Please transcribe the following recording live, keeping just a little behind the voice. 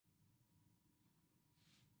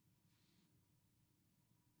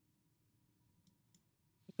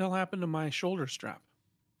The hell happened to my shoulder strap?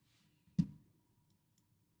 The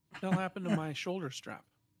hell happened to my shoulder strap?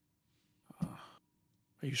 Are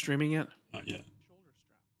you streaming yet? Not yet.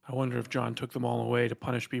 I wonder if John took them all away to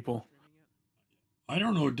punish people. I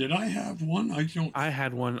don't know. Did I have one? I don't. I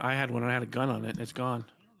had one. I had a gun on it. It's gone.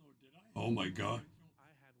 Oh my god.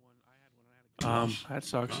 That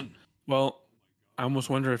sucks. Gun. Well, I almost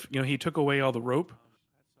wonder if he took away all the rope.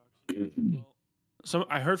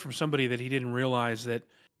 I heard from somebody that he didn't realize that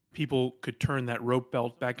people could turn that rope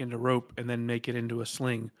belt back into rope and then make it into a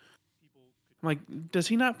sling. I'm like, does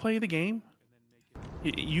he not play the game?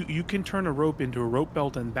 You can turn a rope into a rope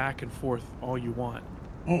belt and back and forth all you want.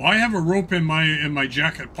 Oh, I have a rope in my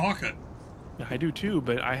jacket pocket. Yeah, I do too,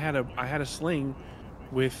 but I had a sling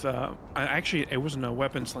with actually it wasn't a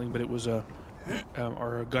weapon sling, but it was or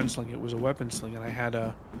a gun sling. It was a weapon sling, and I had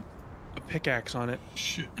a pickaxe on it.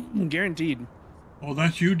 Shit. Guaranteed. Oh,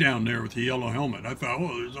 that's you down there with the yellow helmet. I thought,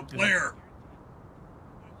 oh, there's a player.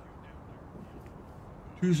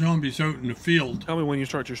 Two zombies out in the field. Tell me when you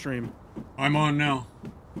start your stream. I'm on now.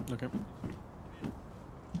 Okay.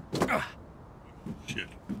 Shit.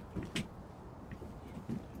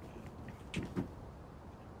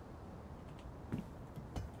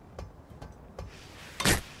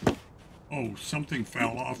 Oh, something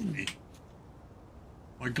fell off me.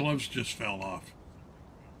 My gloves just fell off.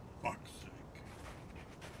 Fuck's sake.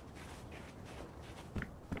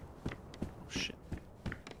 Oh, shit.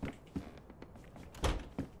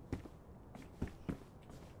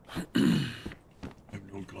 I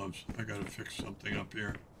have no gloves. I gotta fix something up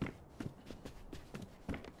here.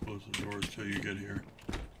 Close the doors till you get here.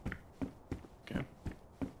 Okay.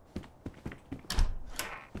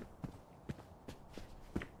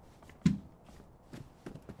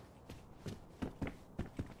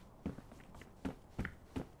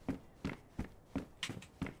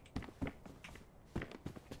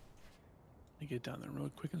 Get down there real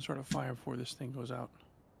quick and start a fire before this thing goes out.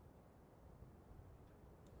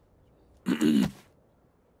 Got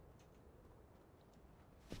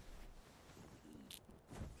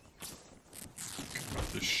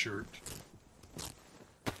this shirt.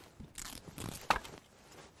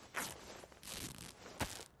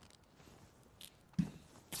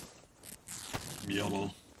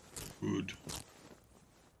 Yellow food.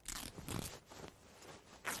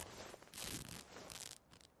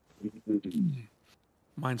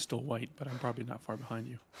 Mine's still white, but I'm probably not far behind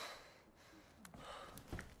you.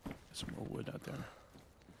 There's some more wood out there.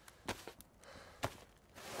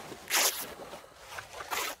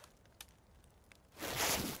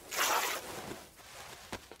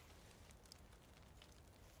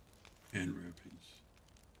 And ribbons.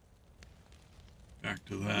 Back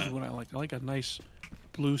to This that. is what I like. I like a nice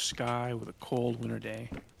blue sky with a cold winter day.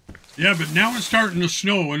 Yeah, but now it's starting to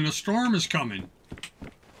snow and the storm is coming.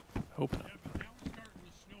 Hope not.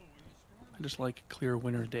 I just like clear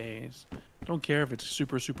winter days. Don't care if it's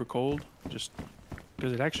super, super cold, just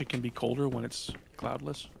because it actually can be colder when it's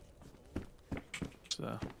cloudless. It's,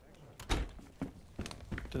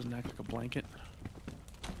 doesn't act like a blanket.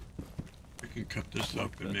 I can cut this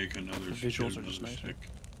up and make another. The visuals are just nicer. stick.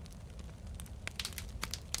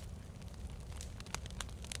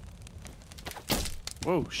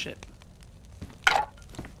 Whoa, shit. I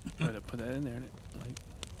had to put that in there. And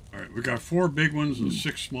All right, we got 4 big ones and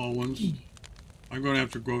 6 small ones. I'm going to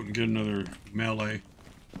have to go out and get another melee.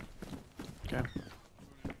 Okay.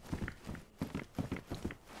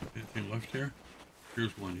 Anything left here?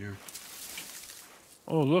 Here's one here.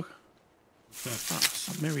 Oh, look. What's that?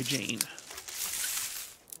 Some Mary Jane.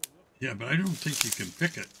 Yeah, but I don't think you can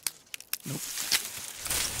pick it. Nope.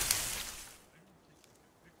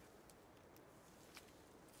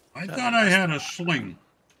 I thought I had a sling.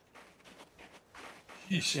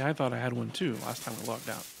 Jeez. Yeah, I thought I had one too last time I logged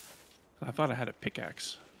out. I thought I had a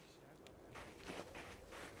pickaxe.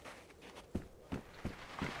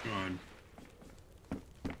 God.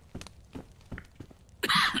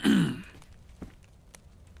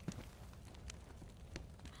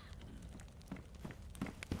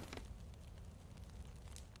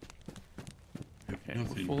 Okay, Nothing.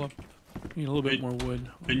 we're full up. Need a little bit more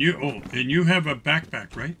wood. And you have a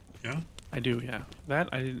backpack, right? Yeah. I do, yeah. That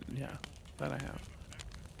I didn't. Yeah, that I have.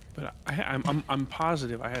 But I'm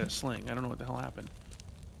positive I had a sling. I don't know what the hell happened.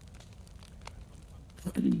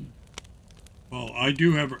 Well, I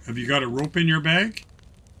do have. Have you got a rope in your bag?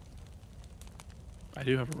 I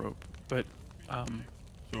do have a rope, but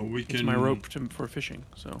So we can. it's my rope for fishing.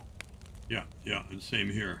 So Yeah, yeah, and same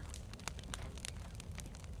here.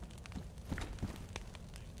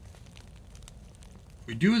 If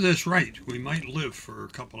we do this right, we might live for a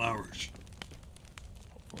couple hours.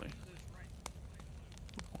 hopefully,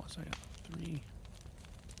 So I got 3,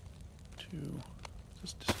 2. Is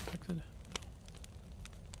this disconnected?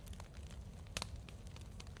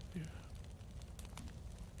 Yeah.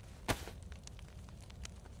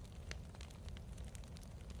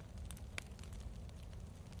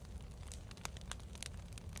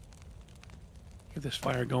 Get this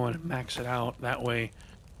fire going and max it out. That way,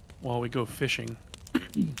 while we go fishing,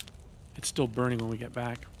 it's still burning when we get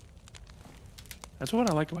back. That's what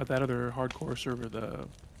I like about that other hardcore server. The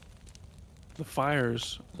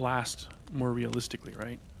fires last more realistically,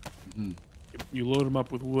 right? Mm-hmm. You load them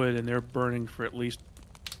up with wood and they're burning for at least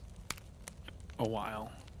a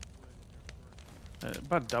while.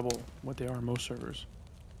 About double what they are on most servers.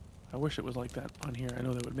 I wish it was like that on here. I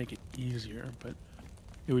know that would make it easier, but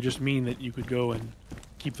it would just mean that you could go and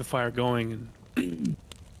keep the fire going and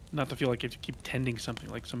not to feel like you have to keep tending something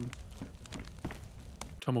like some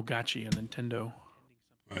Tamagotchi on Nintendo.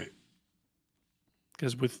 Right.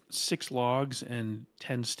 Because with 6 logs and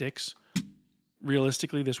 10 sticks,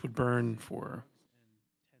 realistically, this would burn for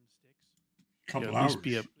Couple at hours. least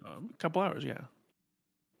be a couple hours, yeah.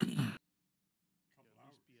 I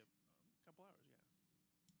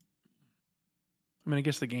mean, I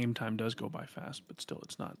guess the game time does go by fast, but still,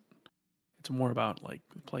 it's not. It's more about like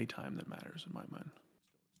play time that matters in my mind.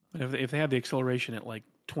 And if they had the acceleration at like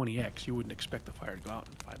 20x, you wouldn't expect the fire to go out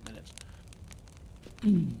in 5 minutes.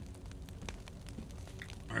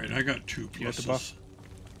 All right, I got 2 You got the pluses. buff?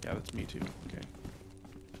 Yeah, that's me too. Okay.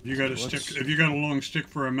 You got a So stick? Have you got a long stick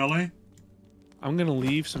for a melee? I'm gonna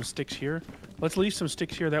leave some sticks here. Let's leave some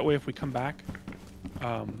sticks here. That way, if we come back,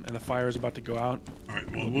 and the fire is about to go out. All right.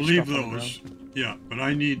 Well, there'll we'll be leave stuff on the those. Yeah, but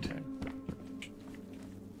I need. Okay.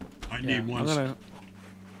 I Yeah, need one. let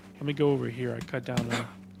me go over here. I cut down a.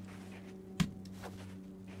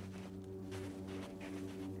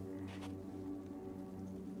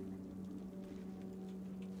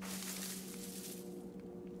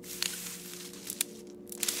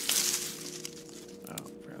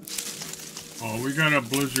 Oh, we got a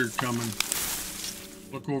blizzard coming.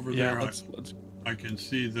 Look over Yeah, there. let's. I can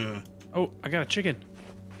see the. Oh, I got a chicken.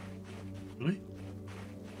 Really?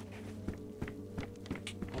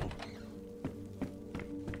 Oh,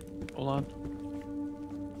 Hold on.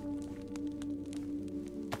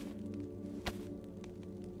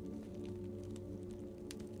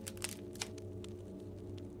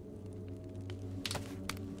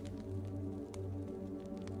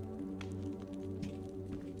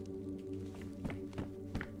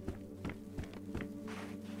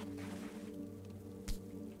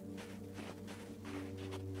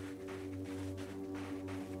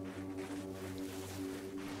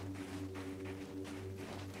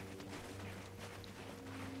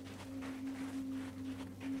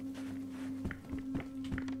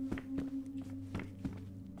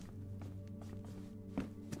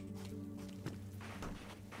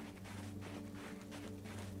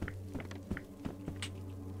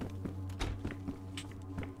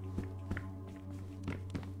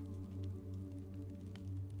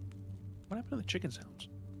 What happened to the chicken sounds?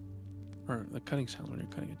 Or the cutting sounds when you're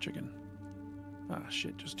cutting a chicken? Ah,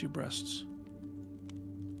 shit, just 2 breasts.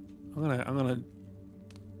 I'm gonna.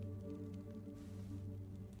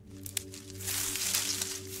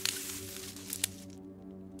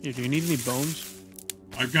 Here, do you need any bones?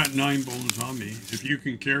 I've got 9 bones on me. If you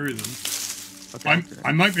can carry them, Okay.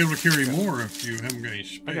 I might be able to carry more if you haven't got any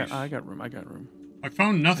space. I got room. I got room. I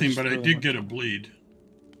found nothing, just but I throw them did on. get a bleed.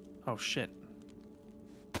 Oh shit.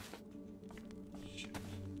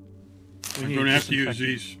 I'm going to have to use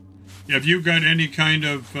these. Have you got any kind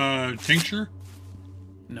of tincture?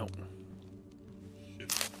 No.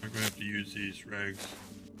 Shit, I'm going to have to use these rags.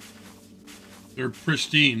 They're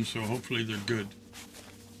pristine, so hopefully they're good.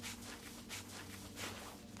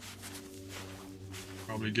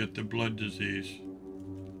 Probably get the blood disease.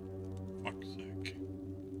 Fuck's sake.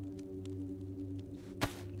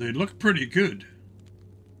 They look pretty good.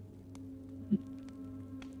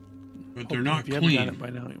 But they're not If you haven't got it clean. by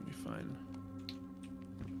now, you'll be fine.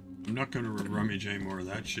 I'm not going to rummage any more of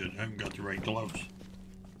that shit. I haven't got the right gloves.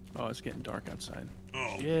 Oh, it's getting dark outside.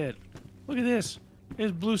 Oh, Shit. Look at this.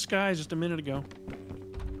 There's blue skies just a minute ago.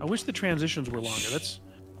 I wish the transitions were longer. That's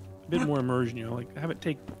a bit more immersion, you know. Like, have it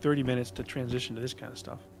take 30 minutes to transition to this kind of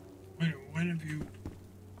stuff. when have you...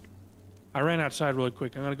 I ran outside really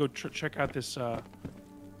quick. I'm gonna go check out this.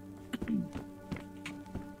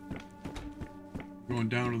 Going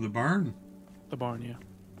down to the barn? The barn, yeah.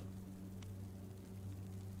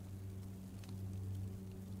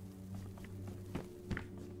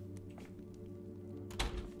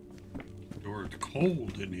 Or it's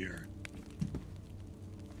cold in here.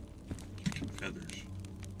 Chicken feathers.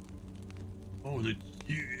 Oh,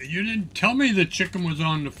 You didn't tell me the chicken was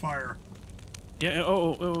on the fire. Yeah.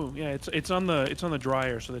 Oh, yeah. It's on the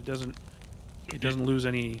dryer, so that it doesn't lose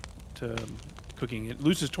any to cooking. It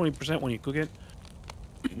loses 20% when you cook it.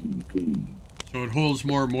 So it holds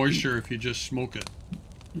more moisture if you just smoke it.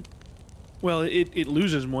 Well, it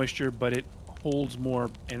loses moisture, but it holds more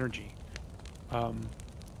energy.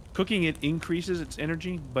 Cooking it increases its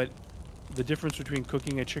energy, but the difference between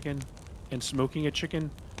cooking a chicken and smoking a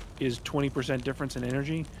chicken is 20% difference in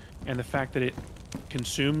energy, and the fact that it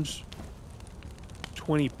consumes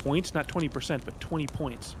 20 points, not 20%, but 20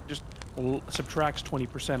 points, just subtracts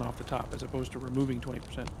 20% off the top as opposed to removing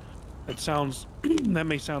 20%. That sounds, that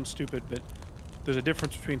may sound stupid, but there's a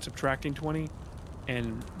difference between subtracting 20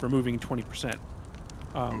 and removing 20%.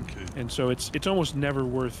 Okay. And so it's almost never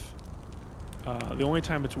worth, the only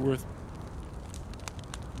time it's worth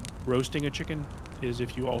roasting a chicken is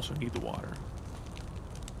if you also need the water.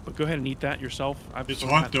 But go ahead and eat that yourself. It's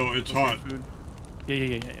hot though, it's hot. Food.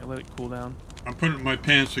 Yeah. Let it cool down. I'm putting it in my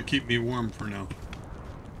pants to keep me warm for now.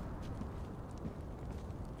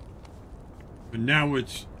 But now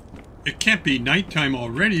it can't be nighttime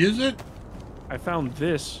already, is it? I found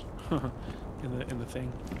this in the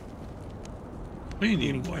thing.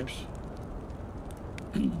 Cleaning wipes.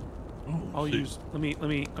 Oh, I'll use. Let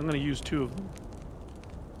me. I'm gonna use 2 of them.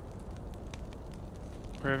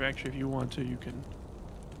 Or actually, if you want to, you can.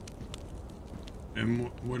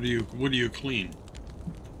 And what do you clean?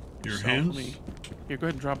 Your So, hands? Here, go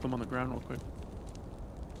ahead and drop them on the ground real quick.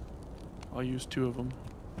 I'll use 2 of them.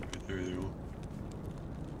 Right, there you go.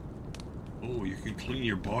 Oh, you can clean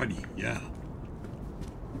your body. Yeah.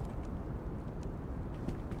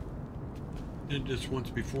 Did this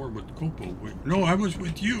once before with Copo. No, I was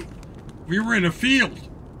with you. We were in a field.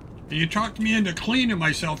 And you talked me into cleaning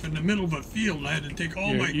myself in the middle of a field, and I had to take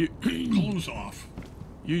all my clothes off.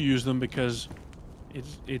 You use them because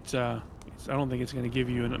it's I don't think it's going to give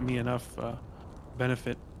you me enough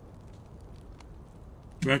benefit.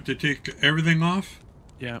 Do I have to take everything off?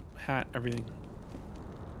 Yeah, hat, everything.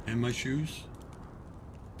 And my shoes?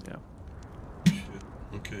 Yeah. Shit.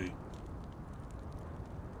 Okay.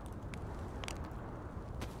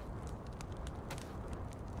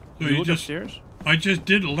 So you you just upstairs? I just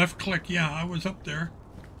did a left click. Yeah, I was up there.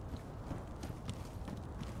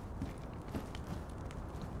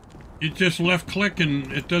 You just left click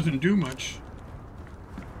and it doesn't do much.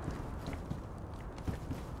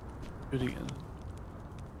 Do it again.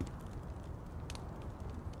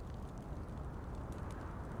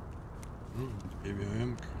 Oh, maybe I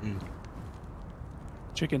am.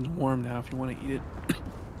 Chicken's warm now if you want to eat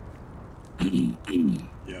it.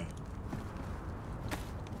 Yeah.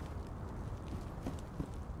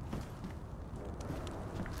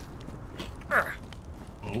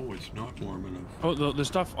 Oh, it's not warm enough. Oh, the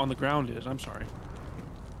stuff on the ground is. I'm sorry.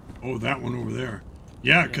 Oh, that one over there.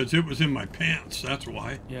 Yeah, because it was in my pants. That's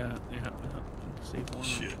why. Yeah. Save warm.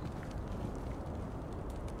 Shit.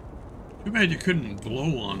 Too bad you couldn't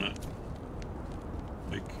blow on it.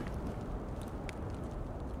 Like.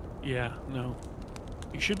 Yeah, no.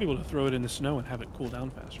 You should be able to throw it in the snow and have it cool down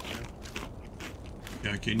faster. Right?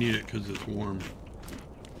 Yeah, you need it because it's warm.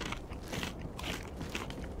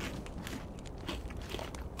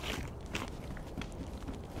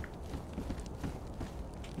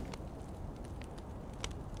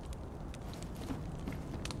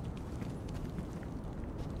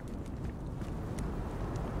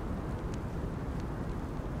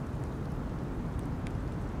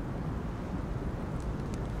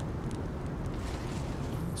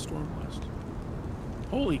 Storm blast.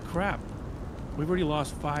 Holy crap. We've already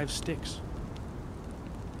lost 5 sticks.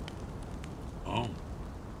 Oh.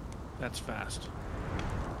 That's fast.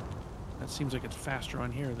 That seems like it's faster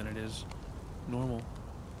on here than it is normal.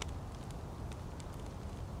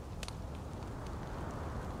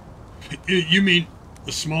 You mean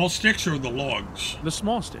the small sticks or the logs? The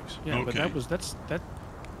small sticks, yeah. Okay. But that's it. That's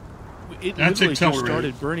literally just accelerated.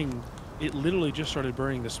 started burning. It literally just started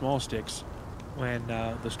burning the small sticks when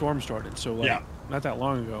the storm started. So like, Yeah. not that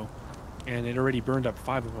long ago, and it already burned up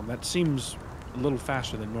 5 of them. That seems a little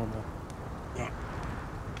faster than normal. Yeah.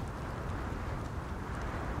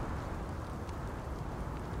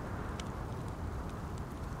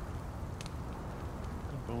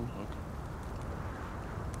 A bone hook.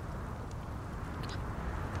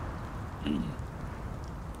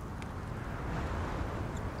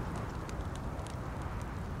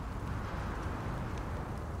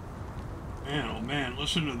 Man, oh man,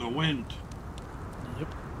 listen to the wind.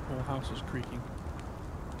 Yep, whole house is creaking.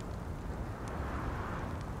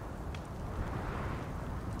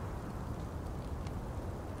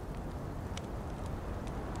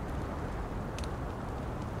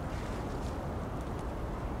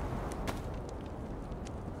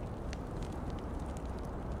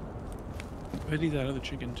 ahead and eat that other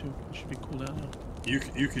chicken too. It should be cool down now. You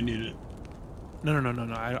can eat it. No.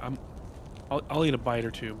 I'll eat a bite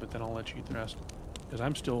or two, but then I'll let you eat the rest. Because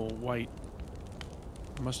I'm still white.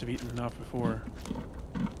 I must have eaten enough before.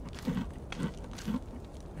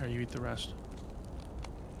 Here, you eat the rest.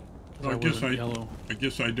 Well, I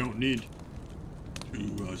guess I don't need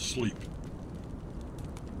to sleep.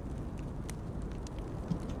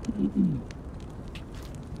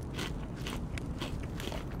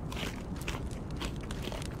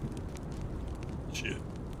 Shit.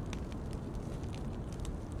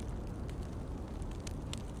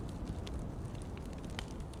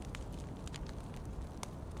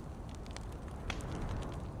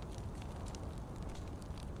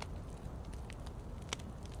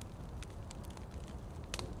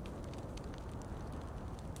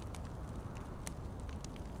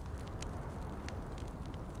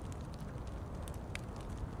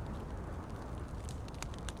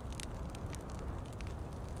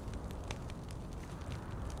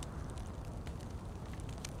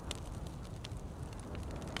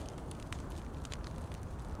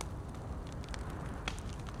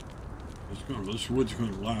 This wood's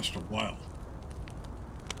going to last a while,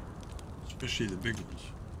 especially the big ones,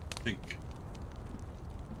 I think.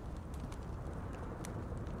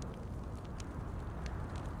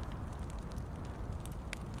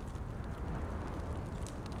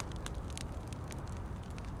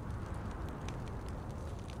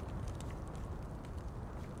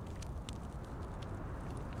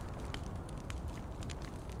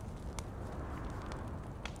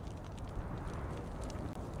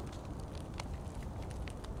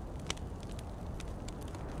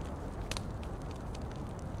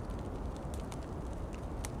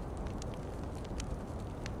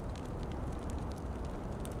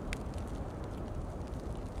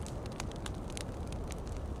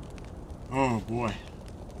 Oh boy.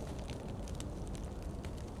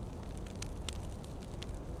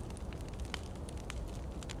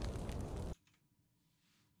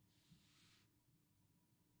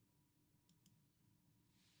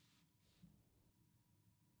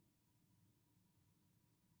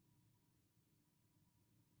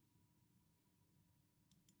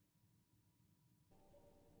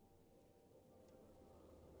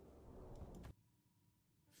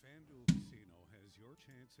 Your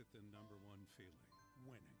chance at the #1 feeling,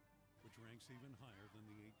 winning, which ranks even higher than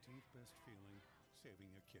the 18th best feeling,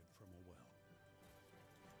 saving a kid from a well.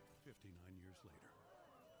 59 years later.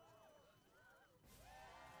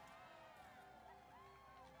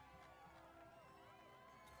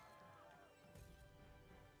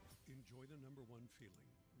 Enjoy the #1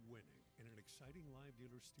 feeling, winning, in an exciting live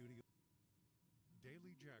dealer studio.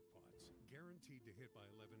 Daily jackpots, guaranteed to hit by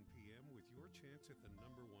 11 p.m. with your chance at the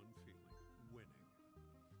 #1 feeling, winning.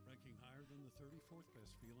 Ranking higher than the 34th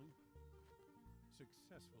best feeling,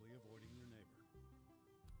 successfully avoiding your neighbor.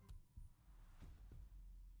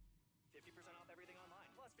 50% off everything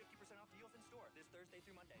online, plus 50% off deals in store this Thursday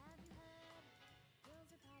through Monday.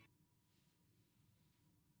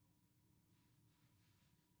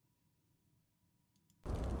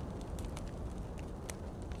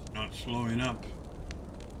 It's not slowing up.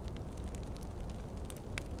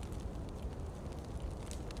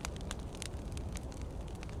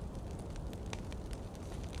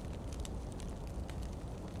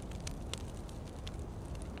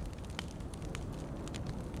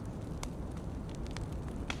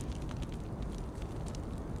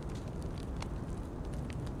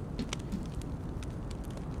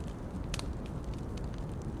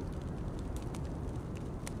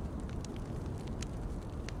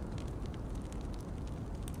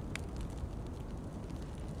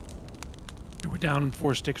 We're down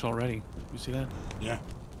 4 sticks already. You see that? Yeah.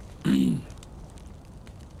 Yeah,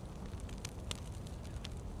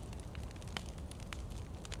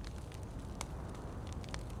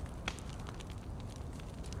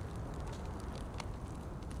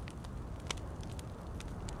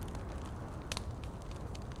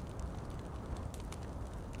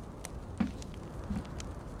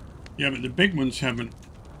 but the big ones haven't.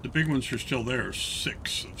 The big ones are still there.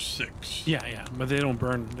 6 of 6. Yeah, but they don't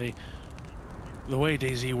burn. The way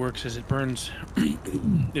DayZ works is it burns.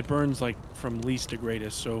 It burns like from least to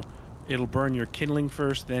greatest. So it'll burn your kindling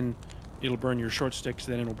first, then it'll burn your short sticks,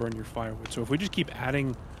 then it'll burn your firewood. So if we just keep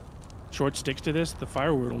adding short sticks to this, the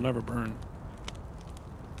firewood will never burn.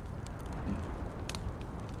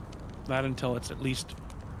 Not until it's at least.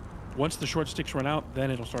 Once the short sticks run out,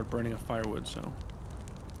 then it'll start burning a firewood. So.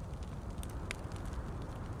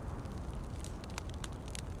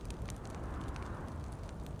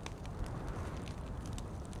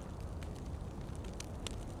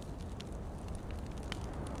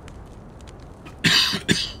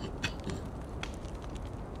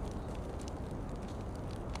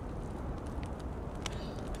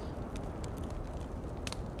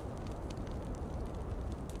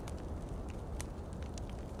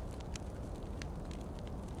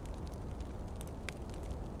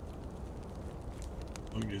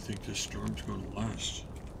 How long do you think this storm's going to last?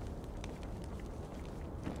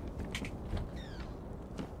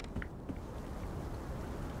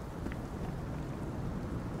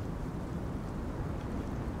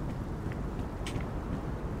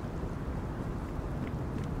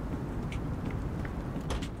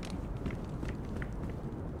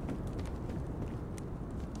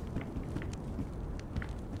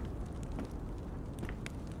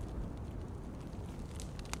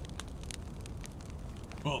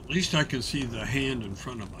 Well, at least I can see the hand in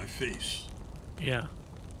front of my face. Yeah.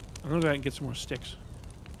 I'm gonna go out and get some more sticks.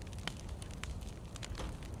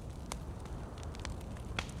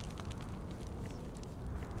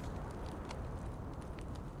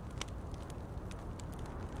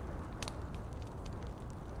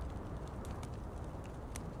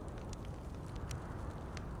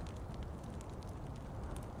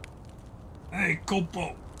 Hey,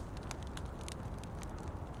 Copo.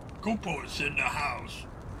 Copo is in the house.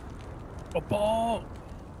 Ball.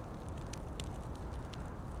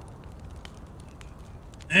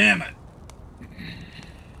 Damn it.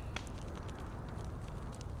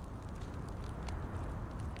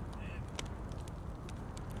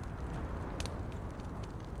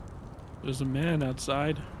 There's a man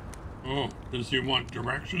outside. Oh, does he want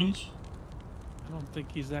directions? I don't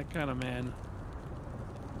think he's that kind of man.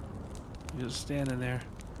 He's just standing there,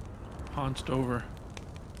 hunched over.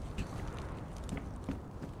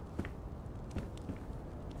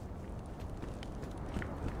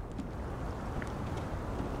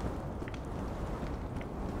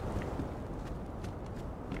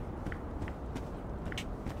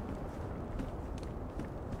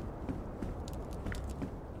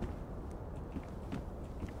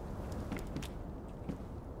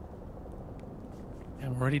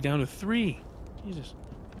 And we're already down to 3. Jesus.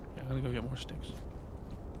 Yeah, I'm gonna go get more sticks.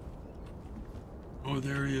 Oh,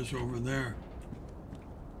 there he is over there.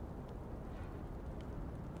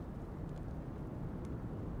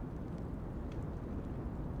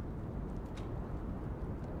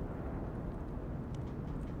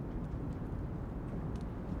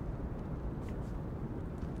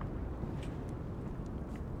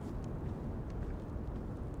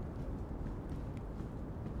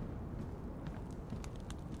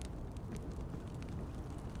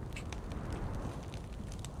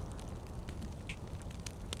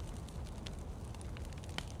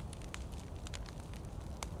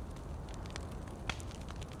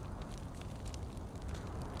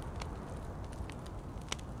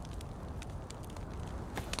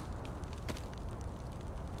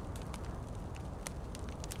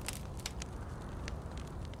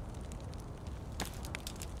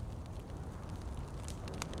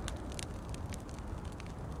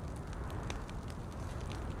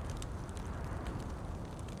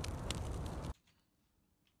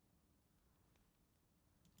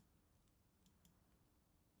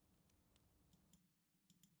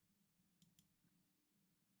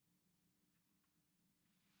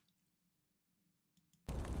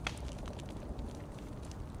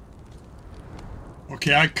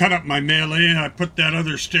 Okay, I cut up my melee and I put that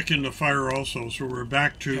other stick in the fire also, so we're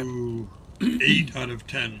back to 8 out of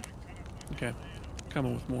 10. Okay,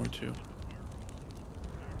 coming with more too.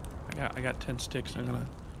 I got 10 sticks. I'm gonna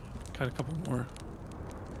cut a couple more.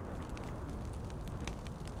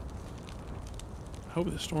 I hope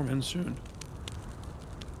the storm ends soon.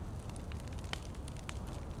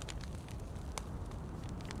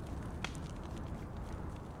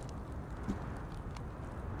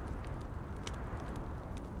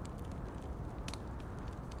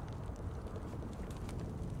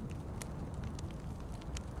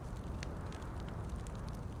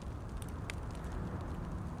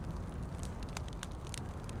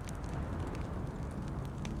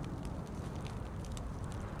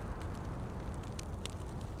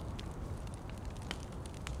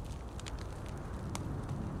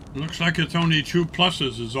 Looks like it's only 2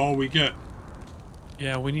 pluses is all we get.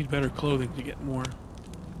 Yeah, we need better clothing to get more.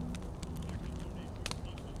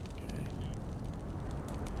 Okay.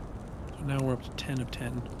 So now we're up to 10 of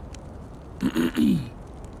 10.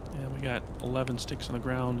 Yeah, we got 11 sticks on the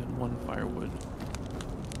ground and 1 firewood.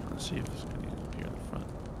 Let's see if it's going to appear in the front.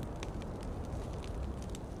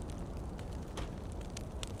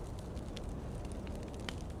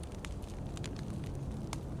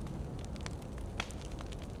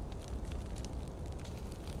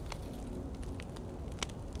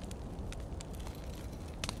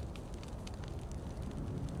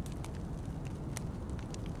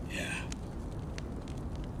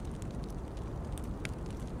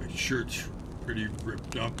 Shirt's pretty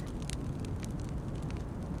ripped up.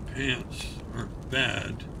 Pants aren't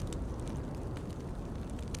bad.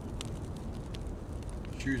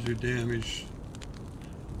 Shoes are damaged.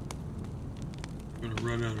 Gonna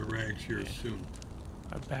run out of rags here soon.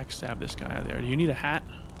 I backstabbed this guy out there. Do you need a hat?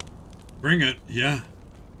 Bring it, yeah.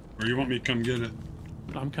 Or you want me to come get it?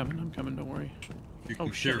 I'm coming, don't worry. You Oh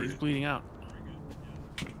can shit, carry he's it. bleeding out.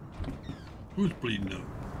 Who's bleeding out?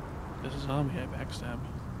 This is on me, I backstabbed.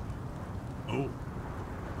 Oh.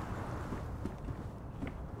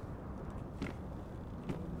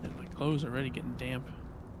 And my clothes are already getting damp.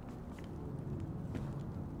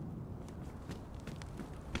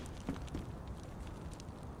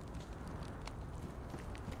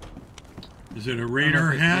 Is it a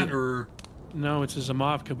radar hat or? No, it's a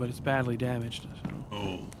Zamovka, but it's badly damaged. So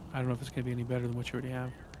Oh. I don't know if it's gonna be any better than what you already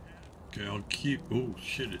have. Okay, I'll keep. Oh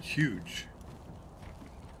shit, it's huge.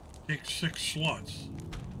 Take 6 slots.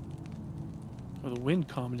 Well, the wind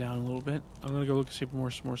calmed down a little bit. I'm gonna go look and see if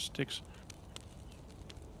more sticks.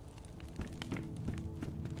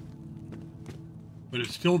 But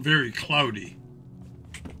it's still very cloudy.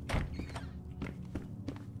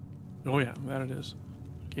 Oh yeah, that it is.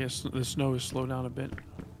 Yes, the snow has slowed down a bit.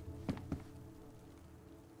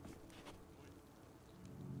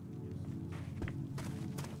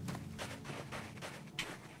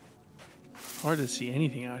 Hard to see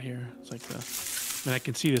anything out here. It's like I mean, I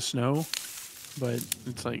can see the snow, but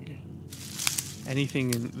it's like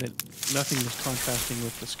anything nothing is contrasting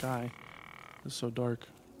with the sky. It's so dark.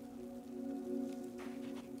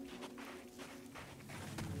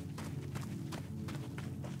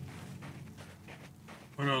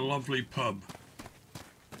 What a lovely pub.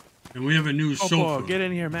 And we have a new Oh, sofa. get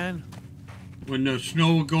in here, man. When the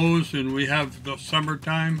snow goes and we have the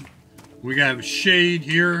summertime, we have shade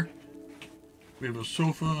here. We have a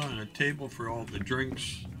sofa and a table for all the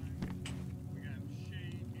drinks.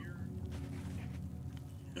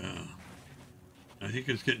 Yeah. I think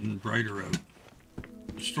it's getting brighter out.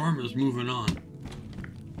 The storm is moving on.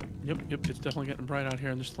 Yep, it's definitely getting bright out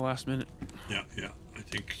here in just the last minute. Yeah, I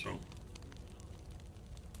think so.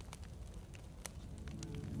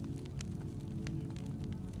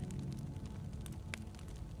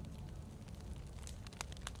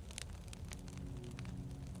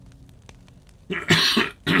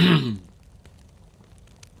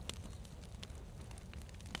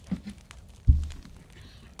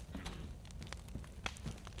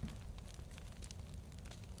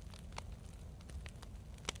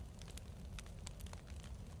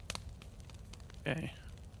 Okay.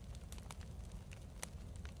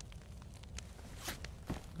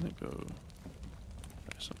 I'm gonna go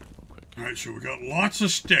try something real quick. All right, so we got lots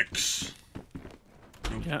of sticks.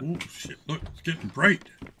 Oh, Yeah. oh shit! Look, it's getting bright.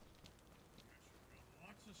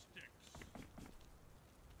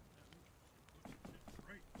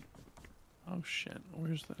 Oh shit,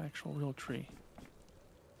 where's the actual real tree?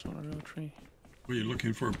 It's not a real tree. Were you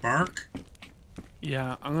looking for bark?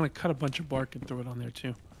 Yeah, I'm gonna cut a bunch of bark and throw it on there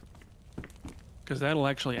too. Because that'll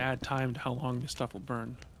actually add time to how long this stuff will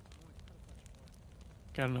burn.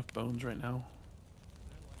 Got enough bones right now.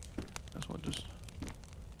 That's what just...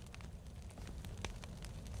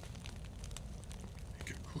 Make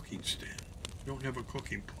a cooking stand. You don't have a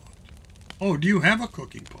cooking pot. Oh, do you have a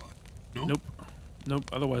cooking pot? No? Nope. Nope,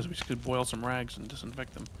 otherwise we could boil some rags and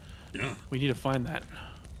disinfect them. Yeah. We need to find that.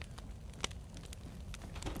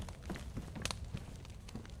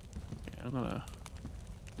 Okay, I'm gonna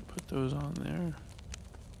put those on there.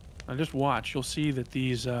 Now just watch, you'll see that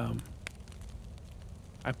these, I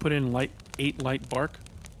put in 8 light bark.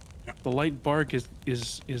 Yep. The light bark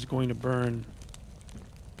is going to burn,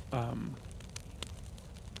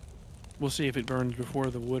 we'll see if it burns before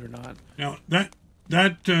the wood or not. Now,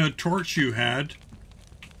 that torch you had,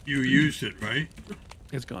 you used it, right?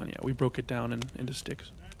 It's gone, yeah. We broke it down into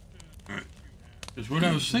sticks. All right. Because what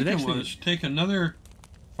I was The thinking next thing was take another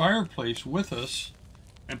fireplace with us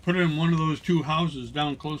and put it in one of those 2 houses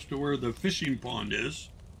down close to where the fishing pond is.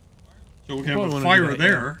 So we can Probably have a wanna do fire that,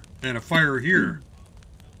 there and a fire here.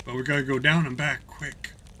 But we gotta go down and back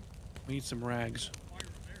quick. We need some rags.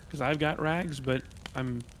 Because I've got rags, but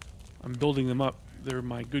I'm building them up. They're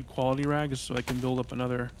my good quality rags, so I can build up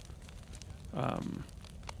another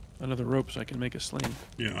rope so I can make a sling.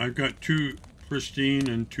 Yeah, I've got 2 pristine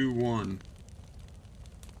and 2 worn.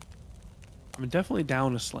 I'm definitely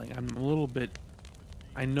down a sling. I'm a little bit...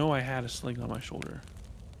 I know I had a sling on my shoulder.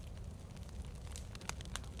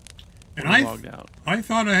 And when I logged out. I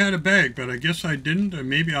thought I had a bag, but I guess I didn't, or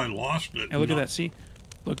maybe I lost it. Hey, look at that. See?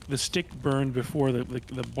 Look, the stick burned before the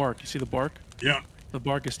bark. You see the bark? Yeah. The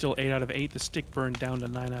bark is still 8 out of 8. The stick burned down to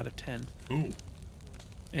 9 out of 10. Oh.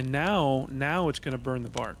 And now it's going to burn the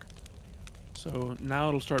bark. So now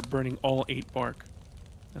it'll start burning all 8 bark.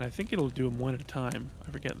 And I think it'll do them one at a time.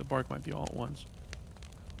 I forget, the bark might be all at once.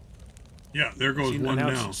 Yeah, there goes See, one now.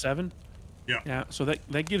 now. It's 7. Yeah. Yeah. So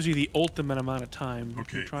that gives you the ultimate amount of time. If you're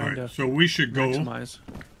Okay. All trying right. to So we should go. maximize.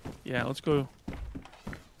 Yeah. Let's go.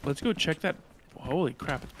 Let's go check that. Holy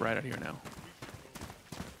crap! It's bright out here now.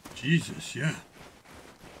 Jesus. Yeah.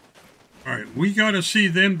 All right. We got to see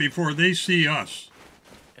them before they see us.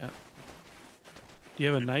 Yeah. Do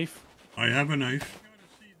you have a knife? I have a knife.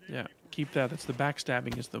 Yeah. Keep that. That's the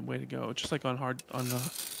backstabbing is the way to go. It's just like on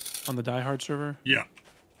the Die Hard server. Yeah.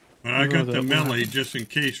 But I got the melee just in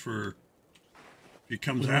case for if he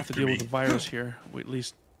comes We don't have to after deal me. with the virus here. We at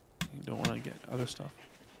least don't want to get other stuff.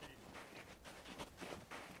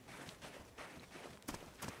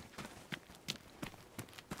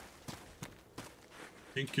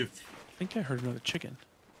 I think I heard another chicken.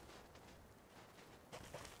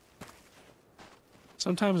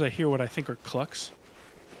 Sometimes I hear what I think are clucks,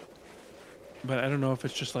 but I don't know if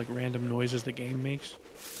it's just like random noises the game makes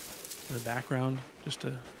in the background just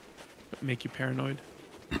to make you paranoid.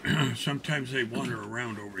 Sometimes they wander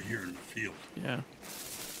around over here in the field. Yeah.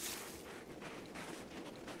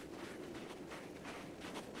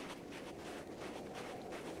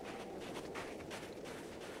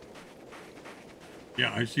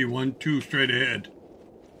 Yeah, I see 1, 2 straight ahead.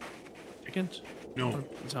 Chickens? No. Or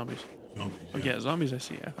zombies. Zombies. Oh yeah, zombies I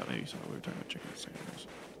see. I thought maybe we were talking about chickens.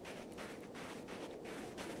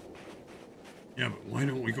 Yeah, but why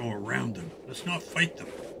don't we go around them? Let's not fight them.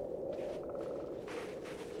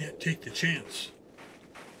 Can't take the chance.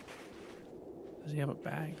 Does he have a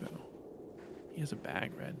bag though? He has a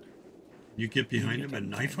bag, Red. You get behind him and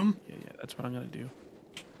knife him? Yeah, that's what I'm gonna do.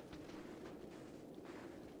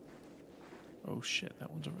 Oh shit, that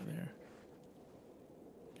one's over there.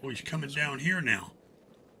 Oh, he's coming down here now.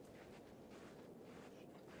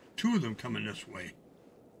 2 of them coming this way.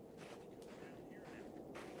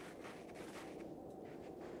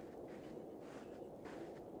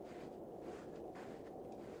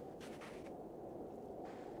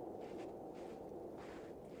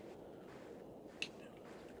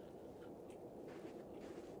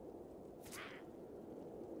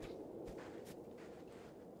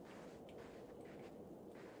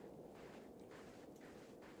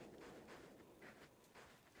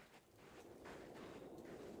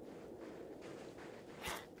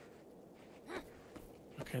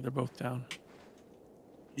 Okay, they're both down.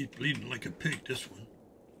 He's bleeding like a pig, this one.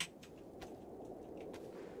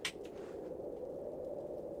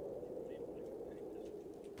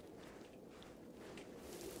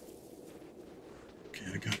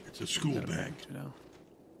 Okay, it's a school bag. Too now.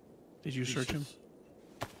 Did you search him?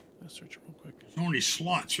 Let's search him real quick. There's only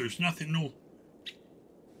slots. There's nothing, no.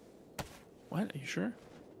 What? Are you sure?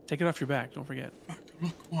 Take it off your back. Don't forget.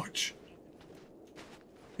 Look, watch.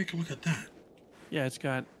 Take a look at that. Yeah, it's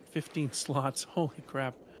got 15 slots. Holy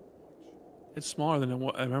crap. It's smaller than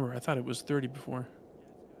what I remember. I thought it was 30 before.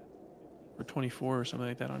 Or 24 or something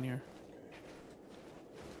like that on here.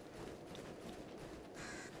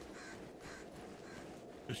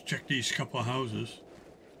 Just check these couple of houses.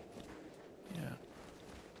 Yeah.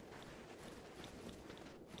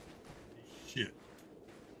 Shit.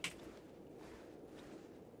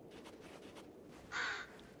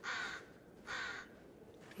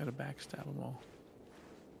 Gotta backstab them all.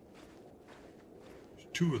 There's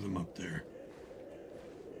 2 of them up there.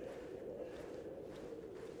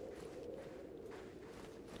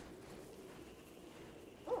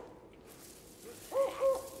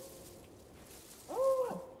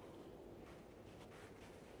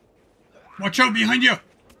 Watch out behind you!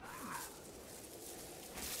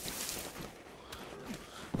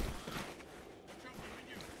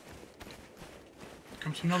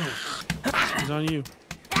 Comes another one. He's on you.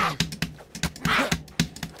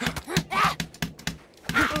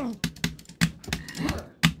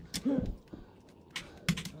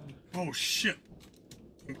 Oh shit.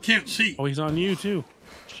 I can't see. Oh, he's on you too.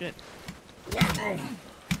 Shit. Oh.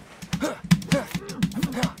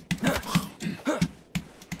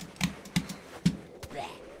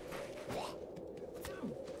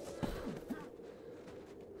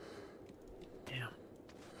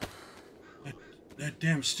 That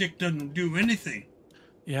damn stick doesn't do anything.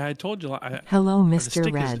 Yeah, I told you. Hello, the Mr.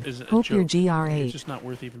 stick Red. is a Hope you're joke. GR8. It's just not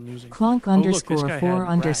worth even using. Clonk Oh, look, this underscore guy 4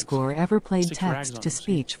 had underscore rags. ever played 6 rags text on to him, see?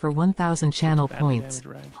 speech for 1,000 channel Bad points.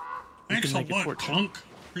 damage rag. Thanks can a make it lot, 14. Clunk.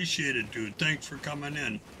 Appreciate it, dude. Thanks for coming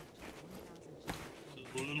in. This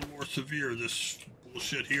is a little more severe, this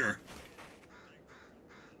bullshit here.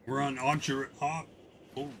 We're on object. Oh,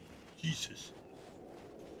 Jesus.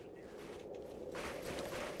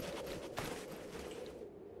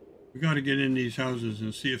 We got to get in these houses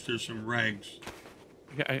and see if there's some rags.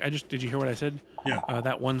 I just did you hear what I said? Yeah.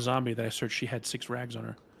 That one zombie that I searched, she had 6 rags on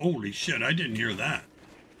her. Holy shit! I didn't hear that.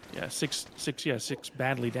 Yeah, six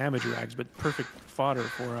badly damaged rags, but perfect fodder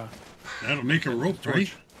for That'll make a rope, torch.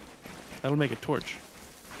 right? That'll make a torch.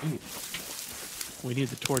 Ooh. We need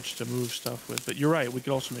the torch to move stuff with. But you're right, we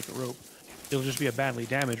could also make a rope. It'll just be a badly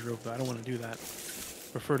damaged rope, though. I don't want to do that.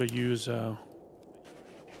 Prefer to use... let's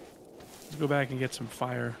go back and get some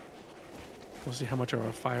fire. We'll see how much of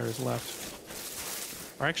our fire is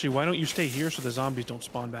left. Or actually, why don't you stay here so the zombies don't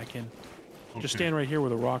spawn back in? Okay. Just stand right here where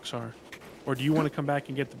the rocks are. Or do you want to come back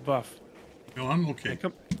and get the buff? No, I'm okay. Yeah,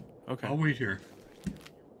 okay. I'll wait here.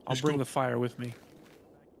 I'll bring the fire with me.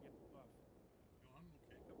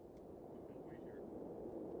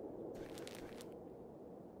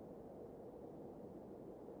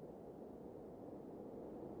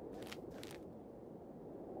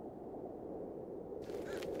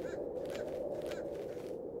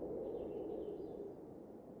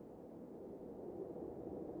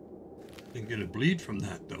 Didn't get a bleed from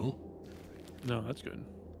that though. No, that's good.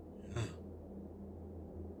 Yeah.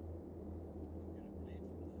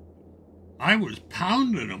 I was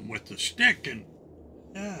pounding them with the stick, and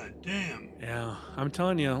damn. Yeah, I'm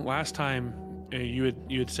telling you, last time you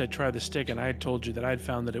had said try the stick, and I had told you that I'd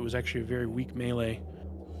found that it was actually a very weak melee.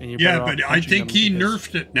 And you're Yeah, better off but I punching think them he because-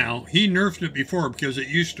 nerfed it now. He nerfed it before because it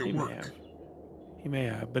used to He may work. have. He may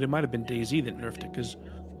have, but it might have been DayZ that nerfed it because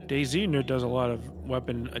DayZ does a lot of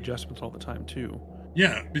weapon adjustments all the time too.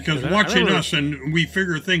 Yeah, because I watching remember- us and we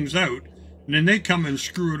figure things out, and then they come and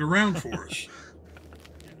screw it around for us.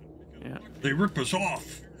 Yeah. They rip us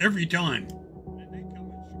off every time.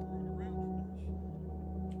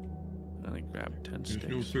 I think grab 10 There's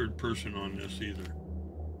no sticks. third person on this either.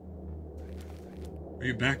 Are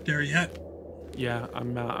you back there yet? Yeah,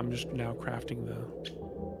 I'm just now crafting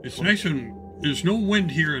the. It's nice and there's no wind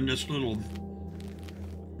here in this little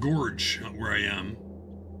gorge where I am.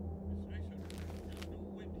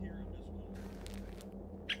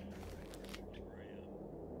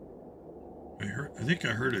 I think I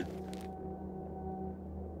heard a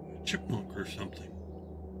chipmunk or something.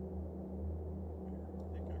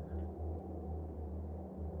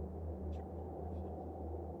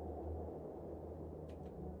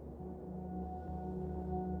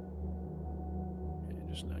 Okay,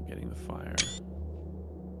 just not getting the fire.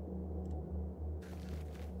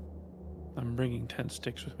 I'm bringing 10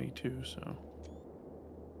 sticks with me too, so.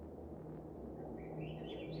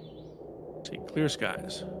 See, clear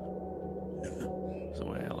skies. That's the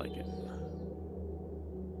way I like it.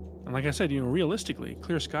 And like I said, realistically,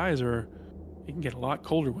 clear skies are. It can get a lot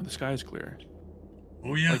colder when the sky is clear.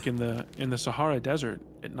 Oh yeah. Like in the Sahara Desert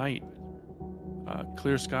at night,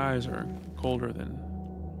 clear skies are colder than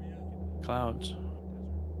clouds.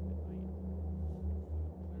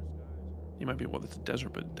 You might be, well, it's a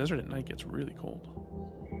desert, but desert at night gets really cold.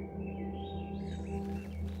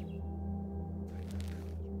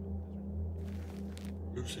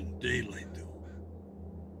 It's in daylight though.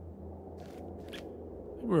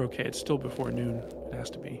 We're okay. It's still before noon. It has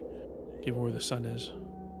to be, given where the sun is.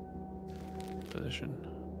 Position.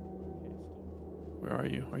 Where are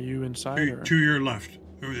you? Are you inside? Or? To your left.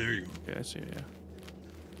 Oh, there you go. Okay, I see you, yeah.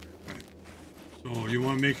 Right. So you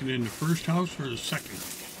want to make it in the first house or the second?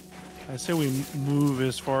 I say we move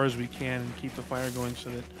as far as we can and keep the fire going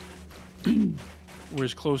so that we're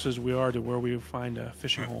as close as we are to where we find a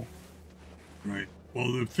fishing hole. Right.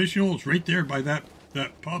 Well, the fishing hole's right there by that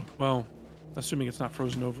pub. Well, assuming it's not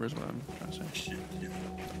frozen over is what I'm trying to say. Shit, yeah.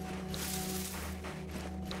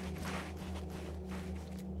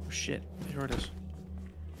 Oh, shit. They heard us.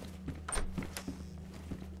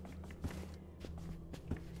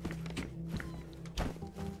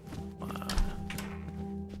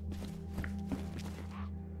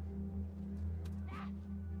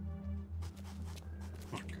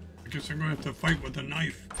 Fuck. I guess I'm going to have to fight with a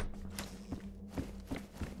knife.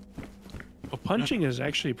 Well, punching is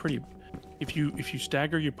actually pretty. If you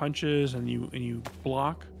stagger your punches and you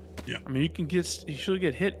block, Yeah. I mean you should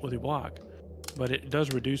get hit with your block, but it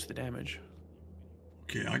does reduce the damage.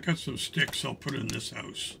 Okay, I got some sticks I'll put in this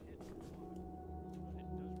house.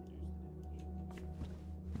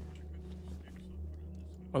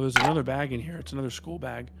 Oh, there's another bag in here. It's another school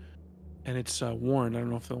bag, and it's worn. I don't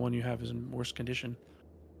know if the one you have is in worse condition.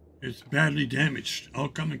 It's badly damaged. I'll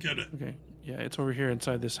come and get it. Okay, yeah, it's over here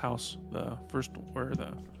inside this house. The first, or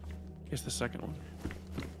I guess the second one.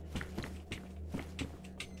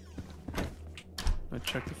 Let's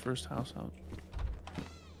check the first house out.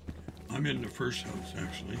 I'm in the first house,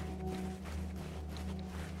 actually.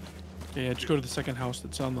 Yeah, just go to the second house.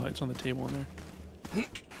 It's on the table in there.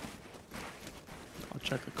 I'll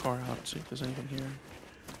check the car out and see if there's anything here.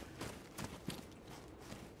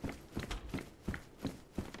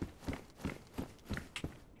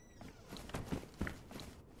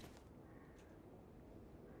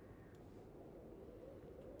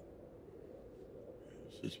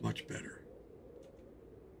 This is much better.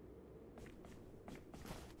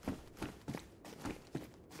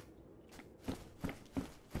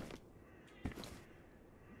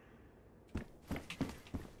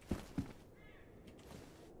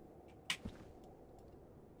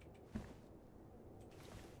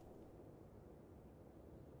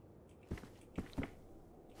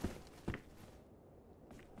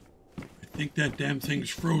 I think that damn thing's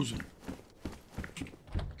frozen.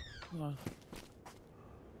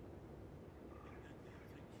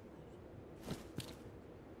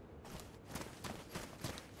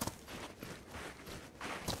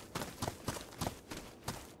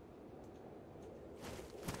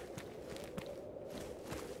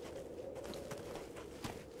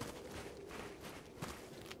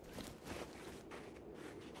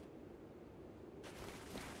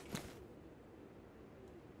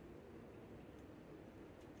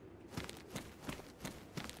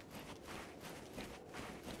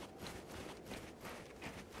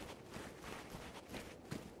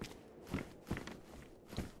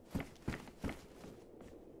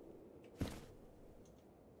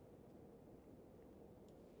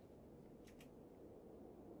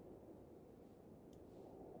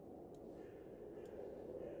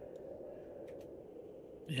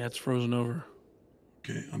 Yeah, it's frozen over.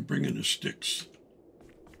 Okay, I'm bringing the sticks.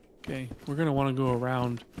 Okay, we're going to want to go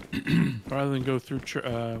around, rather than go through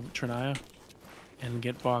Chernarus and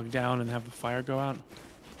get bogged down and have the fire go out.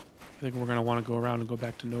 I think we're going to want to go around and go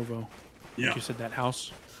back to Novo. Yeah. Like you said, that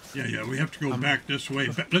house. Yeah, we have to go back this way.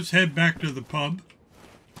 Let's head back to the pub.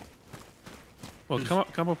 Well,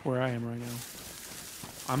 come up where I am right now.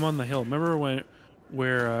 I'm on the hill. Remember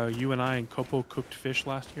where you and I and Copo cooked fish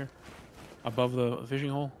last year? Above the fishing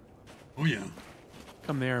hole? Oh, yeah.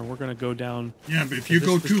 Come there, and we're going to go down. Yeah, but if you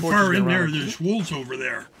go too far in there, there's wolves over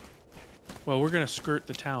there. Well, we're going to skirt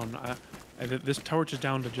the town. This torch is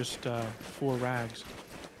down to just 4 rags,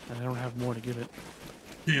 and I don't have more to give it.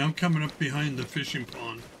 Okay, I'm coming up behind the fishing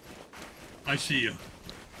pond. I see you.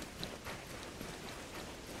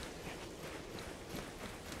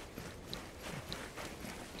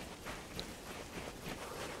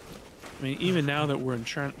 I mean, even now that we're in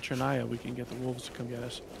Chernarus, we can get the wolves to come get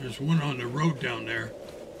us. There's one on the road down there.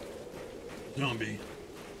 Zombie.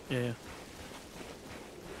 Yeah.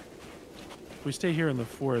 We stay here in the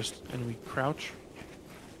forest and we crouch.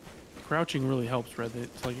 Crouching really helps, Red.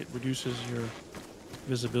 It's like it reduces your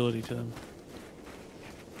visibility to them.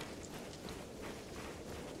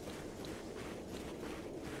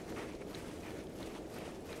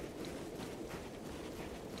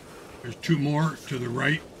 There's 2 more to the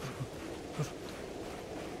right.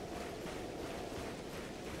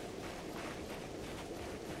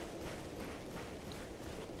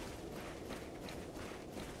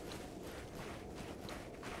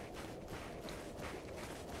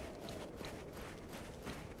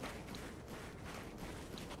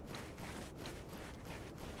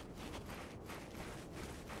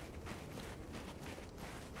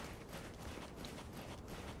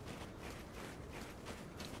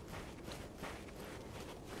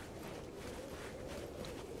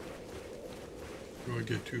 Don't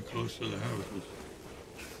get too close to the houses.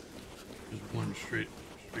 There's one straight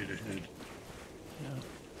ahead. Yeah.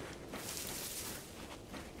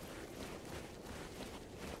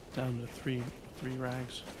 Down to three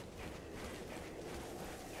rags.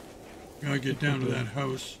 Gotta get down to that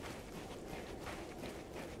house.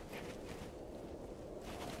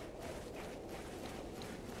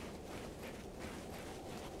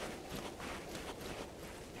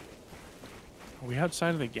 Are we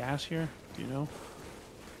outside of the gas here? Do you know?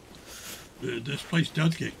 This place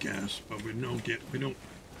does get gas, but we don't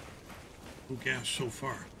go gas so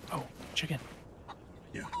far. Oh, chicken.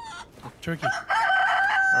 Yeah. Turkey.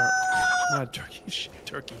 Or, not turkey. Shit,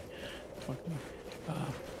 turkey. Fucking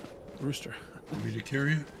rooster. Want me to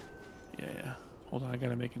carry it? Yeah. Hold on, I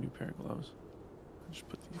gotta make a new pair of gloves. I'll just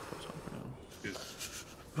put these gloves on for now. Good.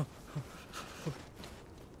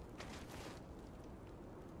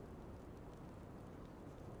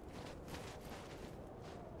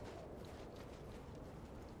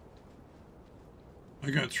 I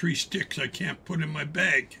got 3 sticks I can't put in my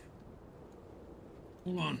bag.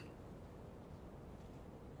 Hold on.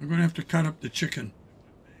 I'm gonna have to cut up the chicken.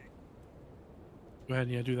 Go ahead,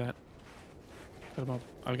 yeah, do that. Cut 'em up.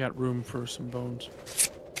 I've got room for some bones.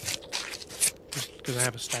 Just because I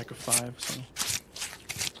have a stack of 5, so.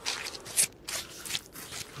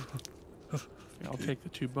 Yeah, I'll take the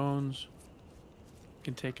 2 bones.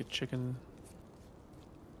 Can take a chicken.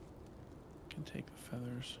 Can take the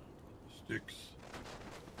feathers. Sticks.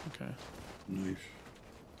 Okay. Knife.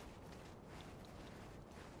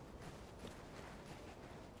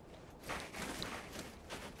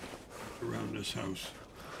 around this house.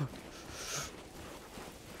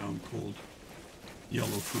 I'm cold. Yellow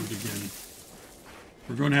food again.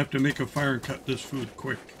 We're going to have to make a fire and cut this food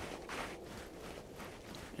quick.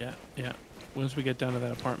 Yeah, yeah. Once we get down to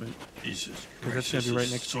that apartment. Jesus Because Christ, that's going to be right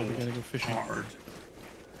this next is door. We got to go fishing. hard.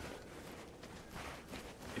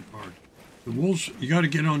 Hard. The wolves, you got to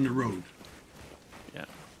get on the road. Yeah.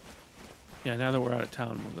 Yeah, now that we're out of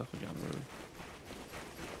town, we'll definitely get on the road.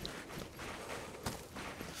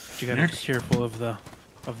 But you got to be careful of the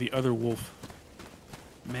other wolf.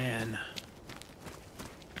 Man.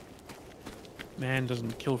 Man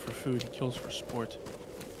doesn't kill for food, he kills for sport.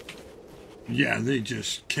 Yeah, they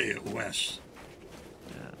just KOS.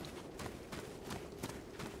 Yeah.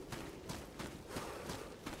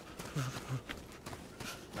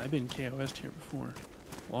 I've been KOS'd here before.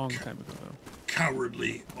 Long time ago, though.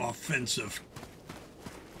 Cowardly, offensive,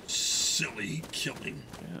 silly killing.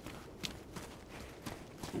 Yeah.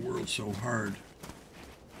 The world's so hard.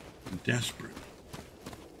 And desperate.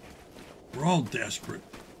 We're all desperate.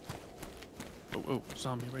 Oh,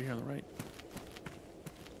 zombie right here on the right.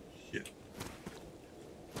 Shit.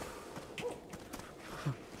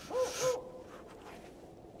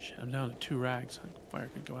 Shit, I'm down to 2 rags. Fire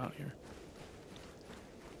could go out here.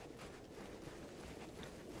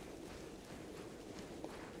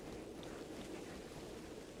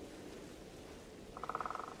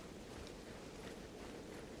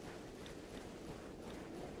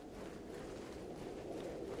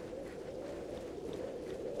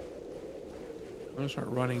 I'm gonna start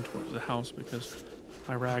running towards the house because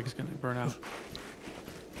my rag's gonna burn out.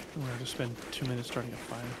 I'm gonna have to spend 2 minutes starting a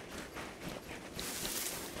fire.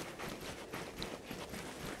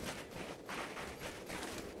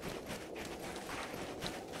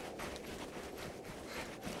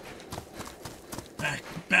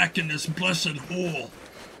 Back in this blessed hole.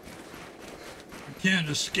 I can't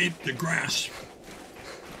escape the grasp.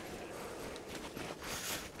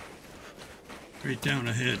 Right down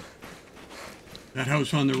ahead. That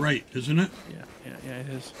house on the right, isn't it? Yeah, it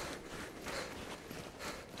is.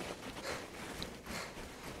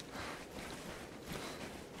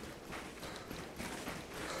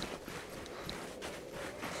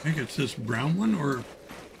 I think it's this brown one, or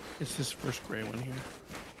It's this first gray one here.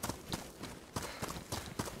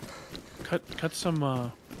 Cut some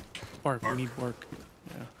bark. We need bark.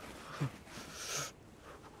 Yeah.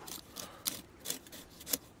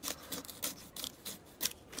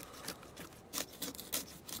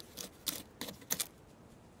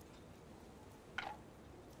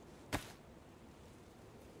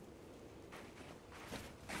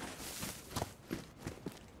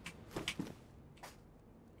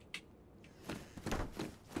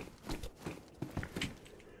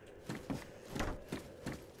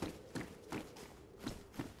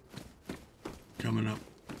 coming up.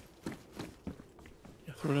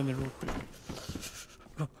 Yeah, throw it in there real quick.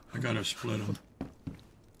 I gotta split them.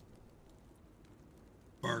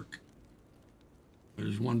 Bark.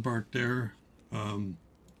 There's one bark there.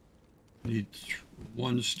 Need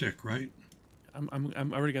one stick, right?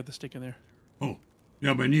 I'm already got the stick in there. Oh,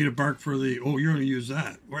 yeah, but I need a bark for the. Oh, you're gonna use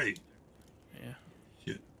that, right? Yeah,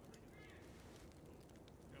 Shit.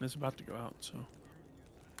 and it's about to go out. So,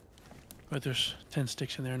 but there's 10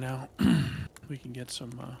 sticks in there now. We can get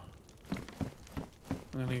some.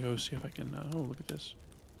 I'm gonna go see if I can. Oh, look at this.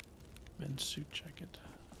 Men's suit jacket.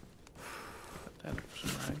 Got that for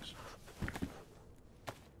some rags.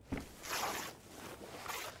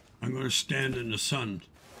 I'm gonna stand in the sun.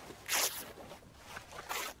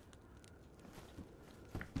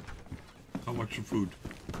 How much of food?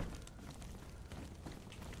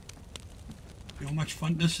 See how much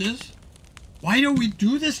fun this is? Why do we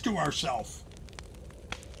do this to ourselves?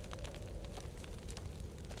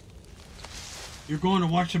 You're going to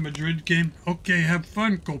watch a Madrid game? Okay, have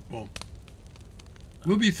fun, Copo.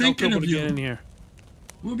 We'll be thinking of you. Get in here.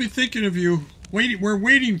 We'll be thinking of you. Waiting. We're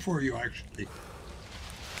waiting for you, actually.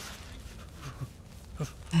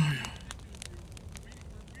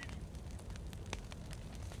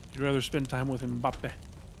 You'd rather spend time with Mbappe.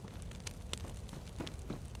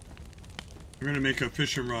 We're gonna make a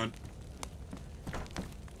fishing rod.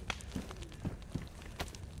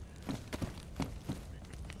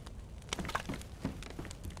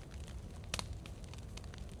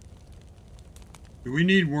 Do we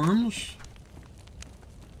need worms?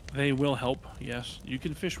 They will help, yes. You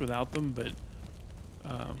can fish without them, but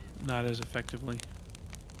not as effectively.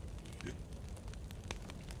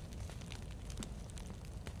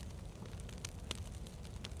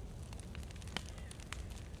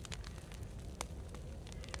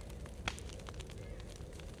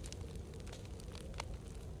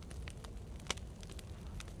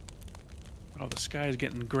 Oh, the sky is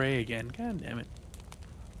getting gray again. God damn it.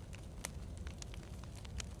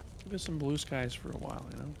 Give us some blue skies for a while,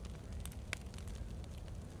 you know?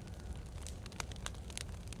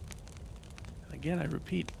 And again, I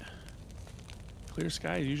repeat, clear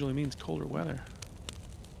skies usually means colder weather.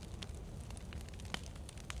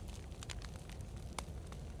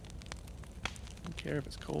 I don't care if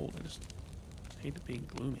it's cold, I just hate it being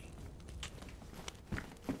gloomy.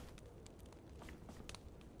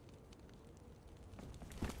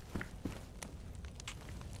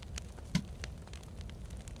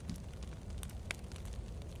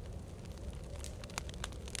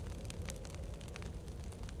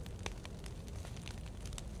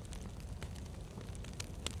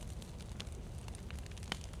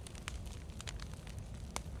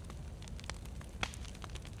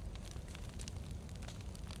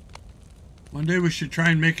 One day we should try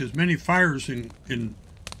and make as many fires in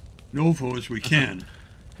Novo as we can.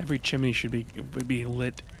 Every chimney should be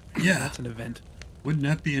lit. Yeah. That's an event. Wouldn't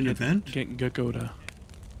that be an event? Get Gecko to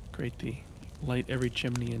create the light every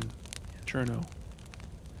chimney in Cherno.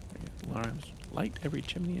 Alarms. Light every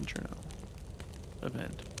chimney in Cherno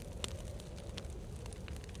event.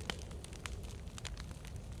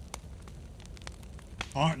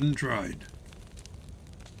 Hot and dried.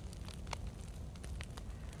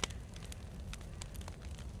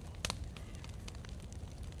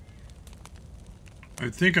 I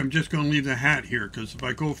think I'm just going to leave the hat here, because if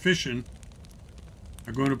I go fishing,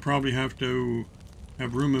 I'm going to probably have to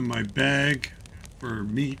have room in my bag for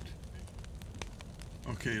meat.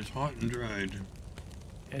 Okay, it's hot and dried.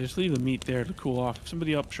 Yeah, just leave the meat there to cool off. If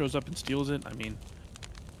somebody else shows up and steals it, I mean,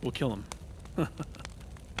 we'll kill him.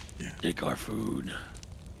 Yeah. Take our food.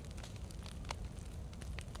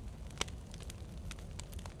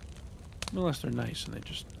 Unless they're nice and they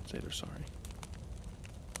just say they're sorry.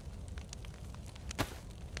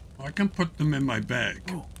 I can put them in my bag.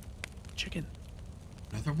 Oh, chicken.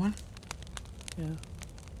 Another one? Yeah.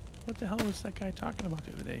 What the hell was that guy talking about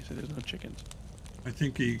the other day? He said there's no chickens. I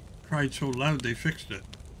think he cried so loud they fixed it.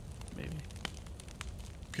 Maybe.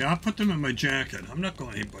 Okay, I'll put them in my jacket. I'm not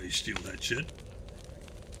going to let anybody steal that shit.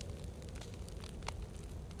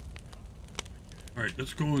 Alright,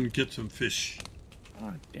 let's go and get some fish.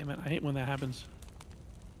 Oh, damn it. I hate when that happens.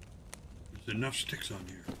 There's enough sticks on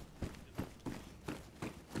here.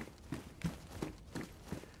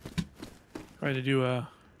 Tried to do a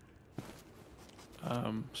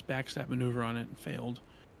backstab maneuver on it and failed.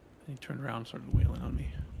 And he turned around and started wailing on me.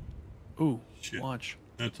 Ooh, Shit. launch.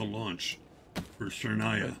 That's a launch for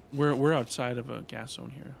Chernarus. We're outside of a gas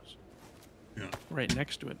zone here. Yeah. Right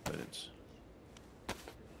next to it, but it's...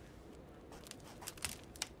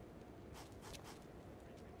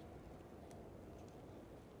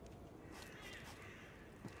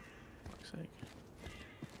 Fuck's sake.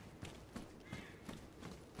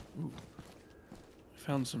 Ooh.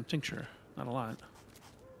 Found some tincture. Not a lot.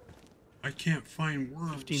 I can't find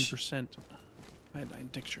worms. 15% iodine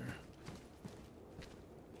tincture.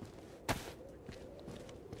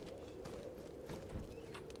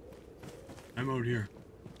 I'm out here.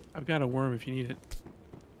 I've got a worm if you need it.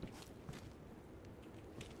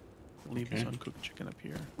 I'll leave this Okay. uncooked chicken up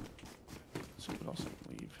here. Let's see what else I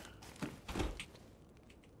can leave.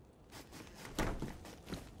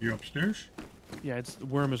 You upstairs? Yeah, the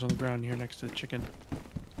worm is on the ground here next to the chicken.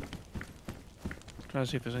 Trying to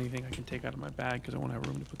see if there's anything I can take out of my bag because I won't have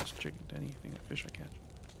room to put this chicken to anything, fish I catch.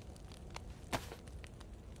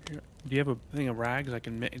 Here. Do you have a thing of rags? I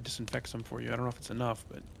can disinfect some for you. I don't know if it's enough,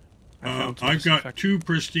 but I've got 2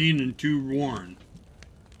 pristine and 2 worn.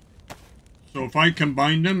 So if I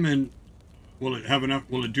combine them, and will it have enough?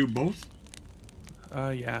 Will it do both?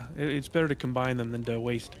 Yeah, it's better to combine them than to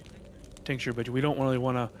waste tincture. But we don't really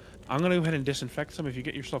want to. I'm gonna go ahead and disinfect some. If you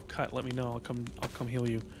get yourself cut, let me know. I'll come heal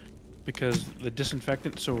you, because the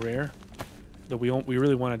disinfectant's so rare that we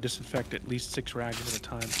really want to disinfect at least 6 rags at a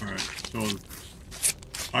time. All right. So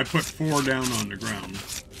I put 4 down on the ground.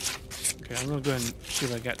 Okay, I'm gonna go ahead and see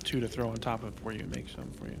if I got 2 to throw on top of it for you and make some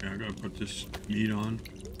for you. Yeah, I gotta put this meat on.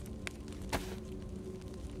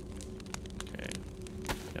 Okay,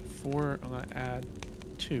 got 4. I'm gonna add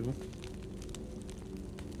 2.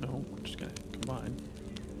 No, I'm just gonna combine.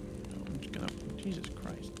 No, I'm just gonna. Jesus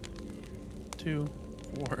Christ. 2,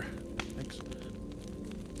 4, 6.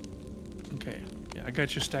 Okay, yeah, I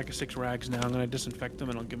got you a stack of 6 rags now. I'm gonna disinfect them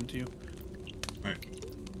and I'll give them to you. All right.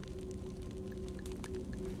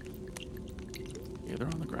 Yeah, they're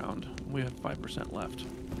on the ground. We have 5% left.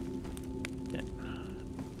 Yeah.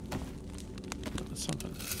 That's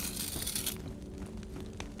something.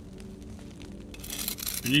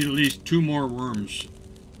 I need at least 2 more worms.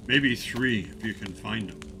 Maybe 3 if you can find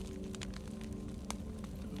them.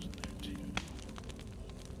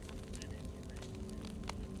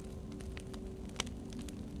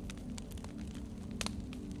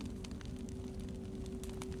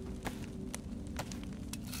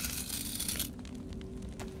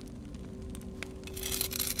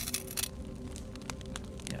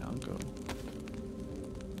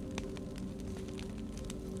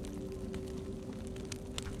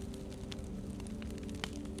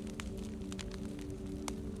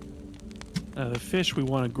 The fish we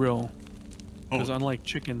want to grill, because Oh, unlike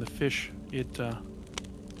chicken, the fish, the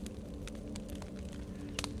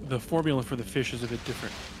formula for the fish is a bit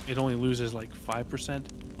different. It only loses like 5%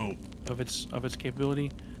 oh, of its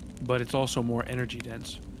capability, but it's also more energy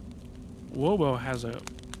dense. Wobo has a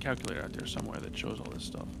calculator out there somewhere that shows all this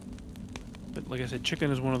stuff. But like I said,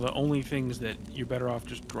 chicken is one of the only things that you're better off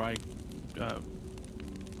just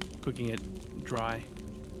cooking it dry.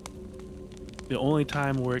 The only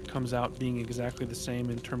time where it comes out being exactly the same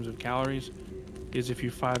in terms of calories is if you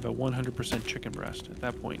fry a 100% chicken breast. At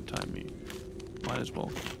that point in time, you might as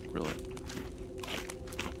well grill it.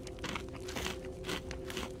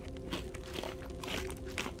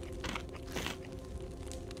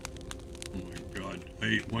 oh my God. I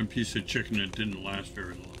ate one piece of chicken that didn't last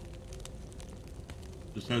very long.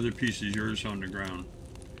 This other piece is yours on the ground.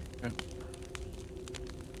 Okay.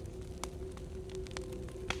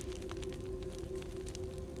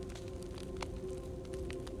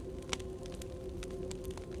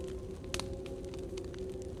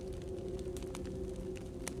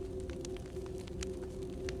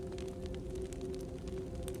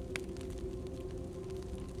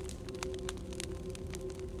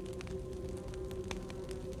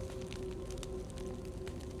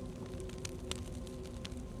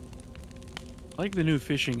 I like the new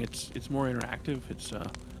fishing. It's more interactive. It's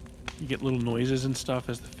you get little noises and stuff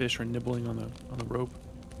as the fish are nibbling on the rope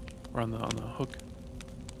or on the hook.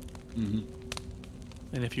 Mm-hmm.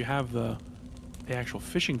 And if you have the actual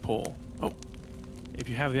fishing pole, if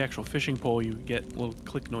you have the actual fishing pole, you get little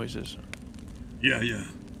click noises. Yeah, yeah.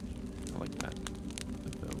 I like that.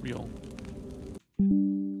 Like the real.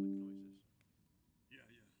 Yeah,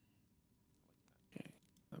 yeah. Okay,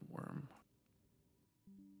 the worm.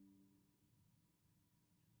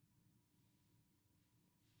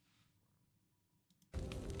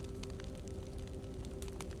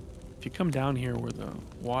 If you come down here where the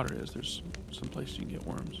water is, there's some place you can get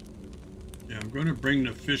worms. Yeah, I'm going to bring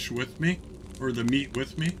the fish with me, or the meat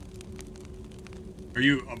with me. Are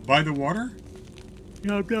you by the water?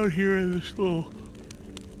 Yeah, I'm down here in this little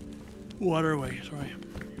waterway. Sorry.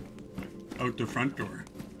 Out the front door.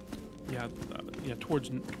 Yeah, yeah, towards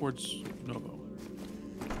Novo,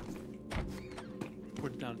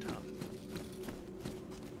 towards downtown,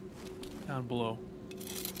 down below.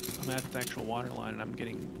 I'm at the actual water line and I'm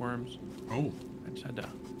getting worms. Oh, I just had to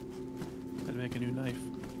make a new knife.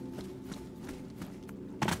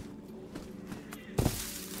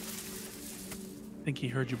 I think he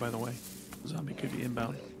heard you, by the way. The zombie could be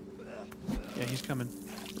inbound. Yeah, he's coming.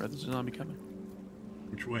 Red, there's a zombie coming.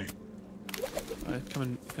 which way?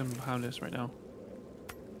 Coming behind us right now.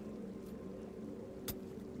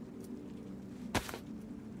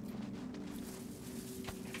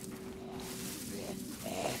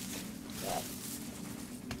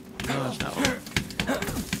 No, that's not one.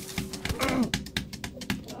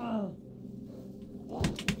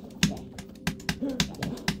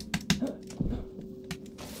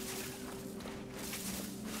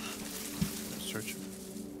 Search.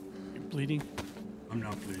 You bleeding? I'm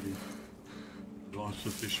not bleeding. I lost the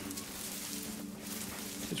fishing rod.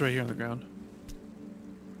 It's right here on the ground.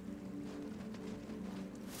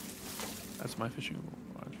 That's my fishing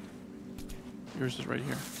rod. Yours is right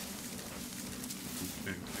here.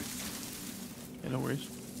 Okay, okay. Yeah, no worries.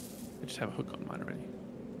 I just have a hook on mine already.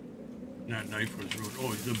 That knife was ruined.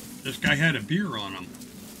 Oh, this guy had a beer on him.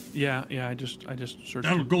 Yeah, I just searched.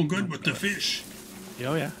 That'll it. go good with the fish. Yeah,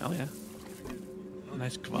 oh yeah, hell yeah.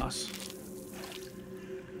 Nice kvass.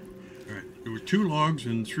 All right. There were 2 logs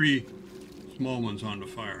and 3 small ones on the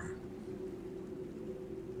fire.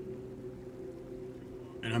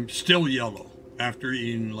 And I'm still yellow after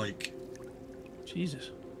eating like... Jesus.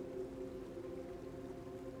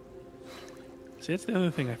 See, that's the other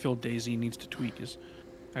thing I feel DayZ needs to tweak is,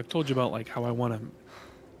 I've told you about like how I want to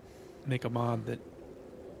make a mod that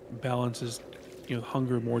balances,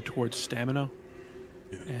 hunger more towards stamina,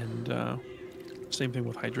 Yeah. and same thing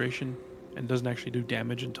with hydration, and doesn't actually do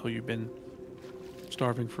damage until you've been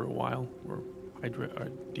starving for a while or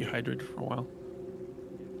dehydrated for a while.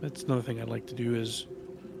 That's another thing I'd like to do is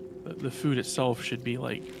the food itself should be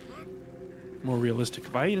like more realistic.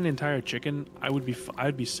 If I eat an entire chicken,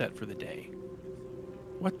 I'd be set for the day.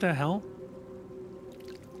 What the hell?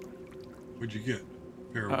 What'd you get?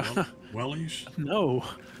 Pair of wellies? No.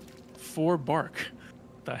 4 bark.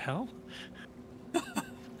 The hell?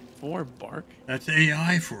 4 bark? That's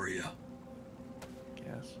AI for you.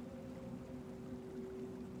 Guess.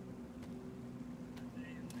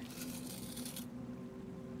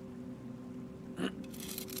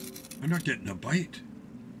 I'm not getting a bite.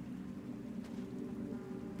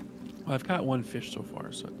 Well, I've caught 1 fish so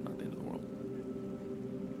far, so it's not the end of the world.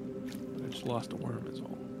 just lost a worm is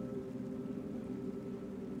all.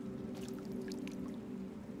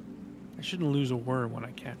 I shouldn't lose a worm when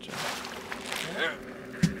I catch it. There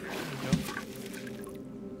we go.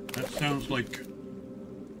 That sounds like,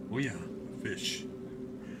 oh yeah, a fish.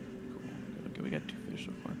 Cool. Okay, we got 2 fish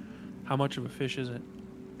so far. How much of a fish is it?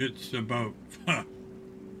 It's about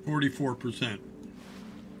 44%.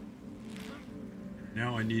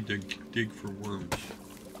 Now I need to dig for worms.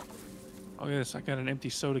 Oh yes, I got an empty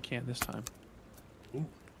soda can this time. Oh,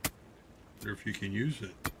 wonder if you can use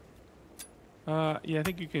it. Yeah, I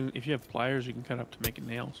think you can. If you have pliers, you can cut up to make it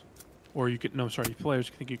nails, or you could. No, sorry, pliers.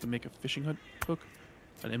 I think you can make a fishing hook,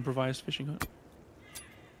 an improvised fishing hook.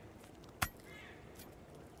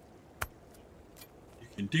 You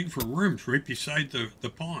can dig for worms right beside the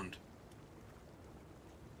pond.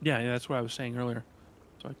 Yeah, that's what I was saying earlier.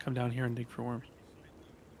 So I come down here and dig for worms.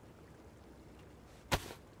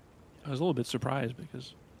 I was a little bit surprised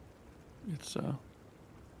because it's oh,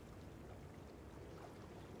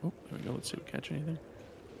 there we go. Let's see if we catch anything.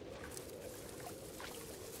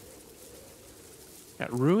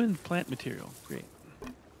 Got ruined plant material. Great.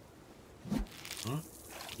 Huh?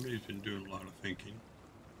 Somebody's been doing a lot of thinking.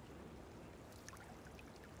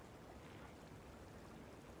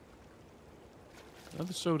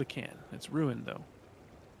 Another soda can. It's ruined though.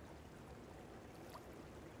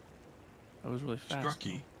 That was really fast.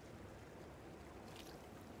 Strucky.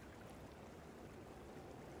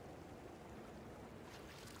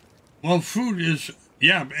 Well, food is,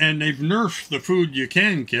 yeah, and they've nerfed the food you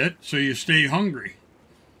can get, so you stay hungry.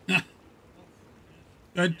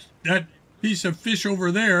 that piece of fish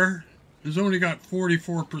over there has only got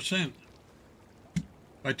 44%.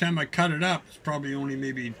 By the time I cut it up, it's probably only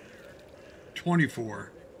maybe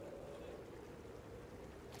 24.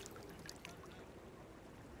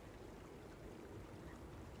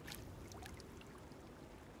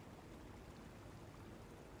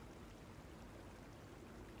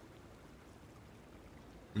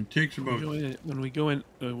 It takes about... When we go in,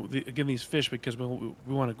 again, these fish, because we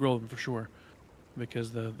want to grill them for sure,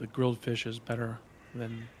 because the grilled fish is better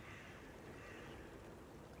than...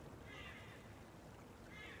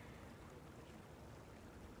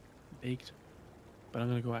 baked. But I'm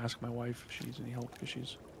going to go ask my wife if she needs any help, because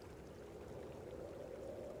she's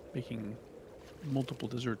making multiple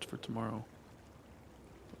desserts for tomorrow.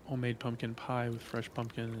 Homemade pumpkin pie with fresh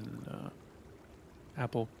pumpkin and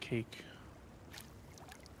apple cake.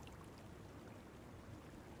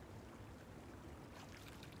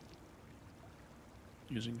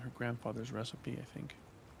 Using her grandfather's recipe, I think.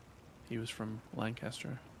 He was from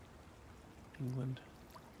Lancaster, England.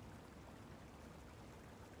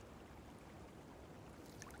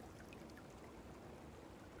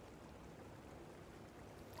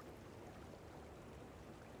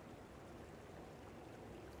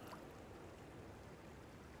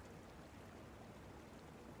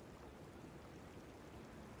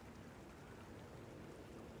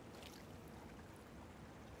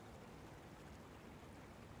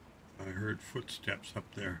 I heard footsteps up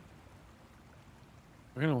there.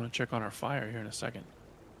 We're gonna want to check on our fire here in a second.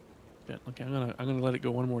 Yeah, okay, I'm gonna let it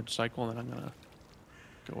go one more cycle, and then I'm gonna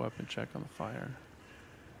go up and check on the fire.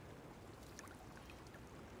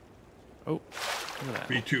 Oh, look at that.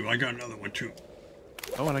 Me too. I got another one too.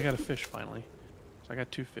 Oh, and I got a fish finally. So I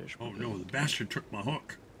got 2 fish. Oh no, the bastard took my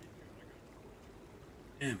hook.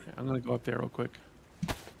 Damn it. Okay, I'm gonna go up there real quick.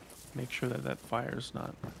 Make sure that fire's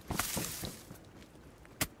not.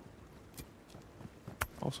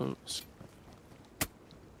 Also,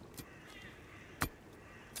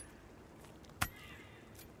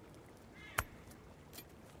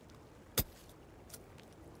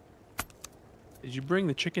 did you bring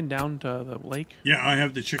the chicken down to the lake? Yeah, I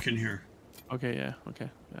have the chicken here. Okay, yeah,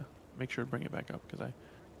 okay, yeah. Make sure to bring it back up, because I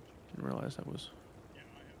didn't realize that was...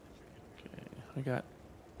 Okay, I got...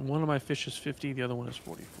 One of my fish is 50, the other one is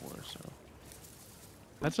 44, so...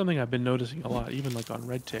 That's something I've been noticing a lot, even like on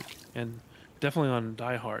Red-Tic, and definitely on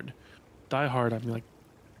Die Hard. Die Hard, I'm like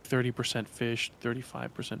 30% fish,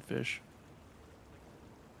 35% fish.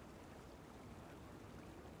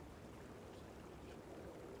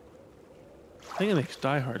 The thing that makes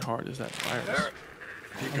Die Hard hard is that virus.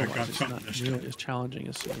 I think I got Otherwise, it's something not this nearly time. as challenging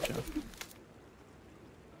as CHF.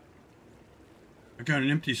 I got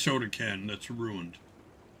an empty soda can that's ruined.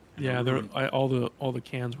 And Yeah, ruined. all the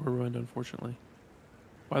cans were ruined, unfortunately.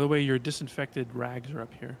 By the way, your disinfected rags are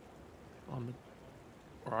up here. On the,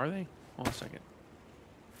 or are they? Hold on a second.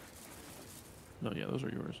 No, yeah, those are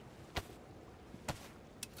yours.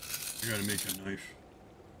 I gotta make a knife.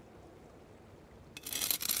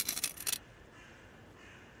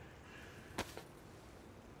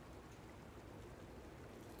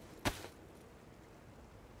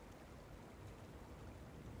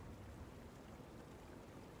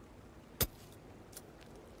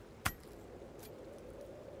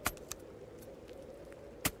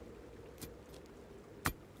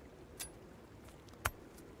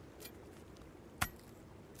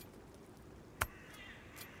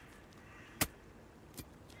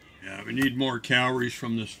 I need more calories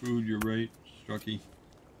from this food, you're right, Strucky.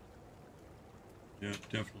 Yeah,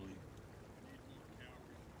 definitely.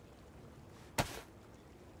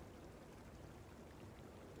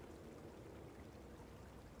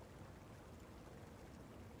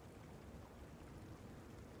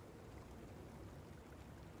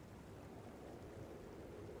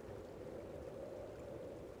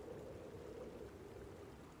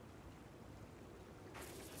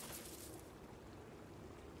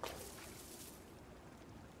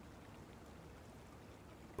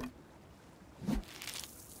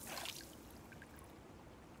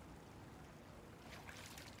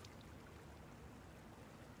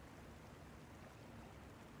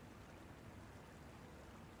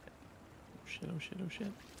 Shit, oh shit, oh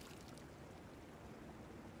shit.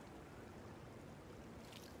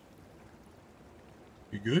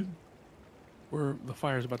 You good? The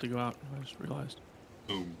fire's about to go out. I just realized.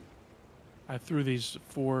 Oh. I threw these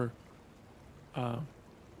 4. I'm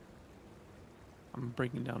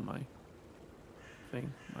breaking down my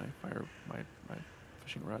thing, my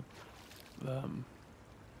fishing rod. Oh,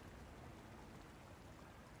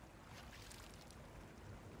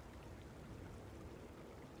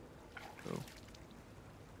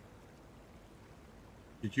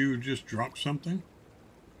 Did you just drop something?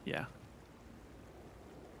 yeah.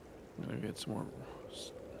 I'm gonna get some more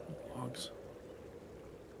logs.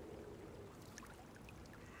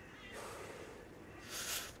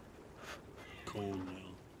 Cold now.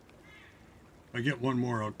 If I get one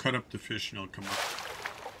more, I'll cut up the fish and I'll come up.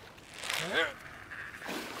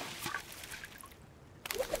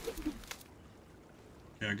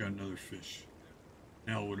 Okay, I got another fish.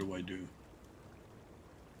 Now what do I do?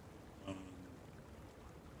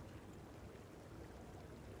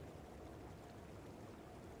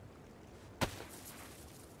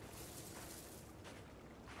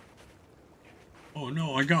 Oh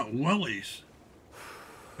no, I got wellies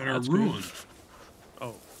that are That's good. ruined.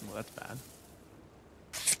 Oh, well, that's bad.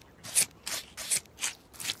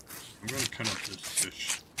 I'm gonna cut up this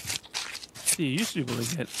fish. See, you used to be able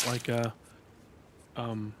to get like a,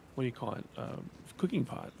 what do you call it? Cooking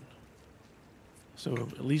pot. So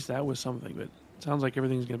at least that was something, but it sounds like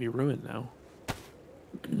everything's gonna be ruined now.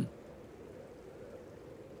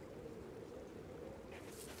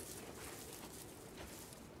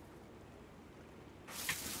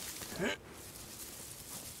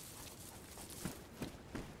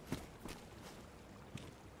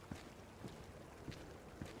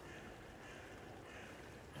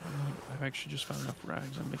 I've actually just found enough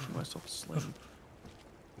rags. I'm making myself a sling. I'm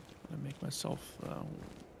gonna make myself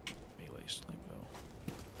melee sling though.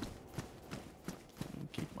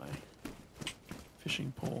 And keep my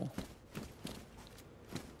fishing pole.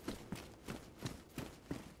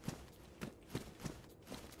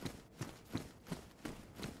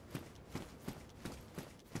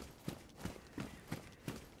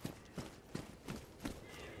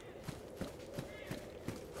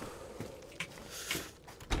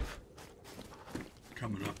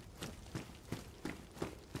 Coming up.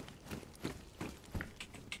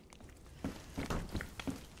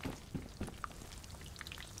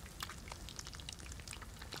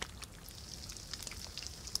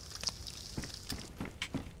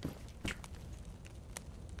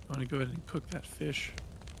 I'm gonna go ahead and cook that fish.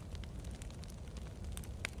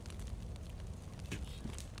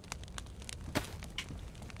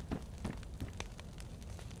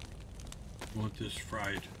 I want this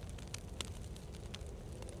fried.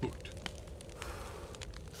 Cooked.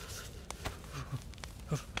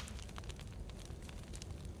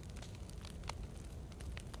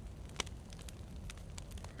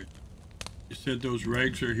 You said those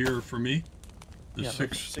rags are here for me? The Yeah,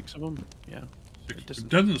 six. 6 of them. Yeah. It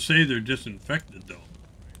doesn't say they're disinfected though.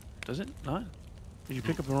 Does it not? Did you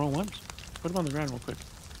pick up the wrong ones? Put them on the ground real quick.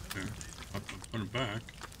 There. I'll put it back.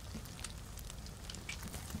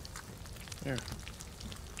 There.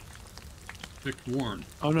 Thick worn.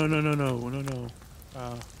 Oh no.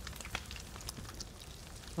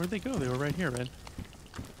 Where'd they go? They were right here, Red.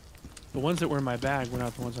 The ones that were in my bag were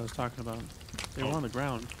not the ones I was talking about. They were on the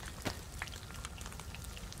ground.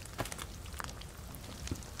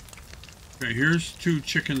 Okay, here's 2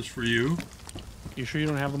 chickens for you. You sure you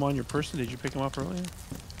don't have them on your person? Did you pick them up earlier?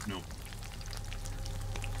 No.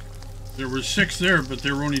 There were 6 there, but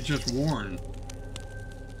they were only just worn.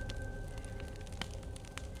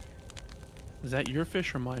 Is that your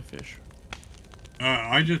fish or my fish?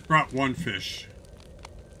 I just brought 1 fish.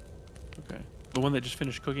 Okay. The one that just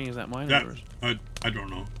finished cooking, is that mine That, or yours? I don't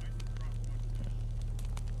know.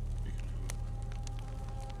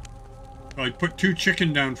 I put 2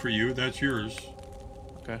 chicken down for you. That's yours.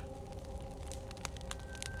 Okay.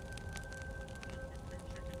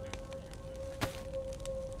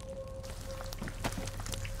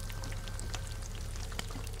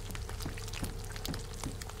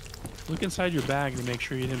 Look inside your bag to make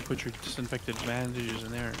sure you didn't put your disinfected bandages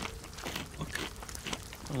in there. Look.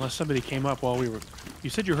 Unless somebody came up while we were... You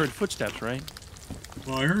said you heard footsteps, right?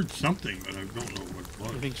 Well, I heard something, but I don't know what it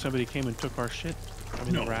was. You think somebody came and took our shit? I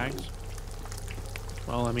mean, No. the rags?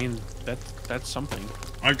 Well, I mean, that's something.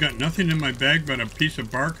 I've got nothing in my bag but a piece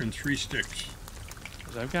of bark and 3 sticks.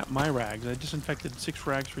 'Cause I've got my rags. I disinfected 6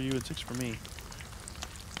 rags for you and 6 for me.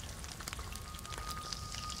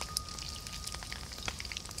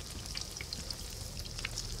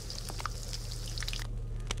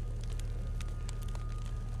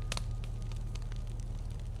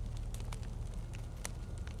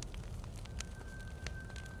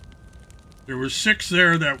 There were 6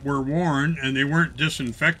 there that were worn, and they weren't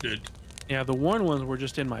disinfected. Yeah, the worn ones were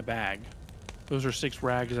just in my bag. Those are 6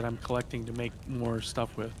 rags that I'm collecting to make more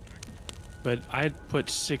stuff with. But I had put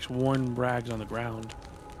 6 worn rags on the ground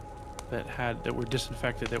that were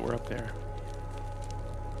disinfected that were up there.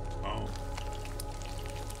 Oh.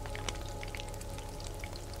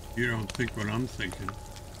 You don't think what I'm thinking.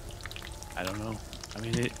 I don't know. I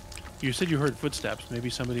mean, you said you heard footsteps. Maybe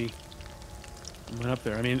somebody went up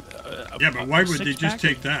there. I mean, Yeah, but why would they just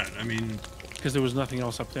take that? I mean... Because there was nothing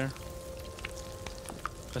else up there.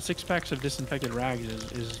 A 6-pack of disinfected rags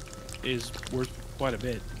is worth quite a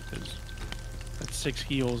bit, because that's 6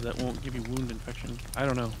 heals that won't give you wound infection. I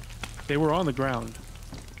don't know. They were on the ground,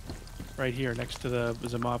 right here next to the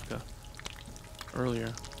Zamovka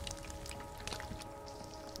earlier.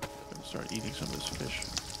 I'm gonna start eating some of this fish.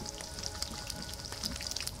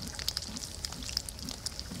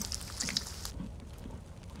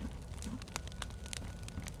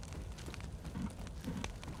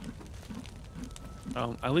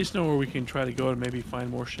 At least know where we can try to go and maybe find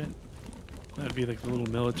more shit. That'd be like the little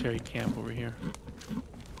military camp over here.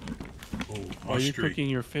 Oh, While you're cooking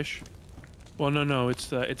your fish. Well, no,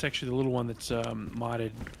 it's actually the little one that's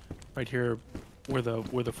modded right here where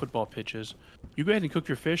the football pitch is. You go ahead and cook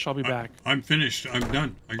your fish. I'll be back. I'm finished. I'm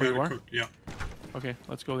done. I got you it are? cooked. Yeah. Okay,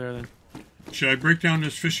 let's go there then. Should I break down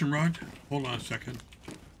this fishing rod? Hold on a second.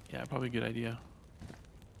 Yeah, probably a good idea.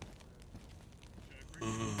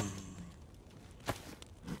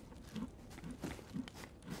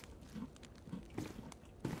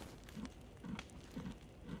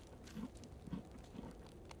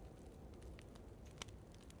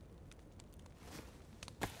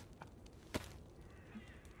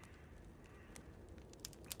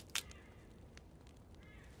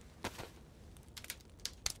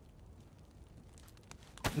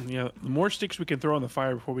 Yeah, the more sticks we can throw on the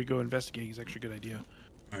fire before we go investigating is actually a good idea.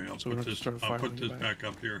 All right, So we don't have to start a fire I'll put when we this get back. back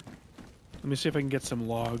up here. Let me see if I can get some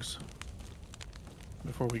logs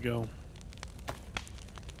before we go.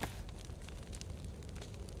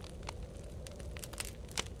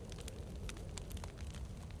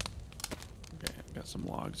 Okay, I got some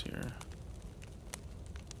logs here.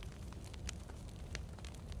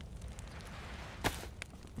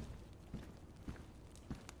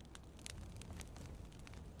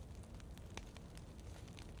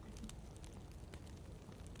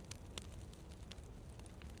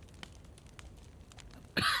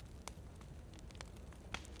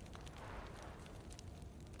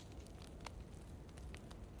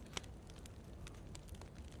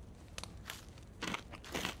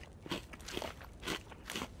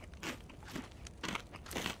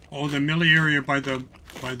 Oh, the Millie area by the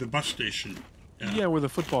bus station. Yeah, where the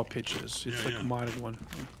football pitch is. It's Yeah, like yeah. a modded one.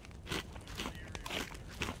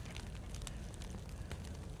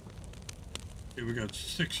 Okay, we got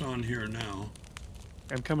 6 on here now.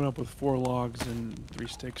 I'm coming up with 4 logs and 3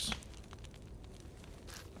 sticks.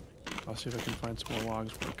 I'll see if I can find some more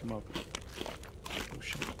logs before I come up. Oh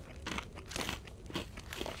shit.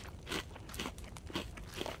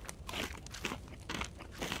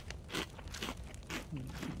 I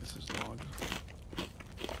think this is logs.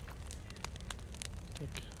 Tick.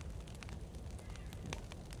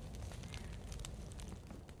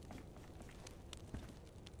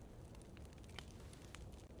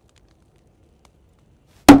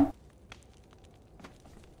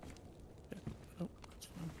 Oh, that's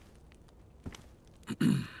fine.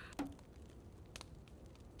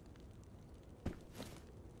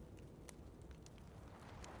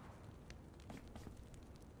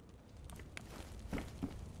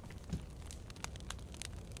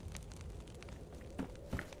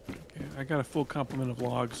 Okay, I got a full complement of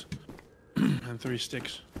logs and 3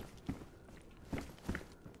 sticks.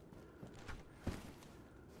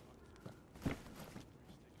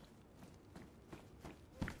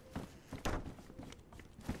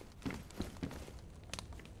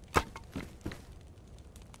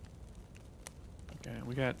 Okay,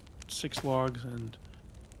 we got 6 logs and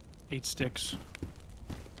 8 sticks.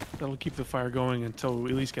 That'll keep the fire going until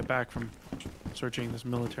we at least get back from searching this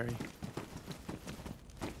military.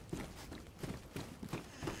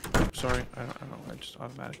 Sorry, I don't know. I just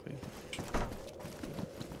automatically.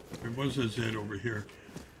 There was a Z over here.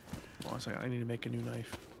 Hold on a second. I need to make a new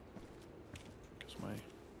knife. Because my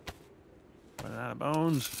running out of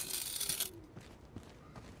bones.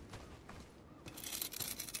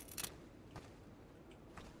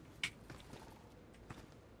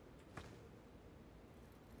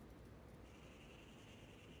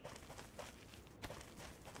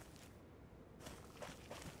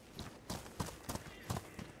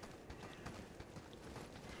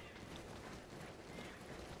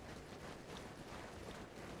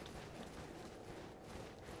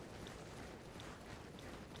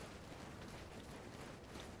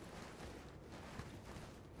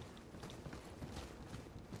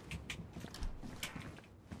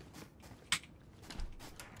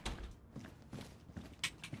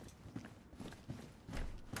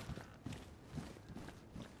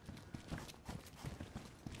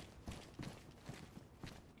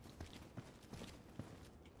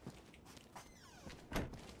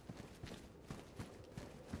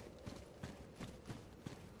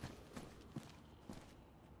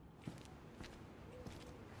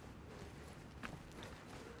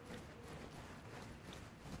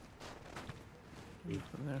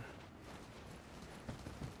 From there.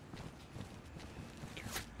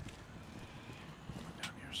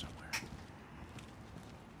 Down here somewhere.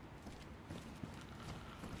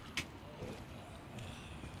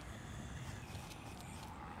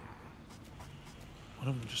 One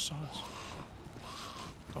of them just saw us.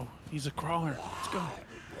 Oh, he's a crawler. Let's go.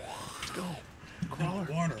 Let's go. Crawler.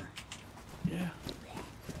 Water. Yeah.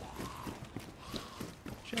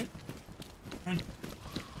 Shit. Run.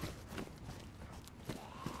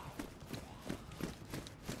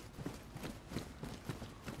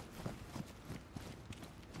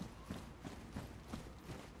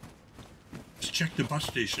 Check the bus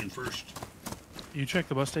station first. You check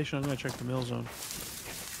the bus station, I'm gonna check the mill zone.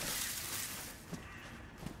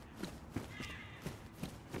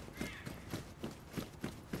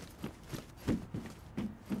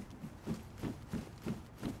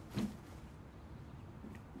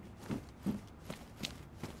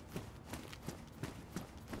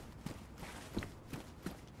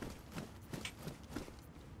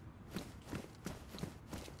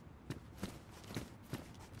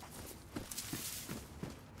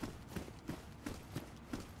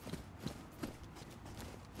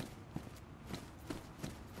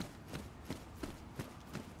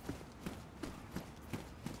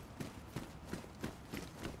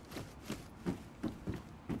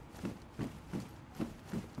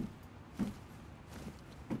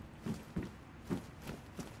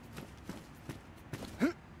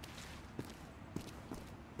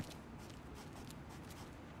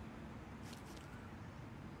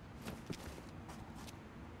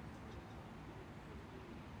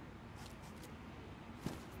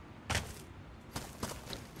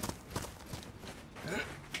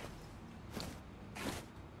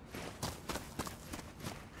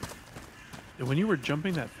 When you were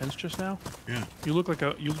jumping that fence just now, Yeah. you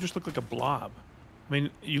just look like a blob. I mean,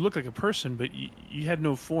 you look like a person, but you had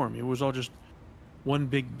no form. It was all just one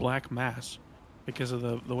big black mass because of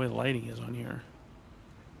the way the lighting is on here.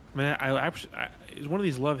 I mean, it's one of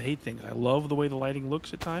these love-hate things. I love the way the lighting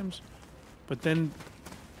looks at times, but then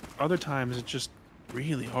other times it's just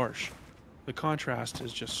really harsh. The contrast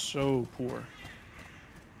is just so poor.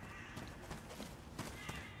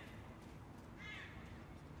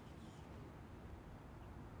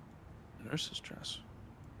 Nurse's dress.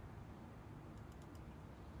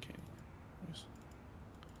 Okay, let's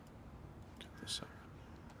get this up.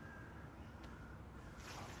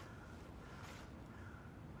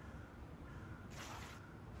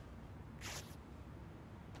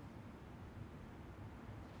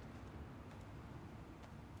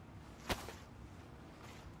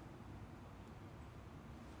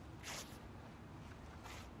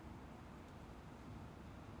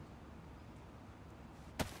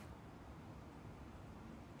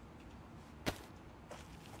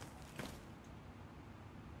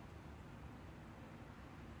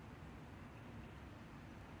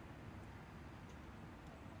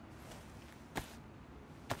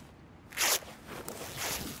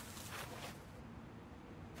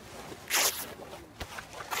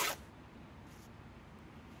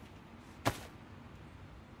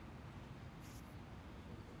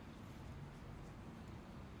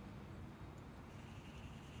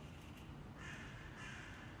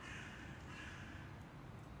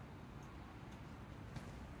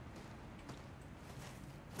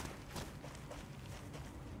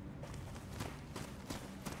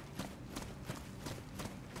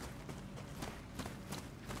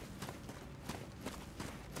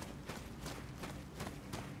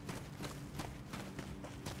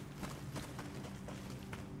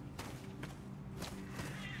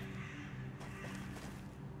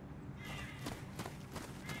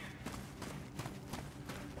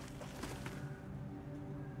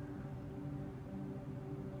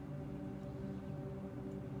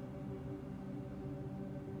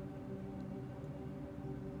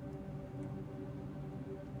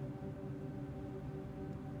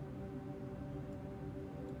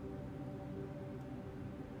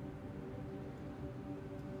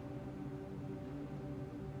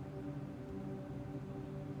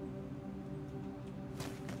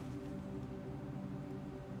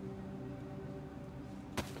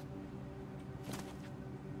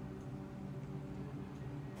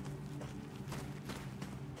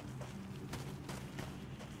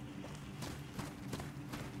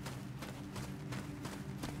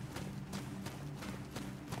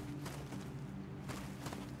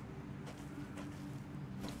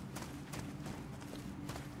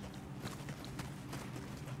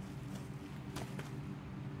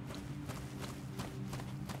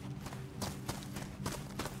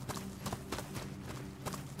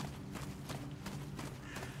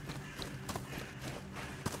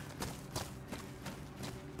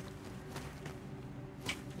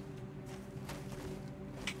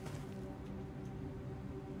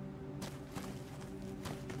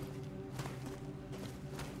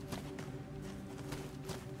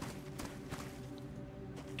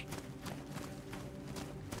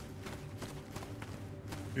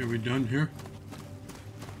 Are we done here?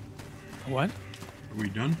 What? Are we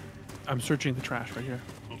done? I'm searching the trash right here.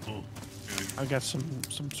 Uh-oh. Okay. I got some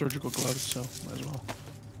surgical gloves, so might as well.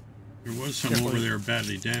 There was some Careful. over there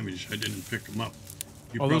badly damaged. I didn't pick them up.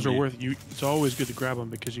 You Oh, those are probably- worth you. It's always good to grab them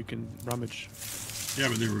because you can rummage. Yeah,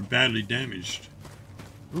 but they were badly damaged.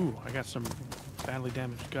 Ooh, I got some badly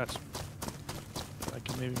damaged guts. I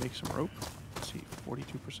can maybe make some rope. Let's see,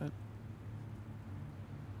 42%.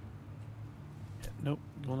 Yeah, nope,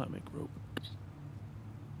 will not make rope.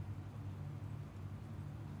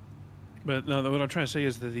 But no, what I'm trying to say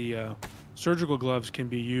is that the surgical gloves can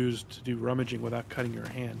be used to do rummaging without cutting your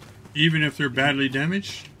hand. Even if they're badly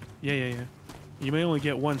damaged? Yeah. You may only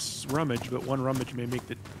get one rummage, but one rummage may make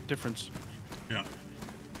the difference. Yeah.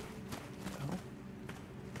 Oh.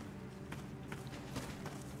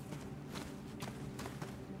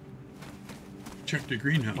 Check the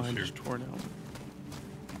greenhouse Mine here. just torn out.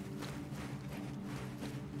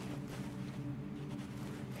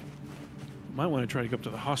 Might want to try to go up to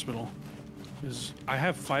the hospital. Because I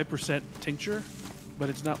have 5% tincture, but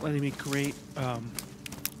it's not letting me create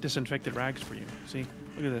disinfected rags for you. See?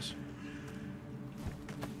 Look at this.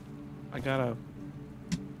 I got a...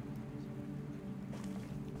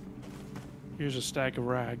 Here's a stack of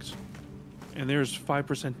rags. And there's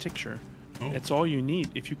 5% tincture. Oh. That's all you need.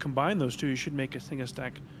 If you combine those two, you should make a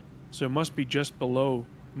stack. So it must be just below...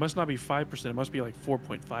 It must not be 5%. It must be like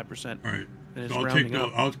 4.5%. All right. And it's So rounding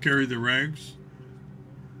up. I'll carry the rags.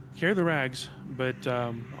 Carry the rags, but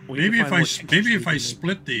we need Maybe to if find I more s- tincture maybe so if we I can make-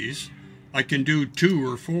 split these, I can do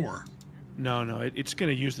 2 or 4. No, it's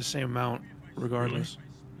going to use the same amount regardless.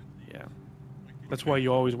 Yeah, that's why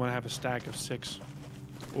you always want to have a stack of 6,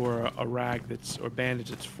 or a rag or bandage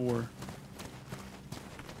that's 4.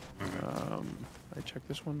 I check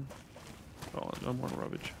this one. Oh, no more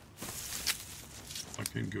rubbish. I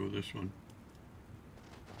can go this one.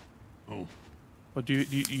 Oh, But do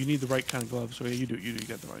you need the right kind of gloves? So yeah, you do. You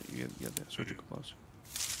got the right. You get the surgical gloves.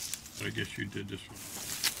 but I guess you did this one.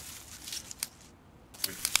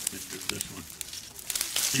 Wait, let's do this one.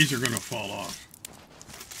 These are going to fall off.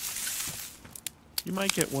 You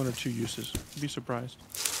might get 1 or 2 uses. You'd be surprised.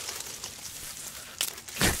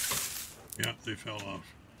 Yeah, they fell off.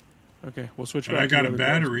 Okay, we'll switch But back. I to got the a other gloves.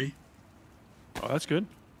 battery Oh, that's good.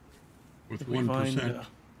 with If we 1%. find,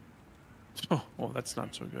 oh, well, that's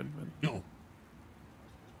not so good, but No.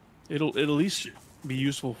 it'll at least be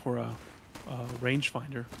useful for a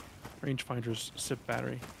rangefinder. Rangefinders sip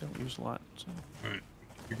battery. They don't use a lot. So All right.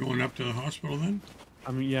 You going up to the hospital then?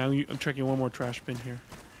 I'm checking one more trash bin here.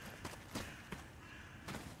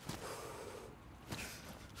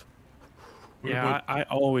 What Yeah, about- I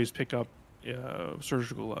always pick up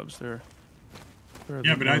surgical gloves. They're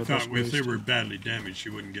yeah, but one I of the thought best if ways they to- were badly damaged,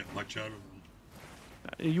 you wouldn't get much out of them.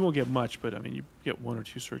 You won't get much, but I mean, you get 1 or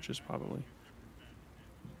 2 searches probably.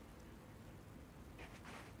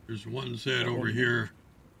 There's one Zed Oh. over here.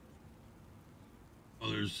 Well,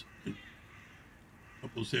 there's a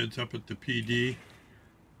couple Zeds up at the PD.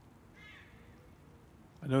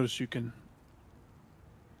 I noticed you can.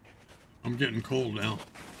 I'm getting cold now.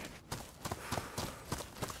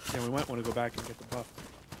 Yeah, we might want to go back and get the buff.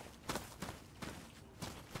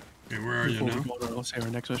 Okay, where are you Before we now? go on, let's say our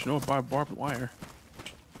next mission. Oh, barbed wire.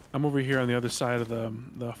 I'm over here on the other side of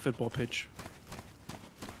the football pitch.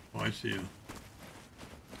 Oh, I see you.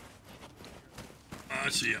 I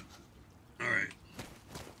see you. All right.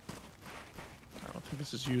 I don't think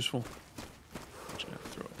this is useful. Just gonna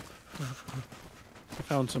throw it. I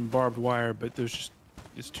found some barbed wire, but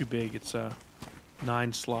it's too big. It's a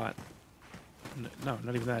 9 slot. No,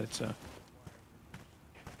 not even that. It's a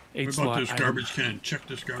 8 What slot. about this item. garbage can? Check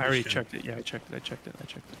this garbage I already can. checked it. Yeah, I checked it.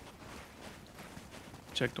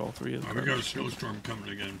 Checked all 3 of them. Oh, we got a snowstorm coming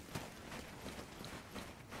again.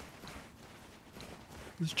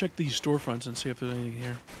 Let's check these storefronts and see if there's anything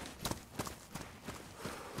here.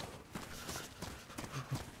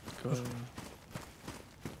 Go.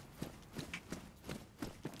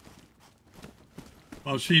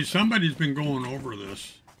 Well, see, somebody's been going over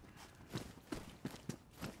this.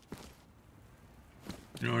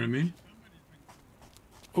 You know what I mean?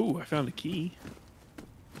 Ooh, I found a key.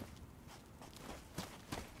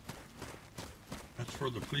 That's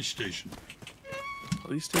for the police station.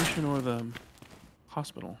 Police station or the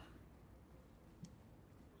hospital?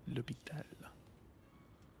 L'hôpital.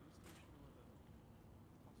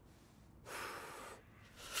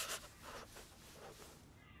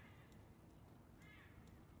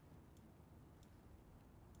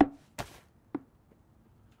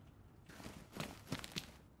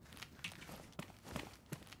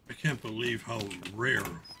 I can't believe how rare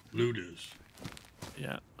loot is.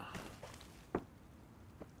 Yeah.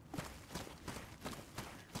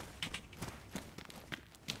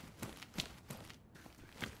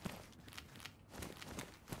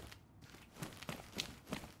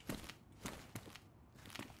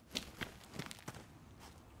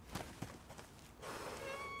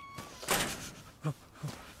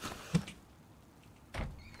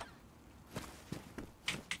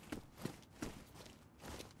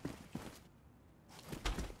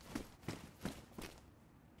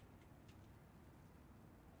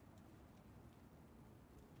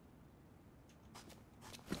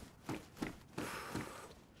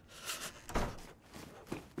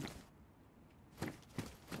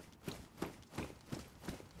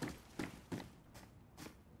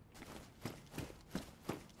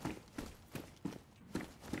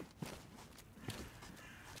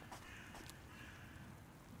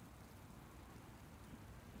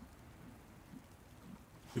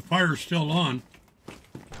 The fire's still on.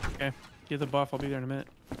 Okay. Get the buff. I'll be there in a minute.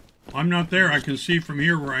 I'm not there. I can see from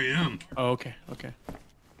here where I am. Oh, okay. Okay.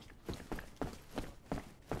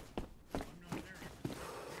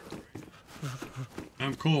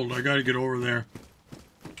 I'm cold. I got to get over there.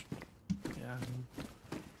 Yeah.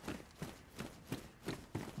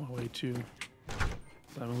 My way too.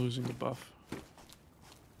 I'm losing the buff.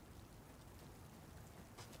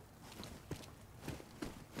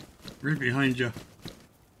 Right behind you.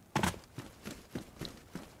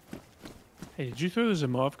 Hey, did you throw the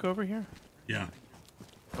Zimovka over here? Yeah.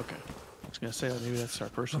 Okay. I was gonna say that maybe that's our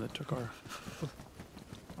person that took our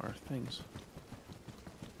things.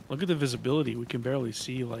 Look at the visibility. We can barely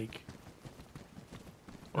see like.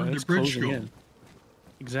 Where'd the it's bridge closing go? in.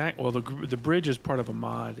 Exact. Well, the bridge is part of a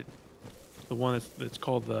mod. The one that's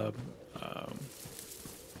called the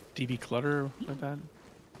DB Clutter, like that.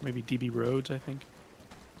 Maybe DB Roads, I think.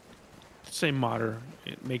 Same modder.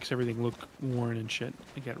 It makes everything look worn and shit.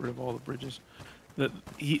 They got rid of all the bridges.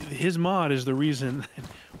 His mod is the reason that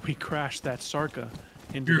we crashed that Sarka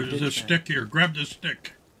into Here, the there's a ditch. stick here. Grab the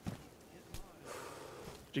stick.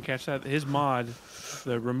 Did you catch that? His mod,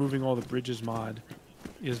 the removing all the bridges mod,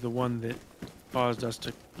 is the one that caused us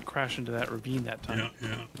to crash into that ravine that time.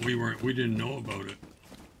 Yeah, yeah. We didn't know about it.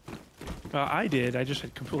 I did. I just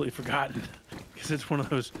had completely forgotten because it's one of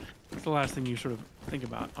those. It's the last thing you sort of think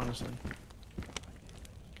about, honestly.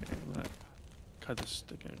 Okay, I'm gonna cut this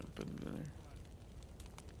stick out and put it in there.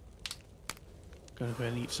 Gonna go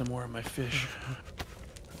ahead and eat some more of my fish.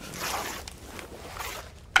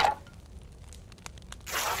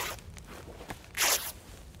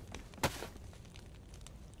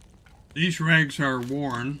 These rags are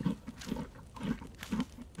worn.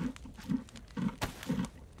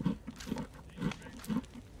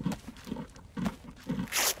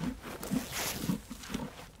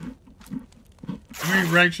 How many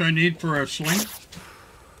rags I need for a sling?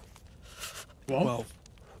 12?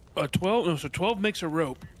 12. No, so 12 makes a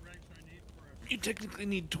rope. You technically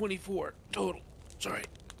need 24 total. Sorry,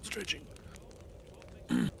 stretching.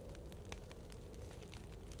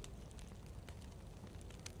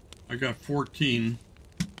 I got 14,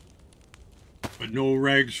 but no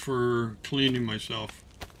rags for cleaning myself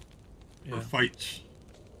Yeah. or fights.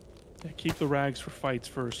 Yeah, keep the rags for fights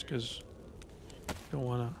first, because you don't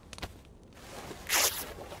want to.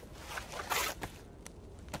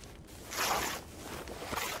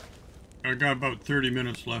 I got about 30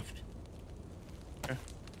 minutes left. Okay.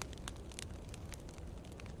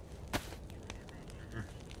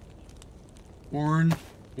 Worn,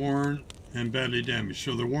 and badly damaged.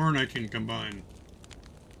 So the worn I can combine.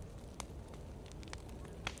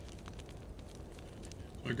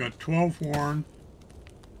 I got 12 worn,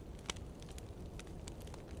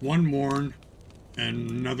 1 worn, and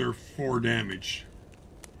another 4 damage.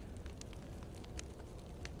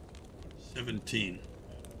 17.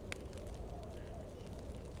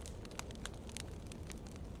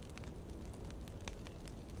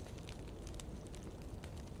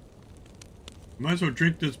 Might as well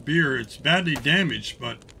drink this beer. It's badly damaged,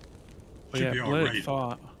 but should be all let right. it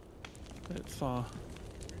thaw. Let it thaw.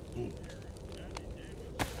 Oh.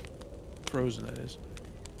 Frozen, that is.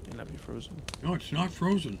 May not be frozen. No, it's not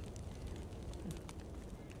frozen.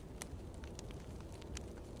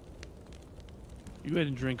 You go ahead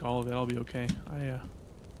and drink all of it. I'll be okay.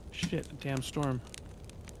 Shit, a damn storm.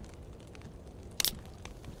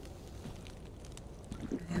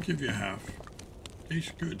 I'll give you half.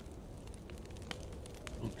 Tastes good.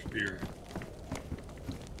 Looks beer.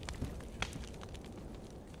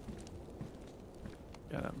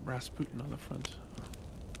 Got a Rasputin on the front.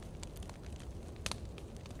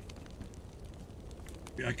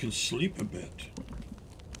 Yeah, I can sleep a bit.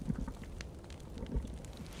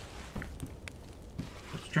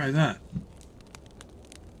 Let's try that.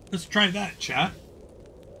 Let's try that, chat.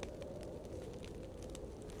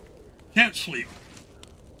 Can't sleep.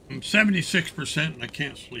 I'm 76% and I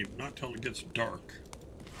can't sleep. Not till it gets dark.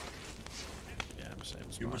 Yeah, I'm saying.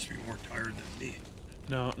 You must be more tired than me.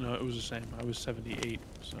 No, it was the same. I was 78,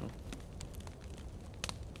 so.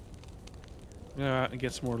 Yeah, and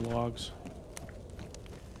get some more logs.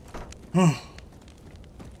 Oh.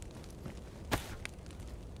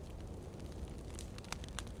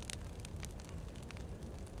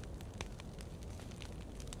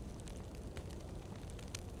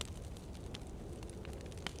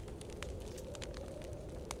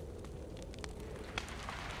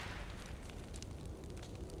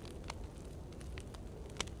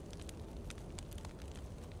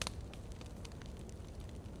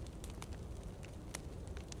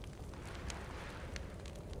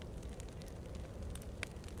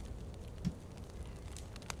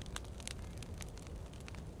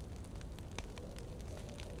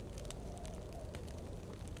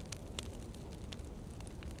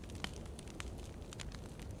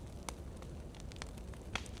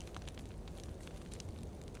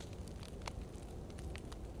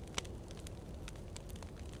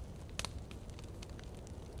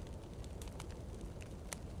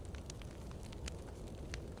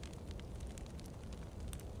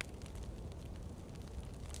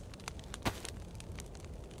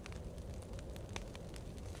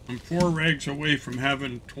 I'm 4 rags away from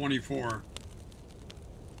having 24.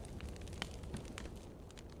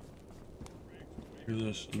 Look at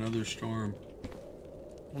this, another storm.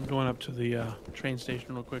 I'm going up to the train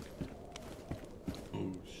station real quick.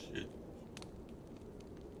 Oh, shit.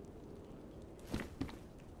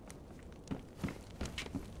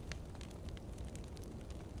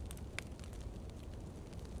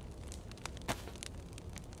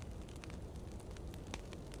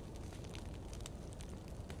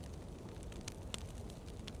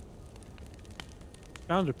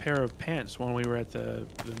 Found a pair of pants when we were at the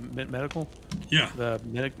medical. Yeah, The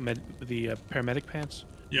paramedic pants.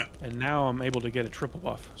 yeah. And now I'm able to get a triple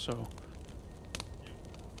buff. So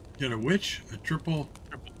Get a which? A triple?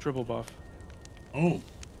 triple buff. Oh,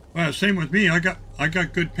 well, same with me. I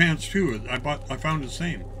got good pants too. I found the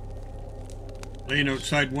same. Laying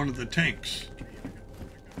outside one of the tanks.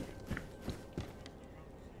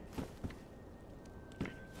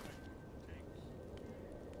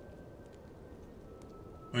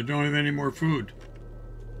 I don't have any more food.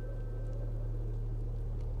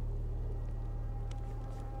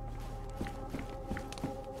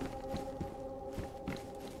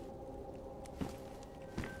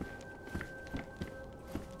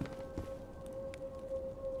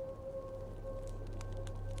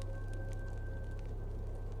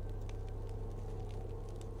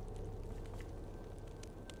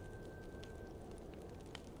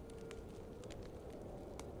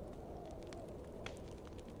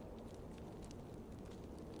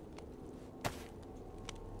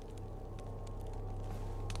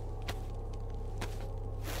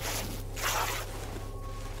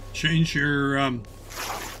 Change your,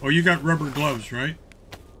 oh, you got rubber gloves, right?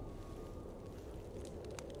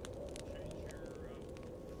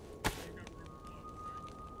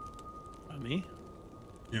 Me?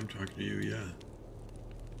 Yeah, I'm talking to you, yeah.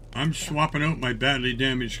 I'm swapping out my badly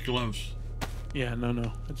damaged gloves. Yeah,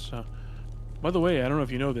 no. It's by the way, I don't know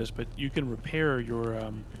if you know this, but you can repair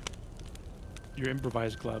your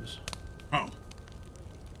improvised gloves. Oh,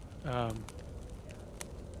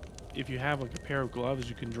 If you have like a pair of gloves,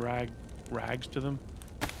 you can drag rags to them.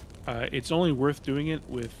 It's only worth doing it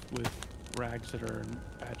with rags that are in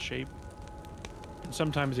bad shape. And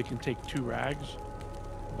sometimes it can take 2 rags,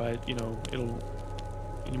 but you know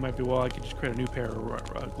you might be, well, I could just create a new pair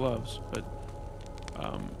of gloves. But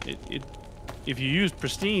if you use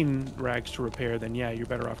pristine rags to repair, then yeah, you're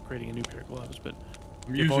better off creating a new pair of gloves. But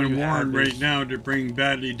I'm using Warren right now to bring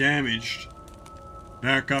badly damaged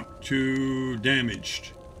back up to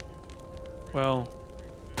damaged. Well,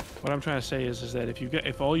 what I'm trying to say is that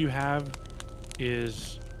if all you have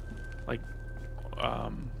is like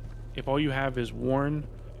if all you have is worn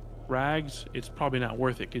rags, it's probably not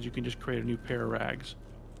worth it because you can just create a new pair of rags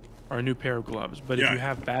or a new pair of gloves. But if you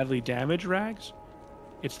have badly damaged rags,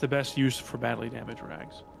 it's the best use for badly damaged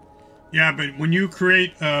rags. Yeah, but when you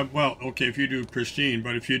create, well, okay, if you do pristine,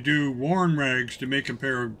 but if you do worn rags to make a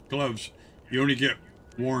pair of gloves, you only get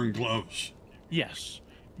worn gloves. Yes.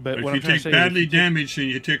 But if what you I'm trying to take say badly damaged and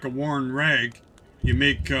you take a worn rag, you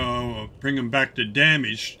make bring them back to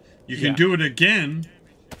damaged. You can do it again,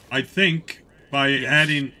 I think, by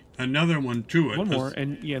adding another one to it. One more,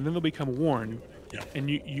 and then they'll become worn. Yeah.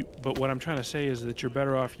 And but what I'm trying to say is that you're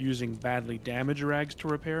better off using badly damaged rags to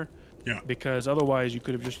repair. Yeah. Because otherwise, you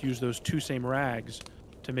could have just used those 2 same rags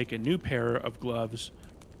to make a new pair of gloves.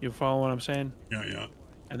 You follow what I'm saying? Yeah, yeah.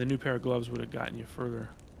 And the new pair of gloves would have gotten you further.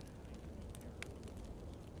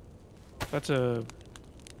 That's a...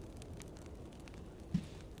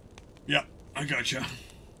 Yeah, I gotcha.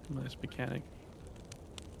 Nice mechanic.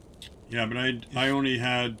 Yeah, but I only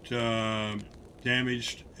had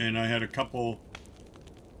damaged, and I had a couple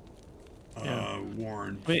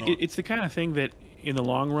worn. I mean, it's the kind of thing that, in the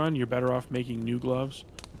long run, you're better off making new gloves.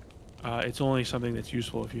 It's only something that's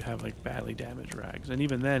useful if you have like badly damaged rags, and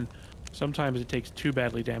even then, sometimes it takes 2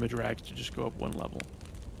 badly damaged rags to just go up 1 level.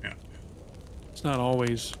 Yeah. It's not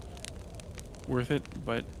always worth it,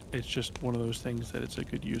 but it's just one of those things that it's a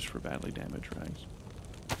good use for badly damaged rags.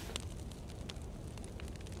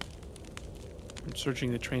 I'm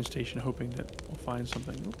searching the train station, hoping that we'll find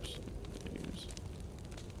something. Oops. Use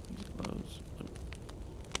these gloves.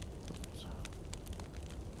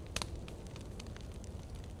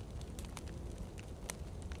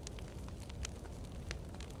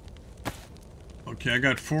 Okay, I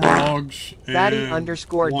got 4 logs. Fatty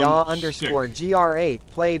underscore daw underscore GR8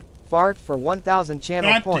 played fart for 1,000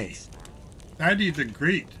 channel points. Fatty the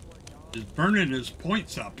Great is burning his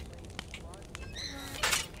points up.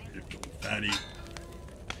 Fatty.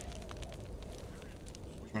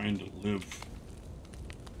 Trying to live.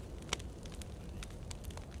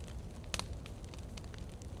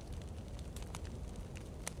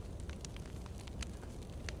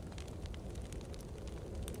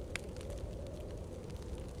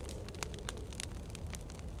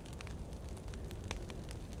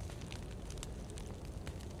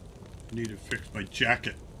 I need to fix my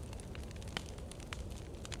jacket.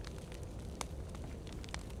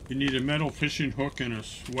 You need a metal fishing hook and a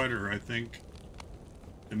sweater, I think,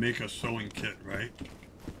 to make a sewing kit, right?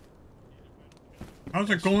 How's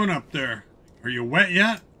it going up there? Are you wet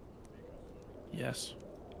yet? Yes.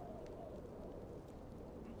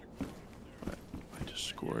 I just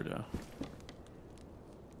scored a...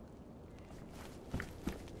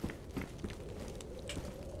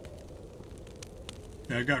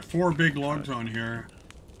 Yeah, I got 4 big logs on here.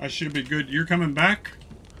 I should be good. You're coming back?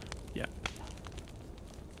 Yeah.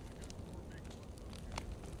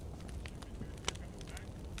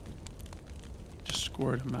 Just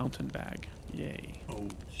scored a mountain bag. Yay. Oh,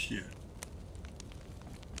 shit.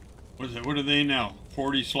 What is it? What are they now?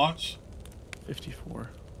 40 slots? 54.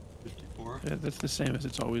 54? Yeah, that's the same as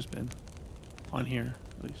it's always been. On here,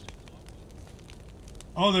 at least.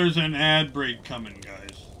 Oh, there's an ad break coming,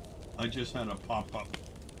 guys. I just had a pop-up.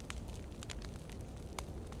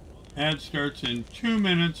 Ad starts in 2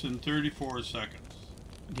 minutes and 34 seconds.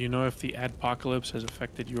 Do you know if the adpocalypse has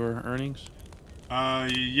affected your earnings?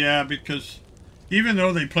 Yeah, because even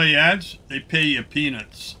though they play ads, they pay you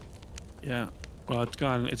peanuts. Yeah. Well, it's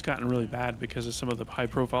gotten really bad because of some of the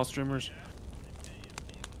high-profile streamers.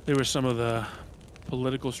 There were some of the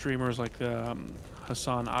political streamers like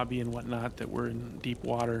Hassan Abi and whatnot that were in deep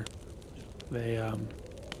water. They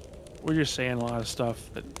were just saying a lot of stuff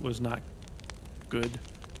that was not good,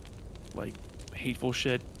 like hateful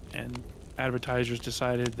shit, and advertisers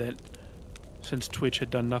decided that since Twitch had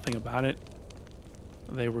done nothing about it,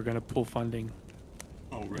 they were going to pull funding.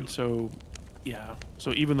 Oh, really? And so, yeah.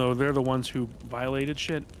 So even though they're the ones who violated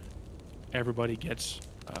shit, everybody gets...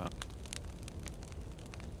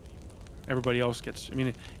 everybody else gets... I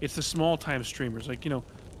mean, it's the small-time streamers. Like, you know,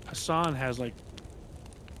 Hassan has, like,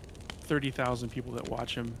 30,000 people that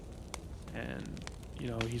watch him. And, you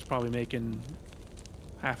know, he's probably making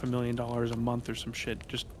 $500,000 a month or some shit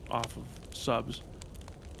just off of subs.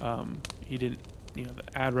 He didn't... You know, the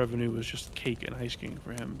ad revenue was just cake and ice cream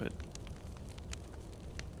for him, but...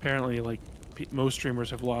 Apparently, like, most streamers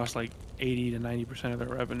have lost, like, 80 to 90% of their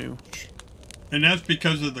revenue. And that's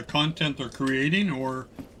because of the content they're creating, or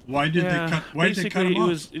why did they cut? Why did they cut them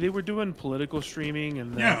off? They were doing political streaming,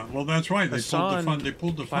 and yeah, well, that's why they pulled the fund. They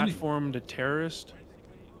pulled the funding. Platformed a terrorist.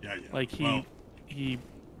 Yeah, yeah. Like he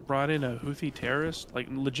brought in a Houthi terrorist, like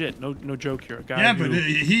legit, no joke here. A guy. Yeah, but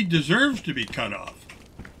he deserves to be cut off.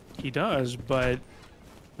 He does, but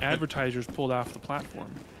advertisers pulled off the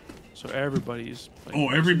platform, so everybody's. Like,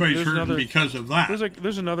 everybody's hurting because of that.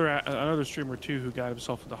 There's another streamer too who got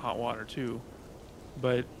himself into hot water too,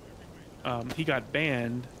 but he got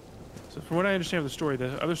banned. So from what I understand of the story,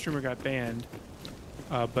 the other streamer got banned,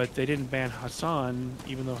 but they didn't ban Hassan,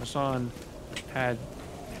 even though Hassan had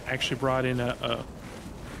actually brought in a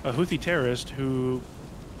Houthi terrorist who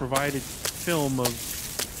provided film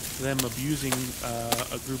of them abusing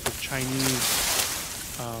a group of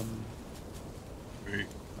Chinese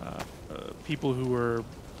people who were.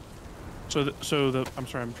 I'm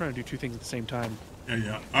sorry, I'm trying to do two things at the same time. Yeah,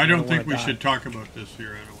 yeah. I don't think we should talk about this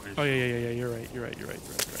here anyways. Oh, yeah. You're right.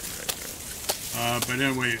 But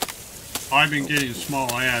anyway, I've been getting small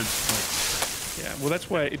ads. But... Yeah, well, that's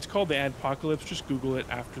why it's called the Adpocalypse. Just Google it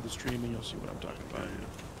after the stream and you'll see what I'm talking about.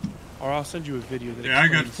 Yeah. Or I'll send you a video that I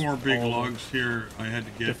got 4 big logs here I had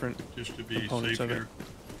to get different just to be safe here.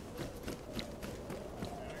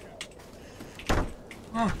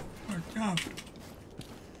 Oh, my God.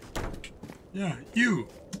 Yeah, you.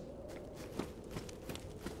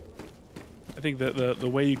 I think the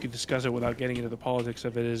way you could discuss it without getting into the politics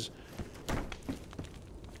of it is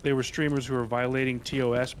they were streamers who were violating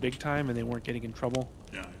TOS big time and they weren't getting in trouble.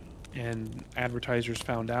 Yeah. And advertisers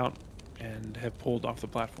found out and have pulled off the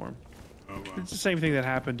platform. Oh, wow. It's the same thing that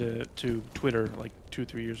happened to Twitter like 2 or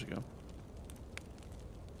 3 years ago.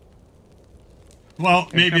 Well,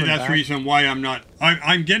 maybe that's the reason why I'm not...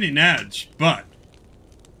 I'm getting ads, but...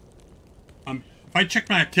 if I check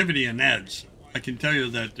my activity in ads, I can tell you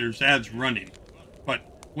that there's ads running. But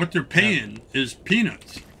what they're paying is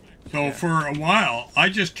peanuts. So for a while, I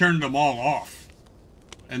just turned them all off.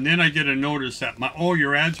 And then I get a notice that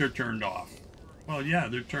your ads are turned off. Well, yeah,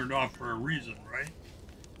 they're turned off for a reason, right?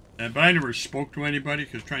 But I never spoke to anybody,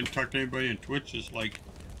 because trying to talk to anybody on Twitch is like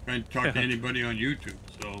trying to talk to anybody on YouTube.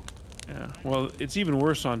 So... Yeah, well, it's even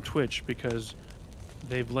worse on Twitch because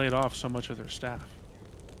they've laid off so much of their staff.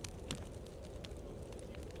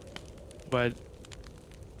 But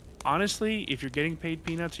honestly, if you're getting paid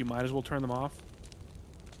peanuts, you might as well turn them off.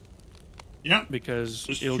 Yeah, because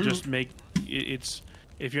it'll just make it's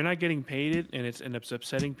if you're not getting paid it and it's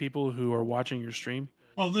upsetting people who are watching your stream.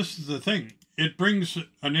 Well, this is the thing. it brings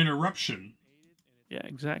an interruption. Yeah,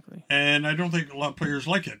 exactly. And I don't think a lot of players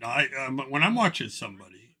like it. When I'm watching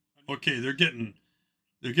somebody, okay, they're getting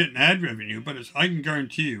ad revenue, but I can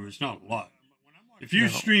guarantee you it's not a lot. If you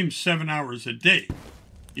stream 7 hours a day,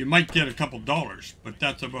 you might get a couple dollars, but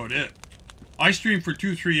that's about it. I stream for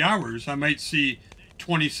 2-3 hours, I might see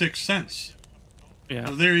 26 cents. Yeah.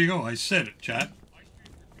 So there you go. I said it, chat.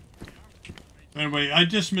 Anyway, I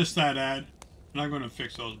just missed that ad, and I'm going to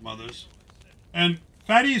fix those mothers. And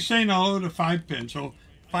Fatty is saying hello to 5-Pin. So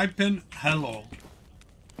 5-Pin, hello.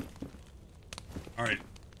 All right.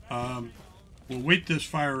 We'll wait this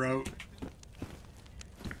fire out,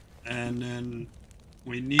 and then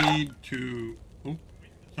we need to. Oh,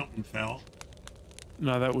 something fell.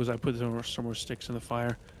 No, that was I put some more sticks in the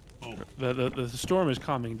fire. Oh. The storm is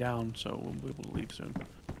calming down, so we'll be able to leave soon.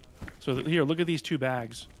 So here, look at these 2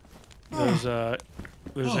 bags. There's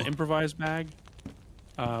an improvised bag,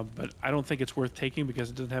 but I don't think it's worth taking because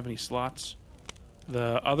it doesn't have any slots.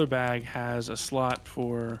 The other bag has a slot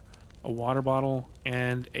for a water bottle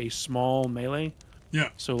and a small melee. Yeah.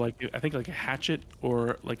 So I think like a hatchet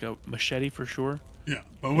or like a machete for sure. Yeah,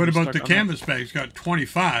 but what about the canvas bag's got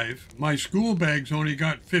 25? My school bag's only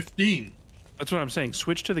got 15. That's what I'm saying.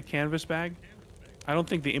 Switch to the canvas bag. I don't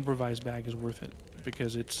think the improvised bag is worth it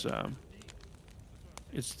because it's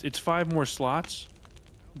 5 more slots,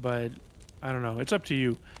 but I don't know. It's up to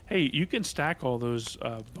you. Hey, you can stack all those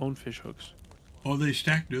bonefish hooks. Oh, they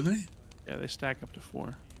stack, do they? Yeah, they stack up to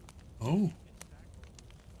 4. Oh.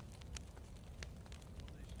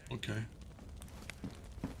 Okay.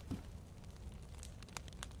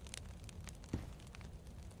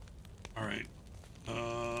 All right.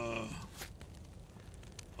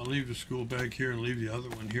 I'll leave the school bag here and leave the other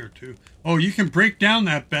one here too. Oh, you can break down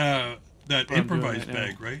that improvised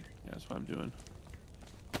bag, right? Yeah, that's what I'm doing.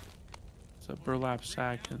 It's a burlap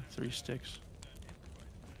sack and 3 sticks.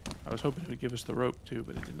 I was hoping it would give us the rope too,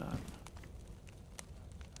 but it did not.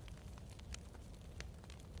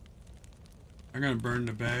 I'm gonna burn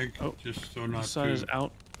the bag just so not. The sun is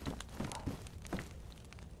out.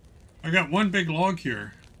 I got one big log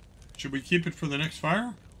here. Should we keep it for the next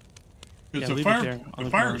fire? Because Yeah, the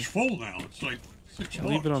fire is full now. It's like 6 logs.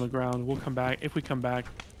 Leave it on the ground. We'll come back. If we come back,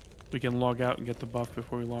 we can log out and get the buff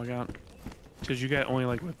before we log out. Because you got only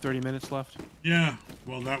like, what, 30 minutes left? Yeah.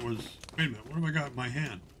 Well, that was... Wait a minute. What have I got in my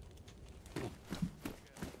hand?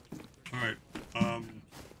 All right. Well,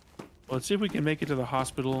 let's see if we can make it to the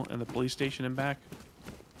hospital and the police station and back.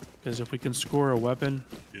 Because if we can score a weapon...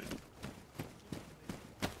 Yeah.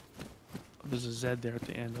 There's a Z there at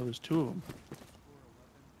the end. Oh, there's 2 of them.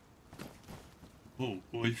 Oh,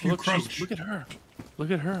 well, if you crouch... Look at her.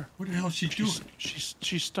 Look at her. What the hell is she doing?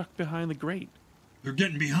 She's stuck behind the grate. They're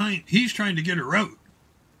getting behind. He's trying to get her out.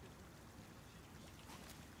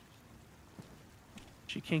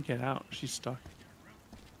 She can't get out. She's stuck.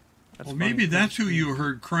 That's Well, funny. maybe that's who you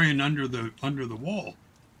heard crying under the wall.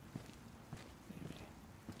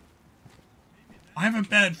 I have a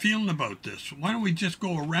bad feeling about this. Why don't we just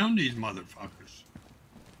go around these motherfuckers?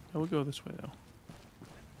 Oh, we'll go this way though.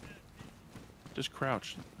 Just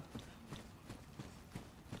crouch.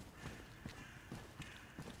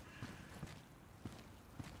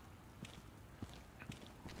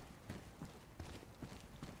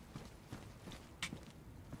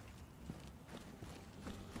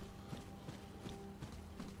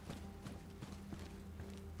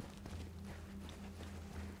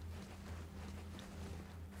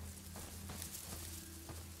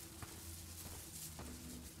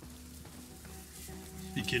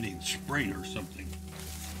 Be getting sprain or something.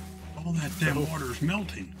 All that damn water's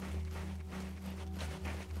melting.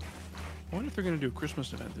 I wonder if they're going to do a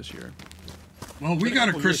Christmas event this year. Well, we got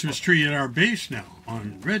a Christmas tree at our base now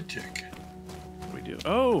on Red-Tic. We do.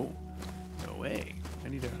 Oh, no way! I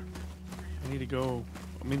need to go.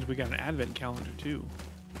 It means we got an advent calendar too.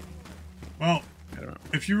 Well, I don't know.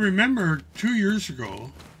 if you remember 2 years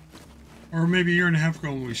ago, or maybe a year and a half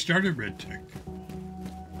ago when we started Red-Tic,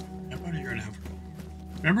 about a year and a half ago.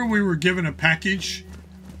 Remember we were given a package?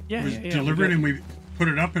 Yeah, It was delivered and we put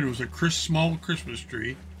it up and it was a small Christmas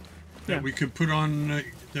tree that we could put on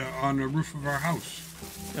the roof of our house.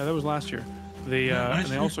 Yeah, that was last year. They and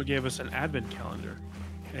they year. also gave us an advent calendar,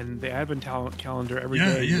 and the advent calendar every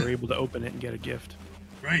day you were able to open it and get a gift.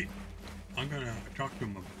 Right. I'm gonna talk to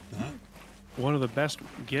him about that. One of the best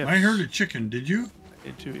gifts. I heard a chicken. Did you? I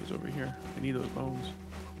did too. He's over here. I need those bones.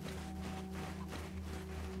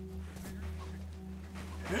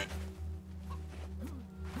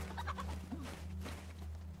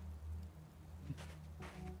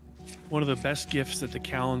 One of the best gifts that the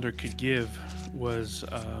calendar could give was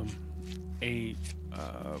a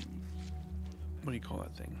what do you call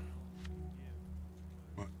that thing?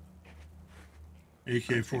 What?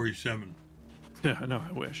 AK-47. Yeah, no,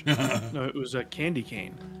 I wish. No, it was a candy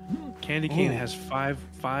cane. Candy cane has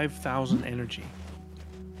 5,000 energy.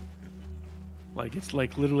 Like it's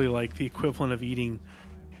like literally like the equivalent of eating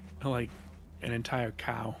like an entire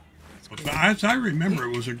cow. But as I remember,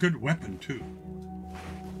 it was a good weapon too.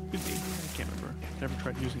 Could be. I can't remember. Never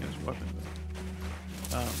tried using it as a weapon.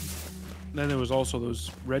 But, then there was also those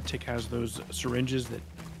Red-Tic has those syringes that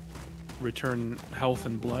return health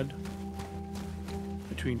and blood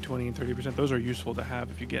between 20 and 30%. Those are useful to have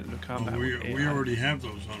if you get into combat. We already have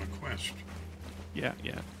those on a quest. Yeah,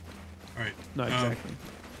 yeah. All right. No, exactly.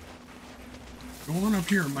 Going up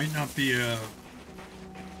here might not be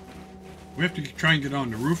we have to try and get on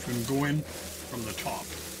the roof and go in from the top.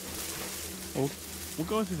 We'll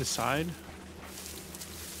go through the side,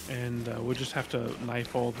 and we'll just have to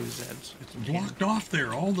knife all the Zeds. It's blocked off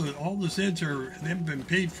there. All the Zeds they haven't been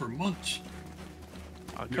paid for months.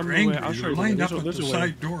 They're angry. They're lined up at the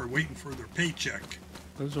side door waiting for their paycheck.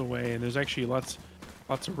 There's a way, and there's actually lots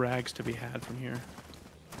of rags to be had from here.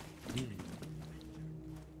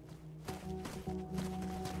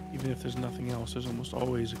 Even if there's nothing else, there's almost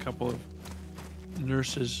always a couple of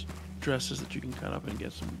nurses' dresses that you can cut up and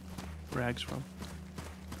get some rags from.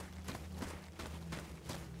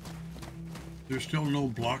 There's still no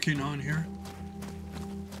blocking on here?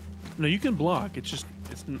 No, you can block. It's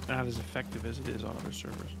not as effective as it is on other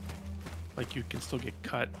servers. Like you can still get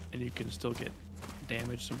cut and you can still get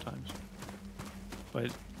damaged sometimes.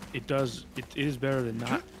 But it is better than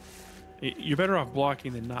not. You're better off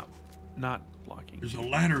blocking than not blocking. There's a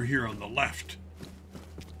ladder here on the left.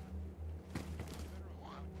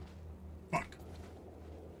 Fuck.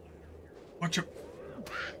 Watch out.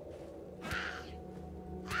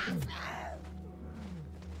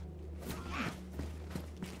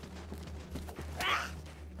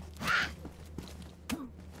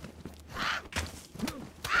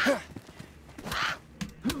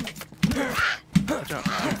 Watch out.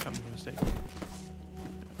 I'm a mistake.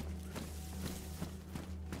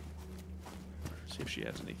 See if she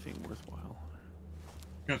has anything worthwhile.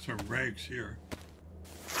 Got some rags here.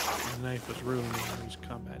 The knife was ruined when I was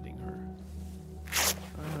combating her.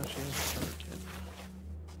 Oh, she has a starter kit.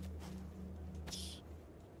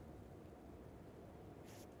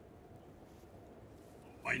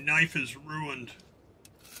 My knife is ruined.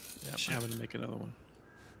 Yeah, I'm having to make another one.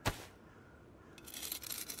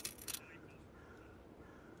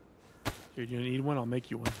 Here, you need one? I'll make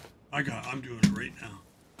you one. I'm doing it right now.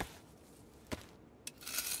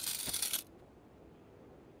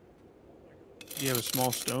 Do you have a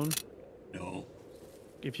small stone? No.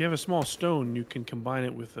 If you have a small stone, you can combine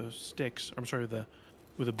it with the sticks. I'm sorry,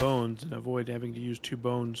 with the bones, and avoid having to use 2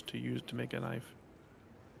 bones to make a knife.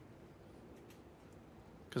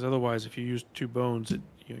 Because otherwise, if you use 2 bones,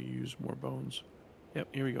 you use more bones. Yep,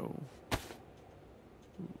 here we go.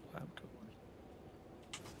 Ooh, lab coat.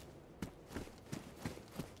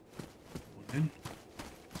 In?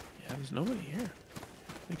 Yeah, there's nobody here.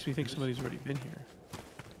 Makes me think somebody's already been here.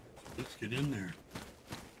 Let's get in there.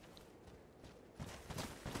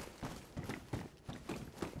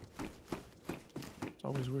 It's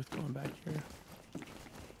always worth going back here.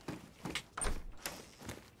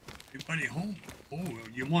 Anybody home? Oh,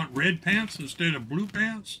 you want red pants instead of blue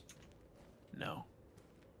pants? No.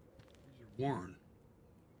 These are worn.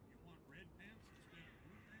 You want red pants instead of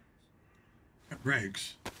blue pants? Got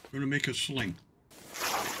rags. I'm going to make a sling.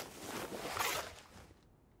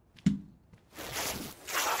 Another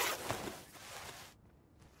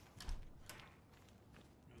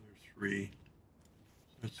 3.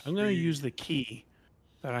 That's I'm going to 3. use the key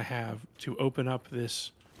that I have to open up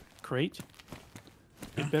this crate.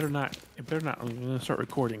 It better not. I'm going to start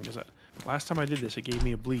recording because last time I did this, it gave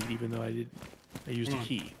me a bleed, even though I used a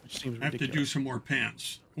key, which seems ridiculous. I have to do some more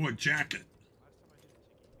pants. Oh, a jacket.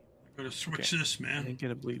 I gotta switch this, man. I didn't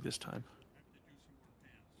get a bleed this time.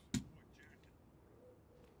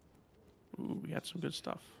 Ooh, we got some good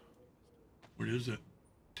stuff. What is it?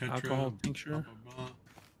 Tetra, alcohol tincture. Blah, blah, blah.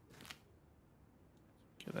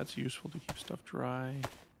 Okay, that's useful to keep stuff dry.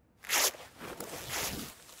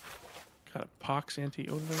 Got a pox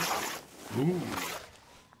anti-odorant. Ooh.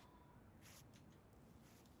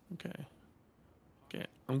 Okay.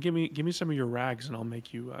 Give me some of your rags, and I'll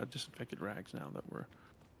make you disinfected rags now that we're.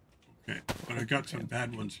 Okay, but I got some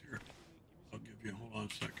bad ones here. I'll give you. Hold on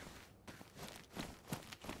a second.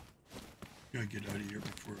 Gotta get out of here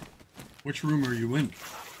before. Which room are you in?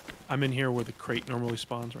 I'm in here where the crate normally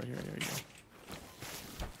spawns. Right here. There you go.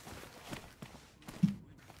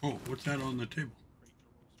 Oh, what's that on the table?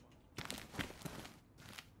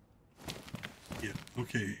 Yeah.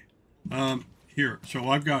 Okay. Here. So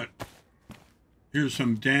I've got. Here's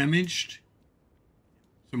some damaged.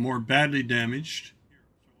 Some more badly damaged.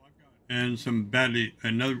 And some badly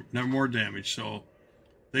another more damage. So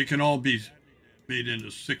they can all be made into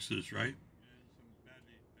 6s, right?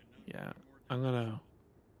 Yeah, I'm gonna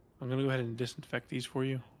go ahead and disinfect these for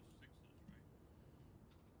you.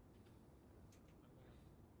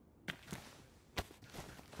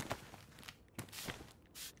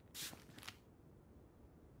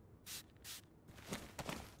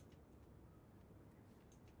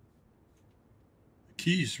 The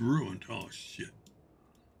key's ruined. Oh shit.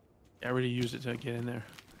 I already used it to get in there.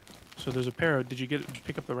 So there's a pair of, did you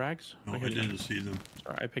pick up the rags? No, I Here they go. didn't see them.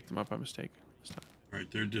 Sorry, I picked them up by mistake this time. All right,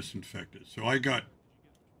 they're disinfected. So I got.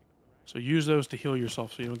 So use those to heal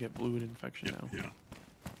yourself so you don't get fluid infection Yeah. now. Yeah.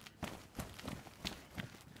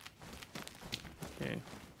 Okay,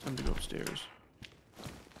 time to go upstairs.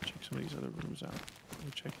 Check some of these other rooms out. Let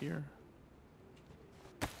me check here.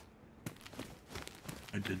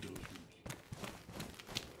 I did those rooms.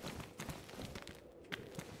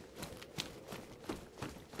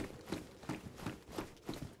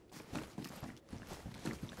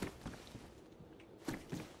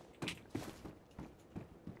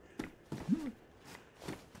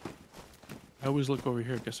 I always look over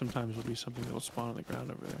here because sometimes there'll be something that'll spawn on the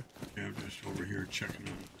ground over there. Yeah, I'm just over here checking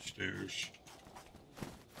on the stairs.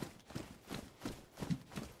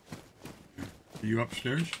 Are you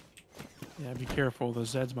upstairs? Yeah, be careful. The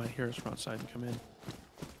Zeds might hear us from outside and come in.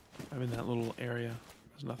 I'm in that little area.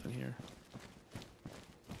 There's nothing here.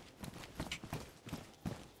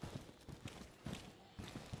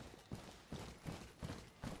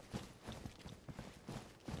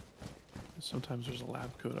 Sometimes there's a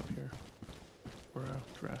lab coat up here. Or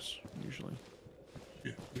a dress, usually.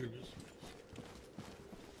 Yeah, there it is.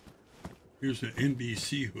 Here's an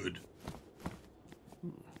NBC hood.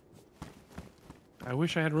 I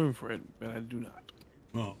wish I had room for it, but I do not.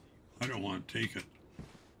 Well, I don't want to take it.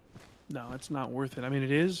 No, it's not worth it. I mean,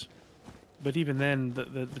 it is, but even then,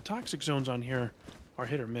 the toxic zones on here are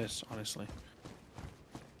hit or miss, honestly.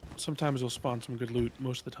 Sometimes they'll spawn some good loot.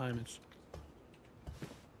 Most of the time, it's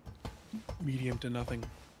medium to nothing.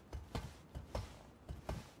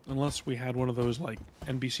 Unless we had one of those, like,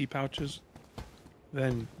 NBC pouches,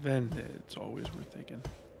 then it's always worth taking.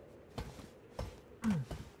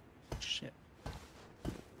 Shit.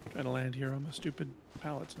 Trying to land here on my stupid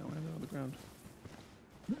pallets now. Landed on the ground.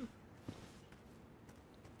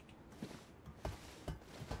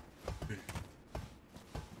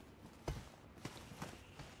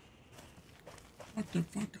 What the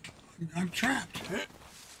fuck? I'm trapped.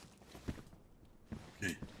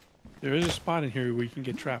 Okay. There is a spot in here where you can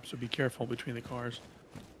get trapped, so be careful between the cars.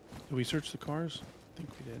 Did we search the cars? I think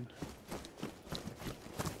we did.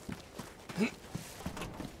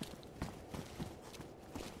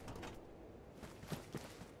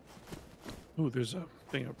 Ooh, there's a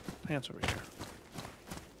thing of pants over here.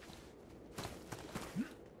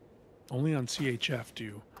 Only on CHF do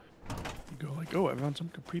you go like, oh, I found some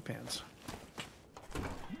capri pants.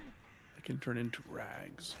 I can turn into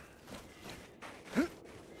rags.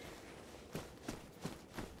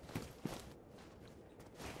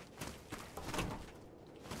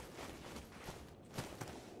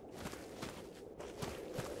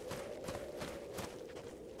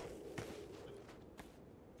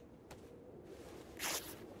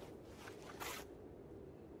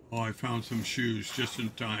 Oh, I found some shoes just in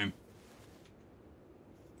time.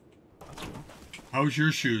 How's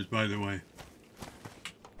your shoes, by the way?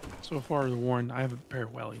 So far, they're worn. I have a pair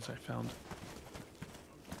of wellies I found.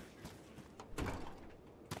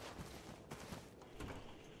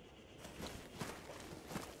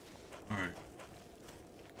 All right.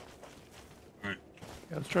 All right.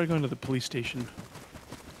 Yeah, let's try going to the police station.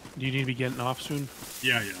 Do you need to be getting off soon?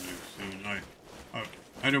 Yeah, soon.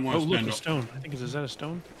 I don't want Oh, to look, stand a up. stone. I think, is that a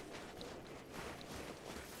stone?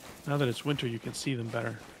 Now that it's winter, you can see them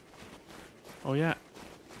better. Oh, yeah.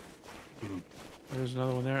 Mhm. There's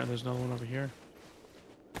another one there, and there's another one over here.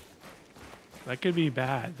 That could be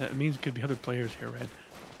bad. That means it could be other players here, Red.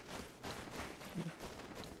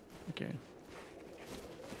 Okay.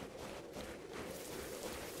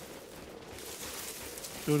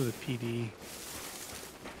 Go to the PD.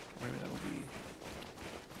 Maybe that'll be...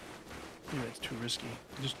 Maybe that's too risky.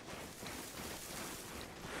 Just...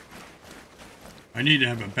 I need to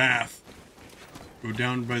have a bath. Go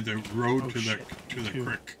down by the road Oh, to shit. the Too.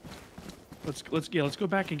 creek. Let's go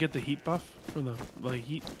back and get the heat buff from the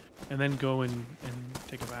heat, and then go and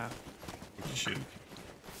take a bath. Oh, shit.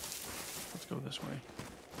 Let's go this way.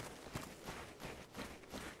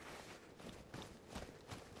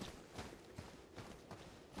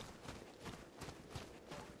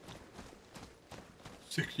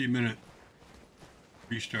 60-minute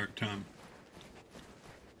restart time.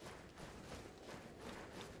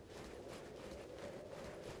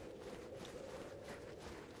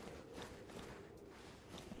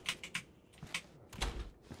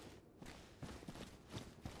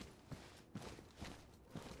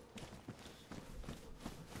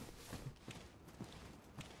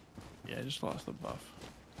 Yeah, I just lost the buff.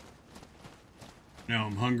 Now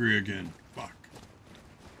I'm hungry again. Fuck.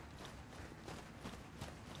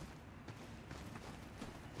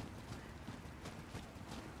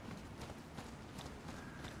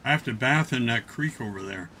 I have to bath in that creek over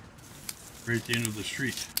there, right at the end of the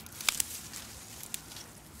street.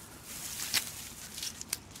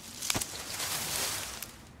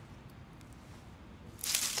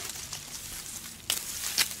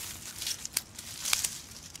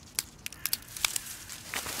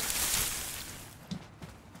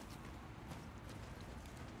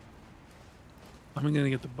 I'm gonna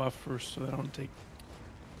get the buff first so that I don't take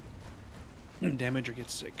damage or get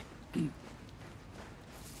sick.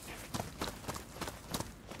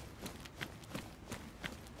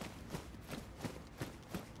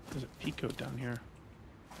 There's a pico down here.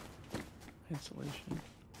 Insulation.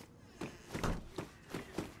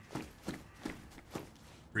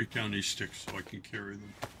 Break down these sticks so I can carry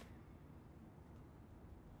them.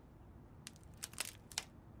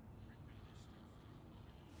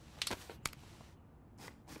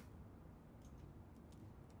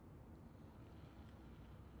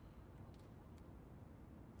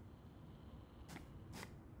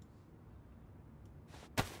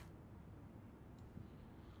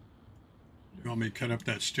 You want me to cut up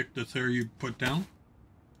that stick that's there you put down?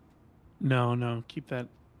 No, no, keep that.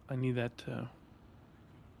 I need that.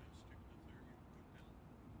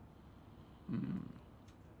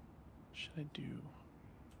 Should I do?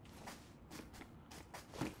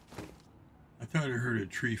 I thought I heard a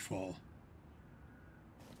tree fall.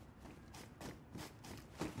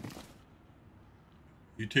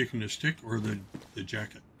 You taking the stick or the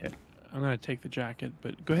jacket? Yeah, I'm gonna take the jacket,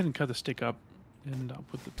 but go ahead and cut the stick up, and I'll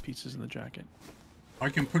put the pieces in the jacket. I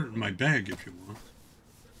can put it in my bag if you want.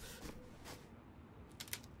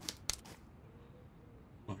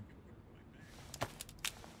 Well, I can put it in my bag.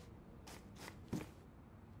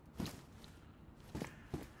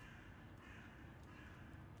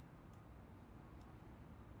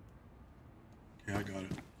 Okay, I got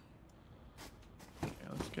it. Yeah,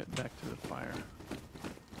 let's get back to the fire.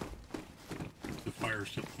 Is the fire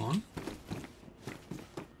still on?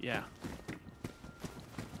 Yeah.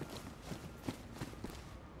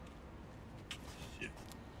 Shit.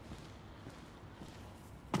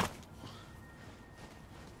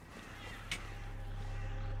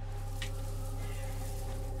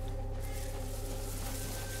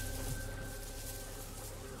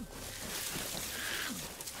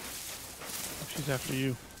 She's after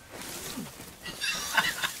you.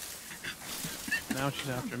 Now she's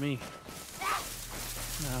after me.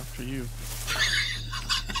 Now after you.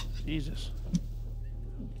 Jesus.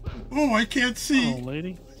 Oh, I can't see. Oh,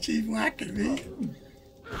 lady. She's whacking me.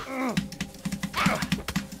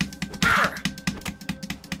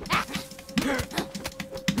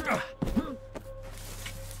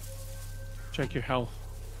 Check your health.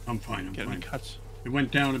 I'm fine. I'm Get fine. any cuts? It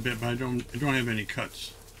went down a bit, but I don't have any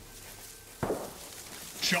cuts.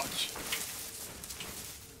 Shots.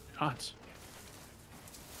 Shots.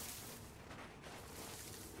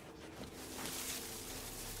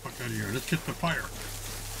 Fuck out of here. Let's get the fire.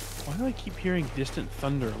 Why do I keep hearing distant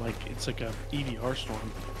thunder like it's like a EVR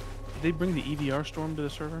storm? Did they bring the EVR storm to the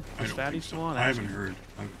server? I Is don't Fatty think still so. on? I haven't heard.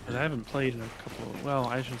 Because I haven't played in a couple of, well,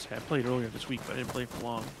 I shouldn't say I played earlier this week, but I didn't play for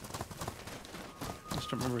long. I just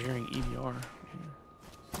don't remember hearing EVR.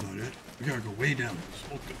 Not it. We gotta go way down.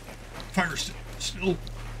 Smoke it. Fire still.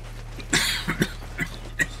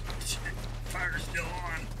 Fire's still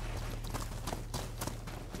on.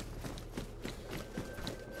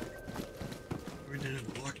 We did a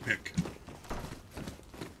block pick.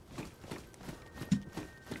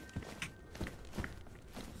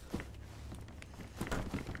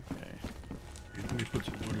 Okay. Okay, let me put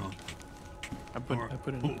some wood on. I put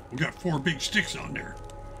Oh, we got 4 big sticks on there.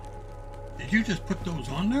 Did you just put those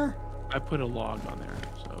on there? I put a log on there,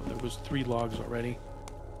 so there was 3 logs already.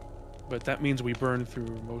 But that means we burned through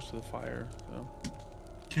most of the fire. So,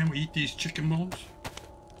 Can we eat these chicken bones?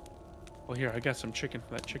 well, here I got some chicken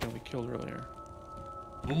for that chicken we killed earlier.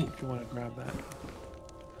 Oh, If you want to grab that.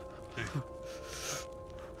 okay.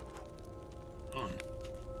 On.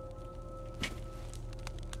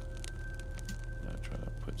 I'll try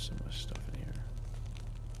to put some of this stuff in here.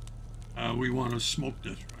 We want to smoke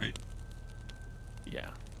this, right? Yeah.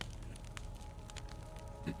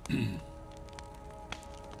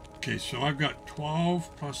 Okay, so I've got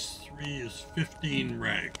 12 plus 3 is 15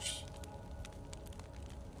 rags.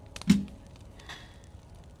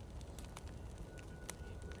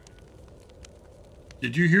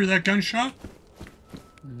 Did you hear that gunshot?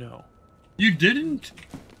 No. You didn't?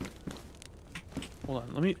 Hold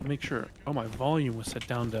on, let me make sure. Oh, my volume was set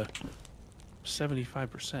down to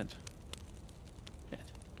 75%.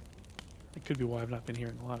 It could be why I've not been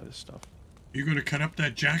hearing a lot of this stuff. Are you going to cut up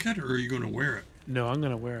that jacket, or are you going to wear it? No, I'm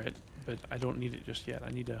going to wear it, but I don't need it just yet. I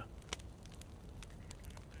need to...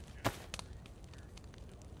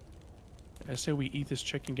 I say we eat this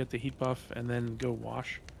chicken, get the heat buff, and then go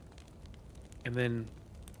wash. And then,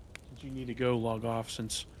 since you need to go, log off,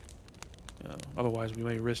 since otherwise we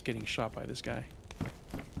may risk getting shot by this guy.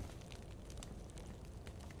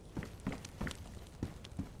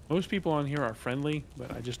 Most people on here are friendly,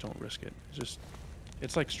 but I just don't risk it.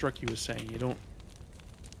 It's like Strucky was saying, you don't...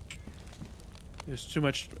 There's too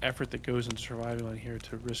much effort that goes into surviving on here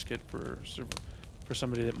to risk it for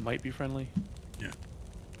somebody that might be friendly. Yeah.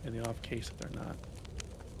 In the off case that they're not.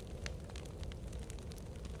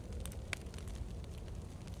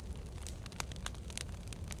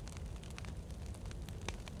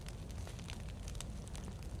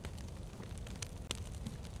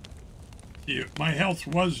 Yeah, my health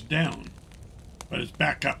was down, but it's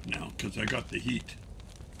back up now because I got the heat.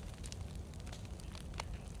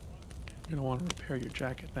 You're gonna want to repair your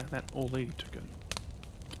jacket. That old lady took it.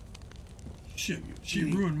 Shit, she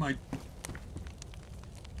ruined my...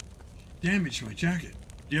 damaged my jacket.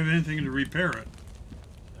 Do you have anything to repair it?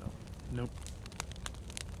 No. Nope.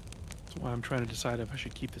 That's why I'm trying to decide if I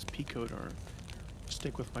should keep this pea coat or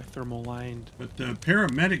stick with my thermal lined. But the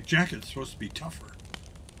paramedic jacket's supposed to be tougher.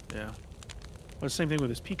 Yeah. Well, the same thing with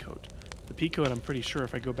this pea coat. The pea coat, I'm pretty sure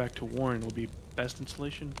if I go back to Warren, will be best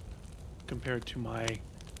insulation compared to my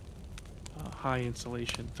high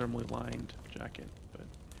insulation thermally lined jacket. But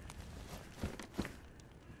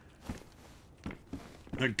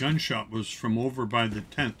that gunshot was from over by the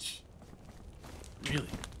tents. Really?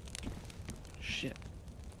 Shit.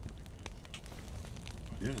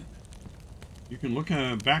 Yeah. You can look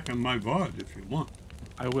back on my VOD if you want.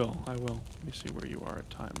 I will. Let me see where you are at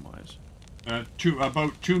time-wise.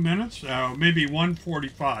 About 2 minutes, maybe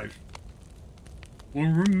 1:45.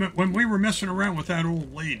 When we were messing around with that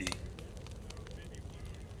old lady.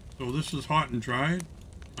 So this is hot and dried.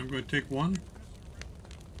 I'm going to take one.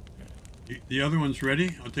 The other one's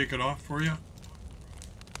ready. I'll take it off for you.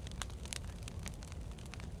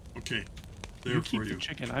 Okay, there You for keep you. the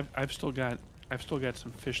chicken. I've still got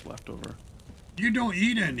some fish left over. You don't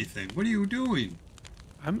eat anything. What are you doing?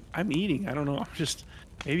 I'm eating. I don't know. I'm just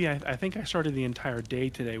maybe I think I started the entire day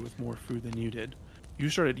today with more food than you did. You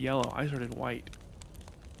started yellow. I started white.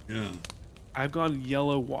 Yeah. I've gone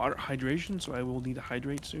yellow water hydration, so I will need to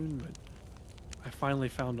hydrate soon. But I finally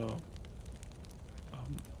found a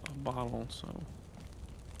bottle, so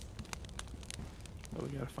we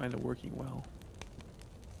gotta find it working well.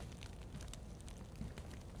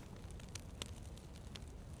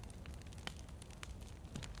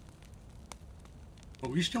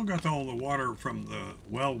 But we still got all the water from the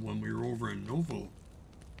well when we were over in Novo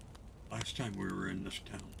last time we were in this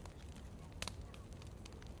town.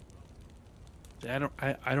 I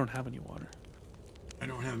don't have any water. I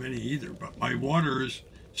don't have any either, but my water is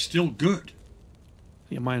still good.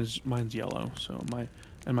 Yeah, mine's yellow, so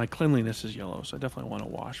my cleanliness is yellow, so I definitely want to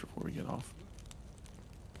wash before we get off.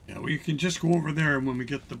 Yeah, we can just go over there when we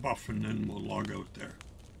get the buff, and then we'll log out there.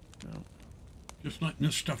 No. Just letting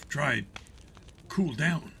this stuff dry, cool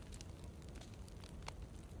down.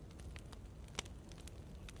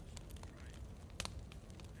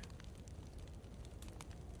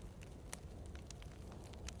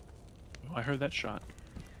 Oh, I heard that shot.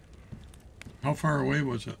 How far away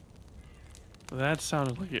was it? That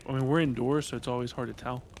sounded like it. I mean, we're indoors, so it's always hard to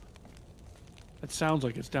tell. It sounds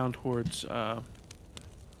like it's down towards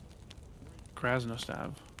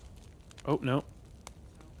Krasnostav. Oh, no.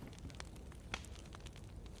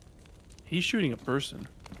 He's shooting a person.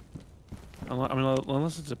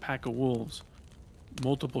 Unless it's a pack of wolves.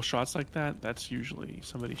 Multiple shots like that, that's usually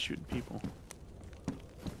somebody shooting people.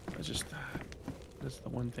 That's the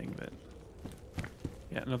one thing that...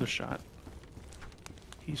 Yeah, another shot.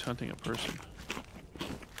 He's hunting a person.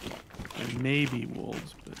 And maybe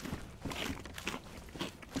wolves, but...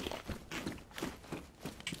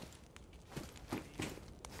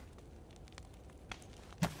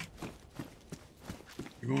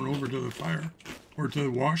 You're going over to the fire? Or to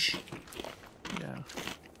the wash? Yeah.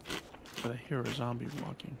 But I hear a zombie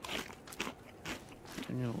walking.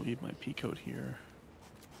 I'm gonna leave my pea coat here.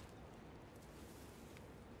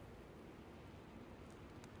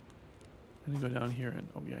 I'm gonna go down here and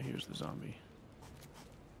oh yeah, here's the zombie.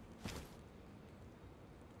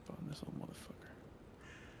 Found this little motherfucker.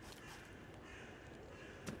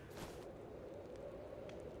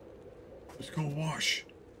 Let's go wash.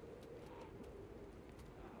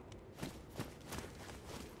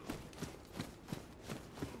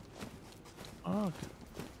 Oh,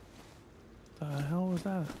 the hell was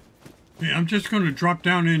that? Hey, I'm just going to drop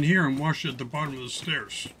down in here and wash at the bottom of the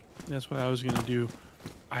stairs. That's what I was gonna do.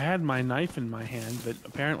 I had my knife in my hand, but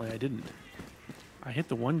apparently I didn't. I hit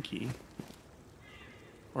the 1 key,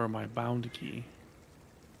 or my bound key,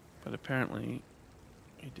 but apparently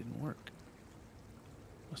it didn't work.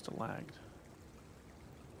 Must have lagged.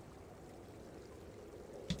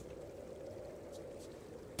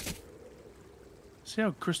 See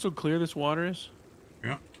how crystal clear this water is?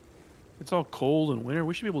 Yeah. It's all cold and winter.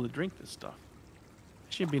 We should be able to drink this stuff.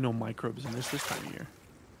 There should be no microbes in this time of year.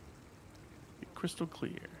 Be crystal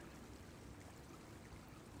clear.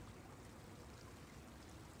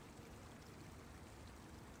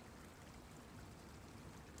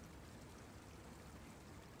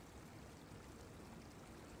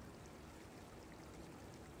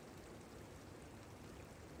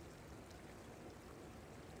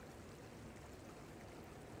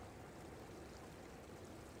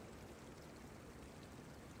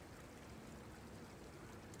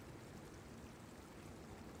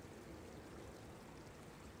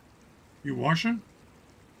 You washing?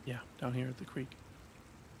 Yeah, down here at the creek.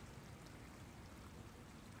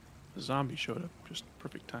 The zombie showed up. Just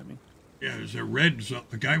perfect timing. Yeah, there's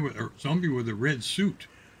a guy with a zombie with a red suit.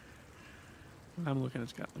 I'm looking.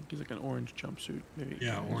 It's got like he's like an orange jumpsuit. Maybe.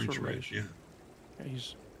 Yeah, orange sort of red. reddish. Yeah. Yeah,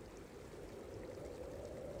 he's.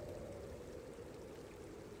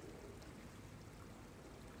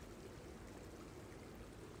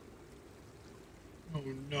 Oh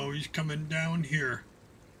no, he's coming down here.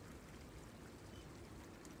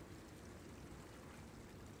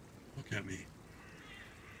 Look at me.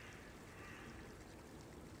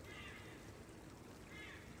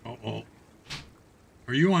 Uh-oh.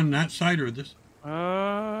 Are you on that side or this?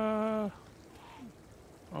 Oh,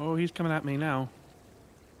 he's coming at me now.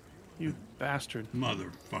 You bastard.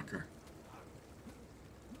 Motherfucker.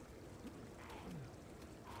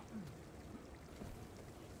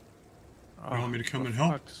 Oh, You want me to come for and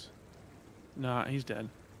help? fuck's- Nah, he's dead.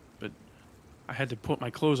 But I had to put my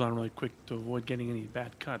clothes on really quick to avoid getting any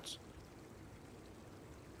bad cuts.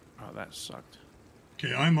 Oh, that sucked.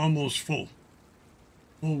 Okay, I'm almost full.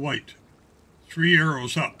 Full white. 3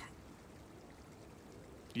 arrows up.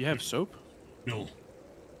 Do you have soap? No.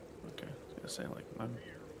 Okay, I was gonna say like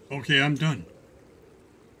Okay, I'm done.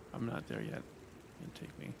 I'm not there yet. It'll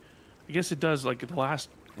take me. I guess it does like the last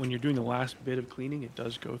when you're doing the last bit of cleaning, it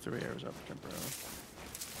does go 3 arrows up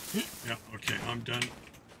temporarily. Yeah, okay, I'm done.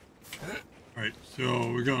 All right,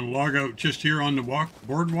 so we're going to log out just here on the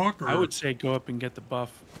boardwalk, or I would say go up and get the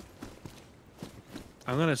buff.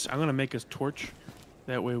 I'm gonna make a torch.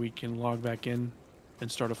 That way we can log back in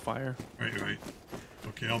and start a fire. Right.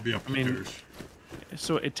 Okay, I'll be mean, upstairs.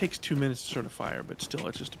 So it takes 2 minutes to start a fire, but still,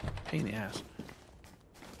 it's just a pain in the ass.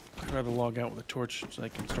 I'd rather log out with a torch so I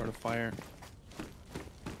can start a fire.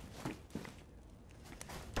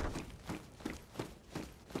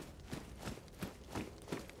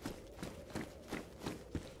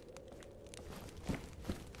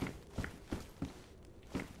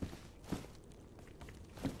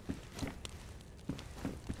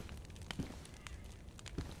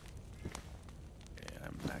 Yeah,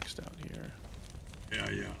 I'm maxed out here.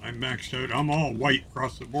 Yeah, I'm maxed out. I'm all white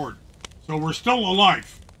across the board. So we're still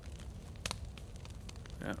alive.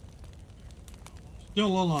 Yeah, Still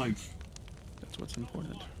alive. that's what's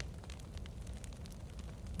important.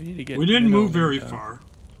 We need to get. We didn't Minnow move very and, far.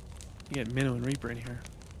 Get Minnow and Reaper in here.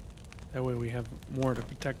 That way we have more to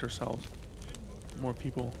protect ourselves. More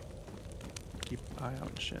people keep an eye out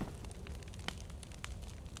and shit.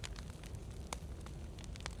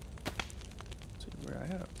 Let's see where I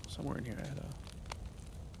had somewhere in here. I had a.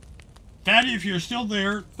 Daddy, if you're still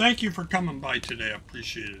there, thank you for coming by today. I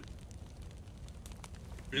appreciate it.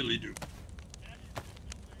 Really do.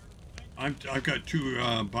 I've got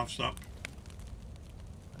 2 buffs up.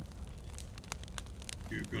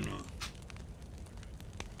 You're gonna.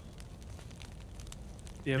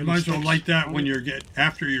 You You might as well light that when you're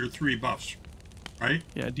after your 3 buffs, right?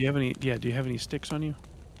 Yeah. Do you have any? Yeah. Do you have any sticks on you?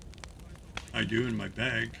 I do in my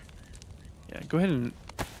bag. Yeah. Go ahead and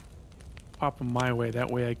pop them my way.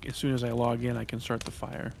 That way, as soon as I log in, I can start the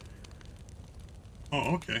fire.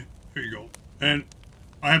 Oh, okay. Here you go. And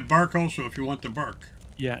I have bark also if you want the bark.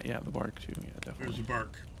 Yeah. Yeah. The bark too. Yeah. Definitely. There's the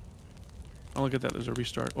bark. Oh, look at that. There's a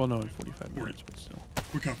restart. Well, no, in 45 minutes, but still.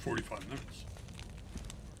 We got 45 minutes.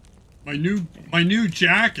 My new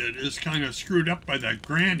jacket is kind of screwed up by that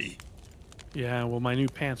granny. Yeah, well, my new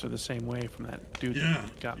pants are the same way from that dude Yeah.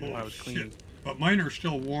 that got me while I was cleaning. But mine are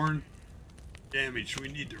still worn, damaged. We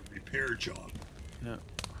need a repair job. Yeah.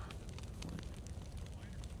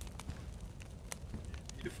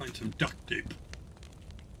 Need to find some duct tape.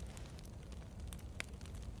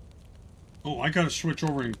 Oh, I gotta switch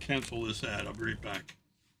over and cancel this ad. I'll be right back.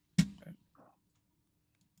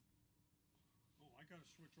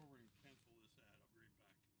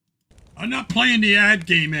 I'm not playing the ad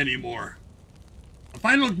game anymore. If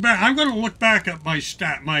I look back, I'm going to look back at my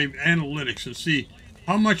analytics and see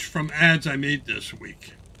how much from ads I made this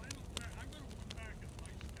week.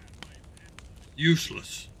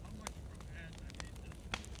 Useless.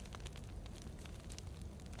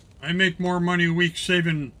 I make more money a week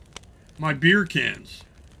saving my beer cans.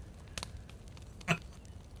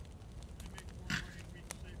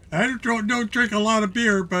 I don't drink a lot of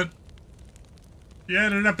beer, but you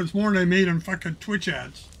add it up, it's more than I made on fucking Twitch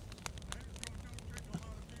ads.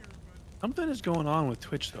 Something is going on with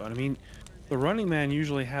Twitch, though. I mean, the Running Man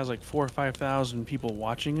usually has like 4,000 or 5,000 people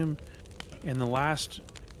watching him. In the last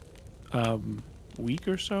week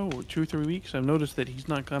or so, or 2 or 3 weeks, I've noticed that he's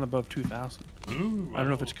not gone above 2,000. I don't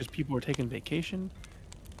know if it's because people are taking vacation,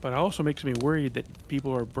 but it also makes me worried that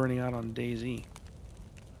people are burning out on DayZ.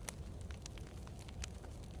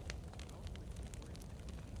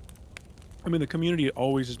 I mean, the community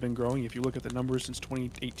always has been growing. If you look at the numbers since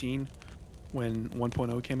 2018, when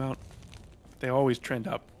 1.0 came out, they always trend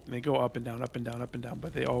up. And they go up and down, up and down, up and down,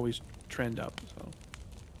 but they always trend up. So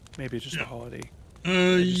maybe it's just a holiday.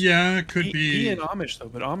 Yeah, it could be. He and Amish, though,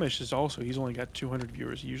 but Amish is also, he's only got 200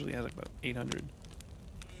 viewers. He usually has like about 800.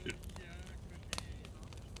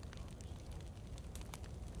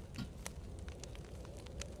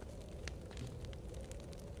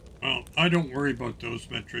 Well, I don't worry about those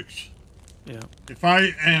metrics. Yeah. If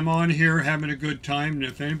I am on here having a good time, and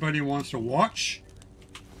if anybody wants to watch,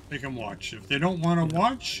 they can watch. If they don't want to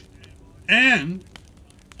watch, and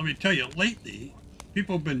let me tell you, lately,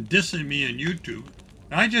 people have been dissing me on YouTube.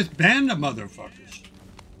 I just banned the motherfuckers.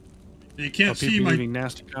 They can't see my leaving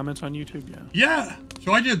nasty comments on YouTube. Yeah. Yeah.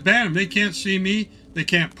 So I just banned them. They can't see me. They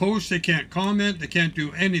can't post. They can't comment. They can't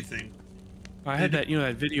do anything. I had that, you know,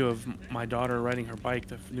 that video of my daughter riding her bike,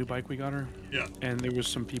 the new bike we got her. Yeah. And there was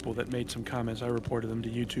some people that made some comments. I reported them to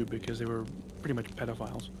YouTube because they were pretty much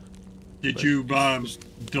pedophiles. Did you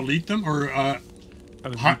delete them or?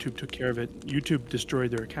 YouTube took care of it. YouTube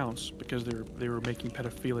destroyed their accounts because they were making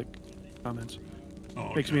pedophilic comments. Oh,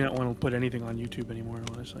 okay. Makes me not want to put anything on YouTube anymore,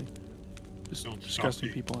 honestly. Just disgusting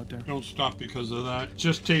people out there. Don't stop because of that.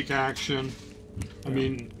 Just take action. I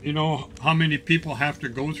mean, you know how many people have to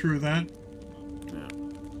go through that?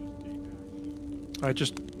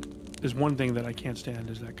 There's one thing that I can't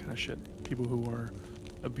stand is that kind of shit. People who are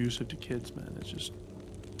abusive to kids, man. It's just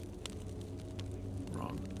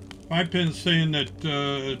wrong. I've been saying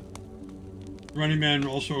that Running Man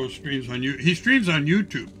also streams on YouTube. He streams on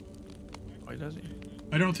YouTube. Why does he?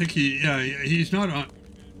 I don't think he's not on.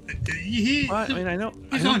 I mean, I know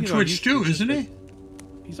he's on Twitch too, isn't he?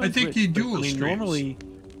 He's on I think Twitch, he but, dual I mean, streams. normally,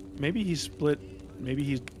 maybe he's split. Maybe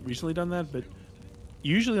he's recently done that, but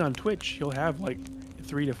usually on Twitch he'll have like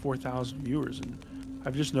 3,000 to 4,000 viewers, and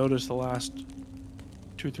I've just noticed the last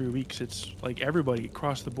 2 or 3 weeks it's like everybody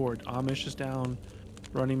across the board. Amish is down,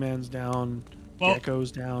 Running Man's down,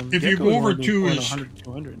 Gecko's down. If you Gecko's go over only to doing his, 100,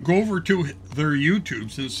 200. go over to their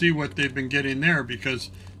YouTubes and see what they've been getting there, because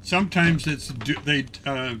sometimes they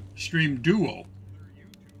stream duo.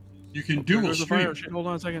 You can dual There's a stream. fire. Shit, hold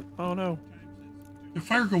on a second. Oh no. The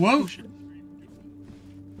fire go out. Oh, shit.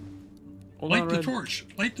 Hold Light on, the Red. torch.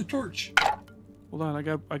 Light the torch. Hold on, I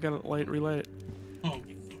got to relight it. Oh.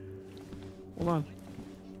 Hold on.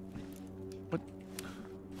 What?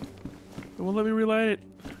 It won't let me relight it.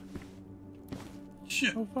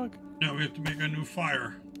 Shit. Oh fuck. Now we have to make a new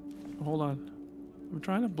fire. Hold on. I'm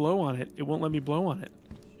trying to blow on it. It won't let me blow on it.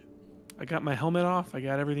 I got my helmet off. I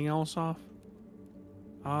got everything else off.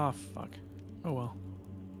 Ah, fuck. Oh well.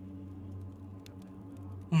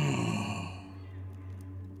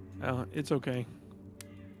 It's okay.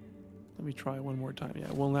 Let me try one more time. Yeah,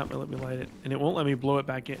 it will not let me light it, and it won't let me blow it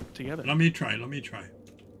back in together. Let me try.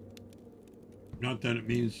 Not that it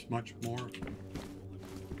means much more.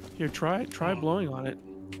 Here, try blowing on it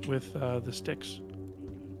with the sticks.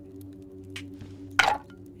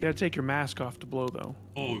 You gotta take your mask off to blow, though.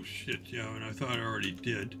 Oh shit! Yeah, and I thought I already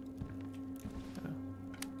did. Yeah.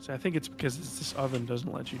 So I think it's because this oven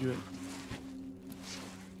doesn't let you do it.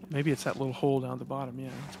 Maybe it's that little hole down at the bottom. Yeah,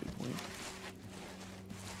 that's a good point.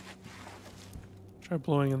 Try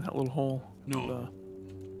blowing in that little hole. No.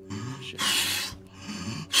 Shit.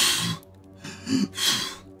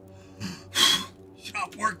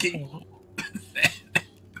 Stop working. Oh,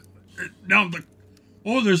 Now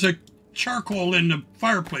there's a charcoal in the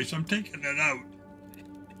fireplace. I'm taking it out.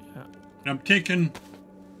 yeah. And I'm taking.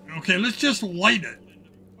 Okay, let's just light it.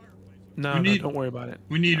 No, don't worry about it.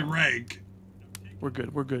 We need a rag. We're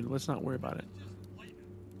good. We're good. Let's not worry about it.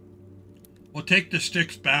 We'll take the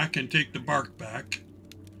sticks back and take the bark back,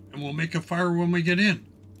 and we'll make a fire when we get in.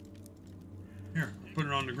 Here, put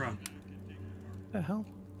it on the ground. What the hell?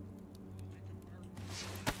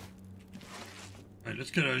 All right,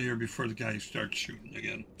 let's get out of here before the guy starts shooting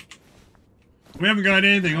again. We haven't got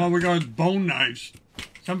anything. All we got is bone knives.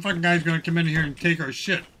 Some fucking guy's gonna come in here and take our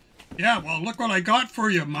shit. Yeah, well, look what I got for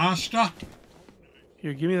you, master.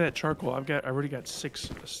 Here, give me that charcoal. I already got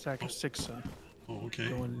a stack of 6 Oh, okay.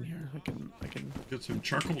 going in here. I can. Get some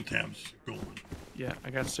charcoal tabs going. Yeah, I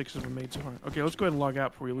got 6 of them made so far. Okay, let's go ahead and log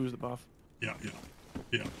out before we lose the buff. Yeah.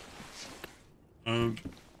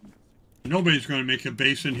 Nobody's gonna make a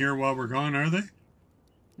base in here while we're gone, are they?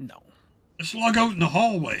 No. Let's log out in the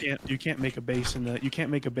hallway. You can't make a base in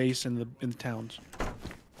the towns.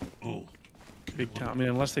 Oh. Big town. I mean,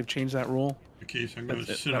 unless they've changed that rule. Okay, so I'm gonna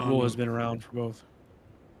sit that on. rule has been around for both.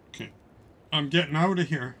 Okay. I'm getting out of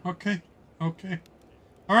here. Okay.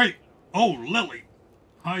 All right. Oh, Lily.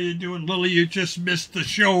 How you doing, Lily? You just missed the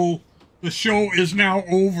show. The show is now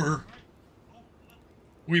over.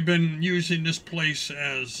 We've been using this place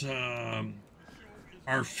as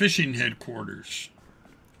our fishing headquarters.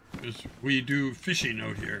 Because we do fishing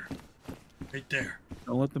out here. Right there.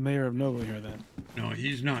 Don't let the mayor of Nova hear that. No,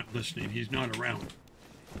 he's not listening. He's not around.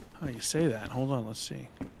 How you say that? Hold on, let's see.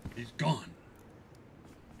 He's gone.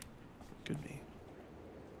 Could be.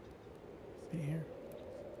 See here.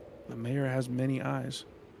 The mayor has many eyes.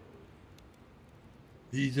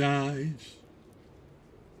 These eyes.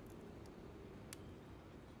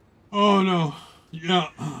 Oh, no. Yeah.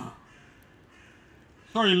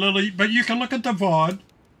 Sorry, Lily, but you can look at the VOD,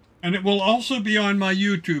 and it will also be on my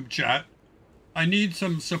YouTube chat. I need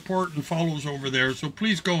some support and follows over there, so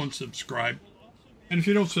please go and subscribe. And if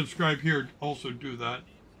you don't subscribe here, also do that.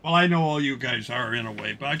 Well, I know all you guys are in a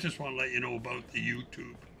way, but I just want to let you know about the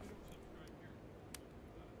YouTube.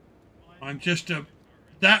 I'm just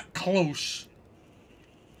that close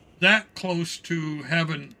to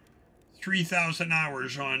having 3,000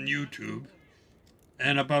 hours on YouTube,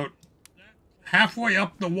 and about halfway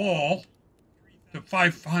up the wall to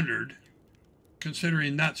 500,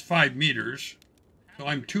 considering that's 5 meters. So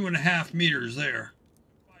I'm 2.5 meters there.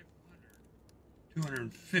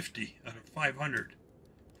 250 out of 500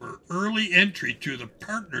 for early entry to the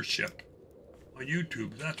partnership on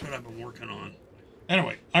YouTube. That's what I've been working on.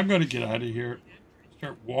 Anyway, I'm going to get out of here.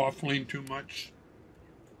 Start waffling too much.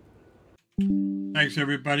 Thanks,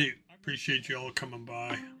 everybody. Appreciate you all coming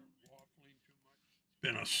by. It's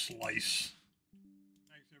been a slice.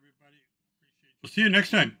 Thanks, everybody. We'll see you next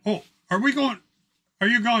time. Oh, are you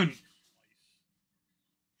going?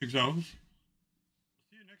 Exos? Is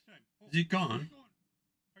he gone?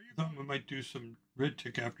 I thought we might do some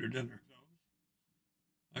Red-Tic after dinner.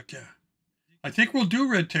 Okay. I think we'll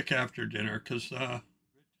do Red-Tic after dinner because I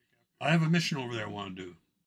have a mission over there I want to do.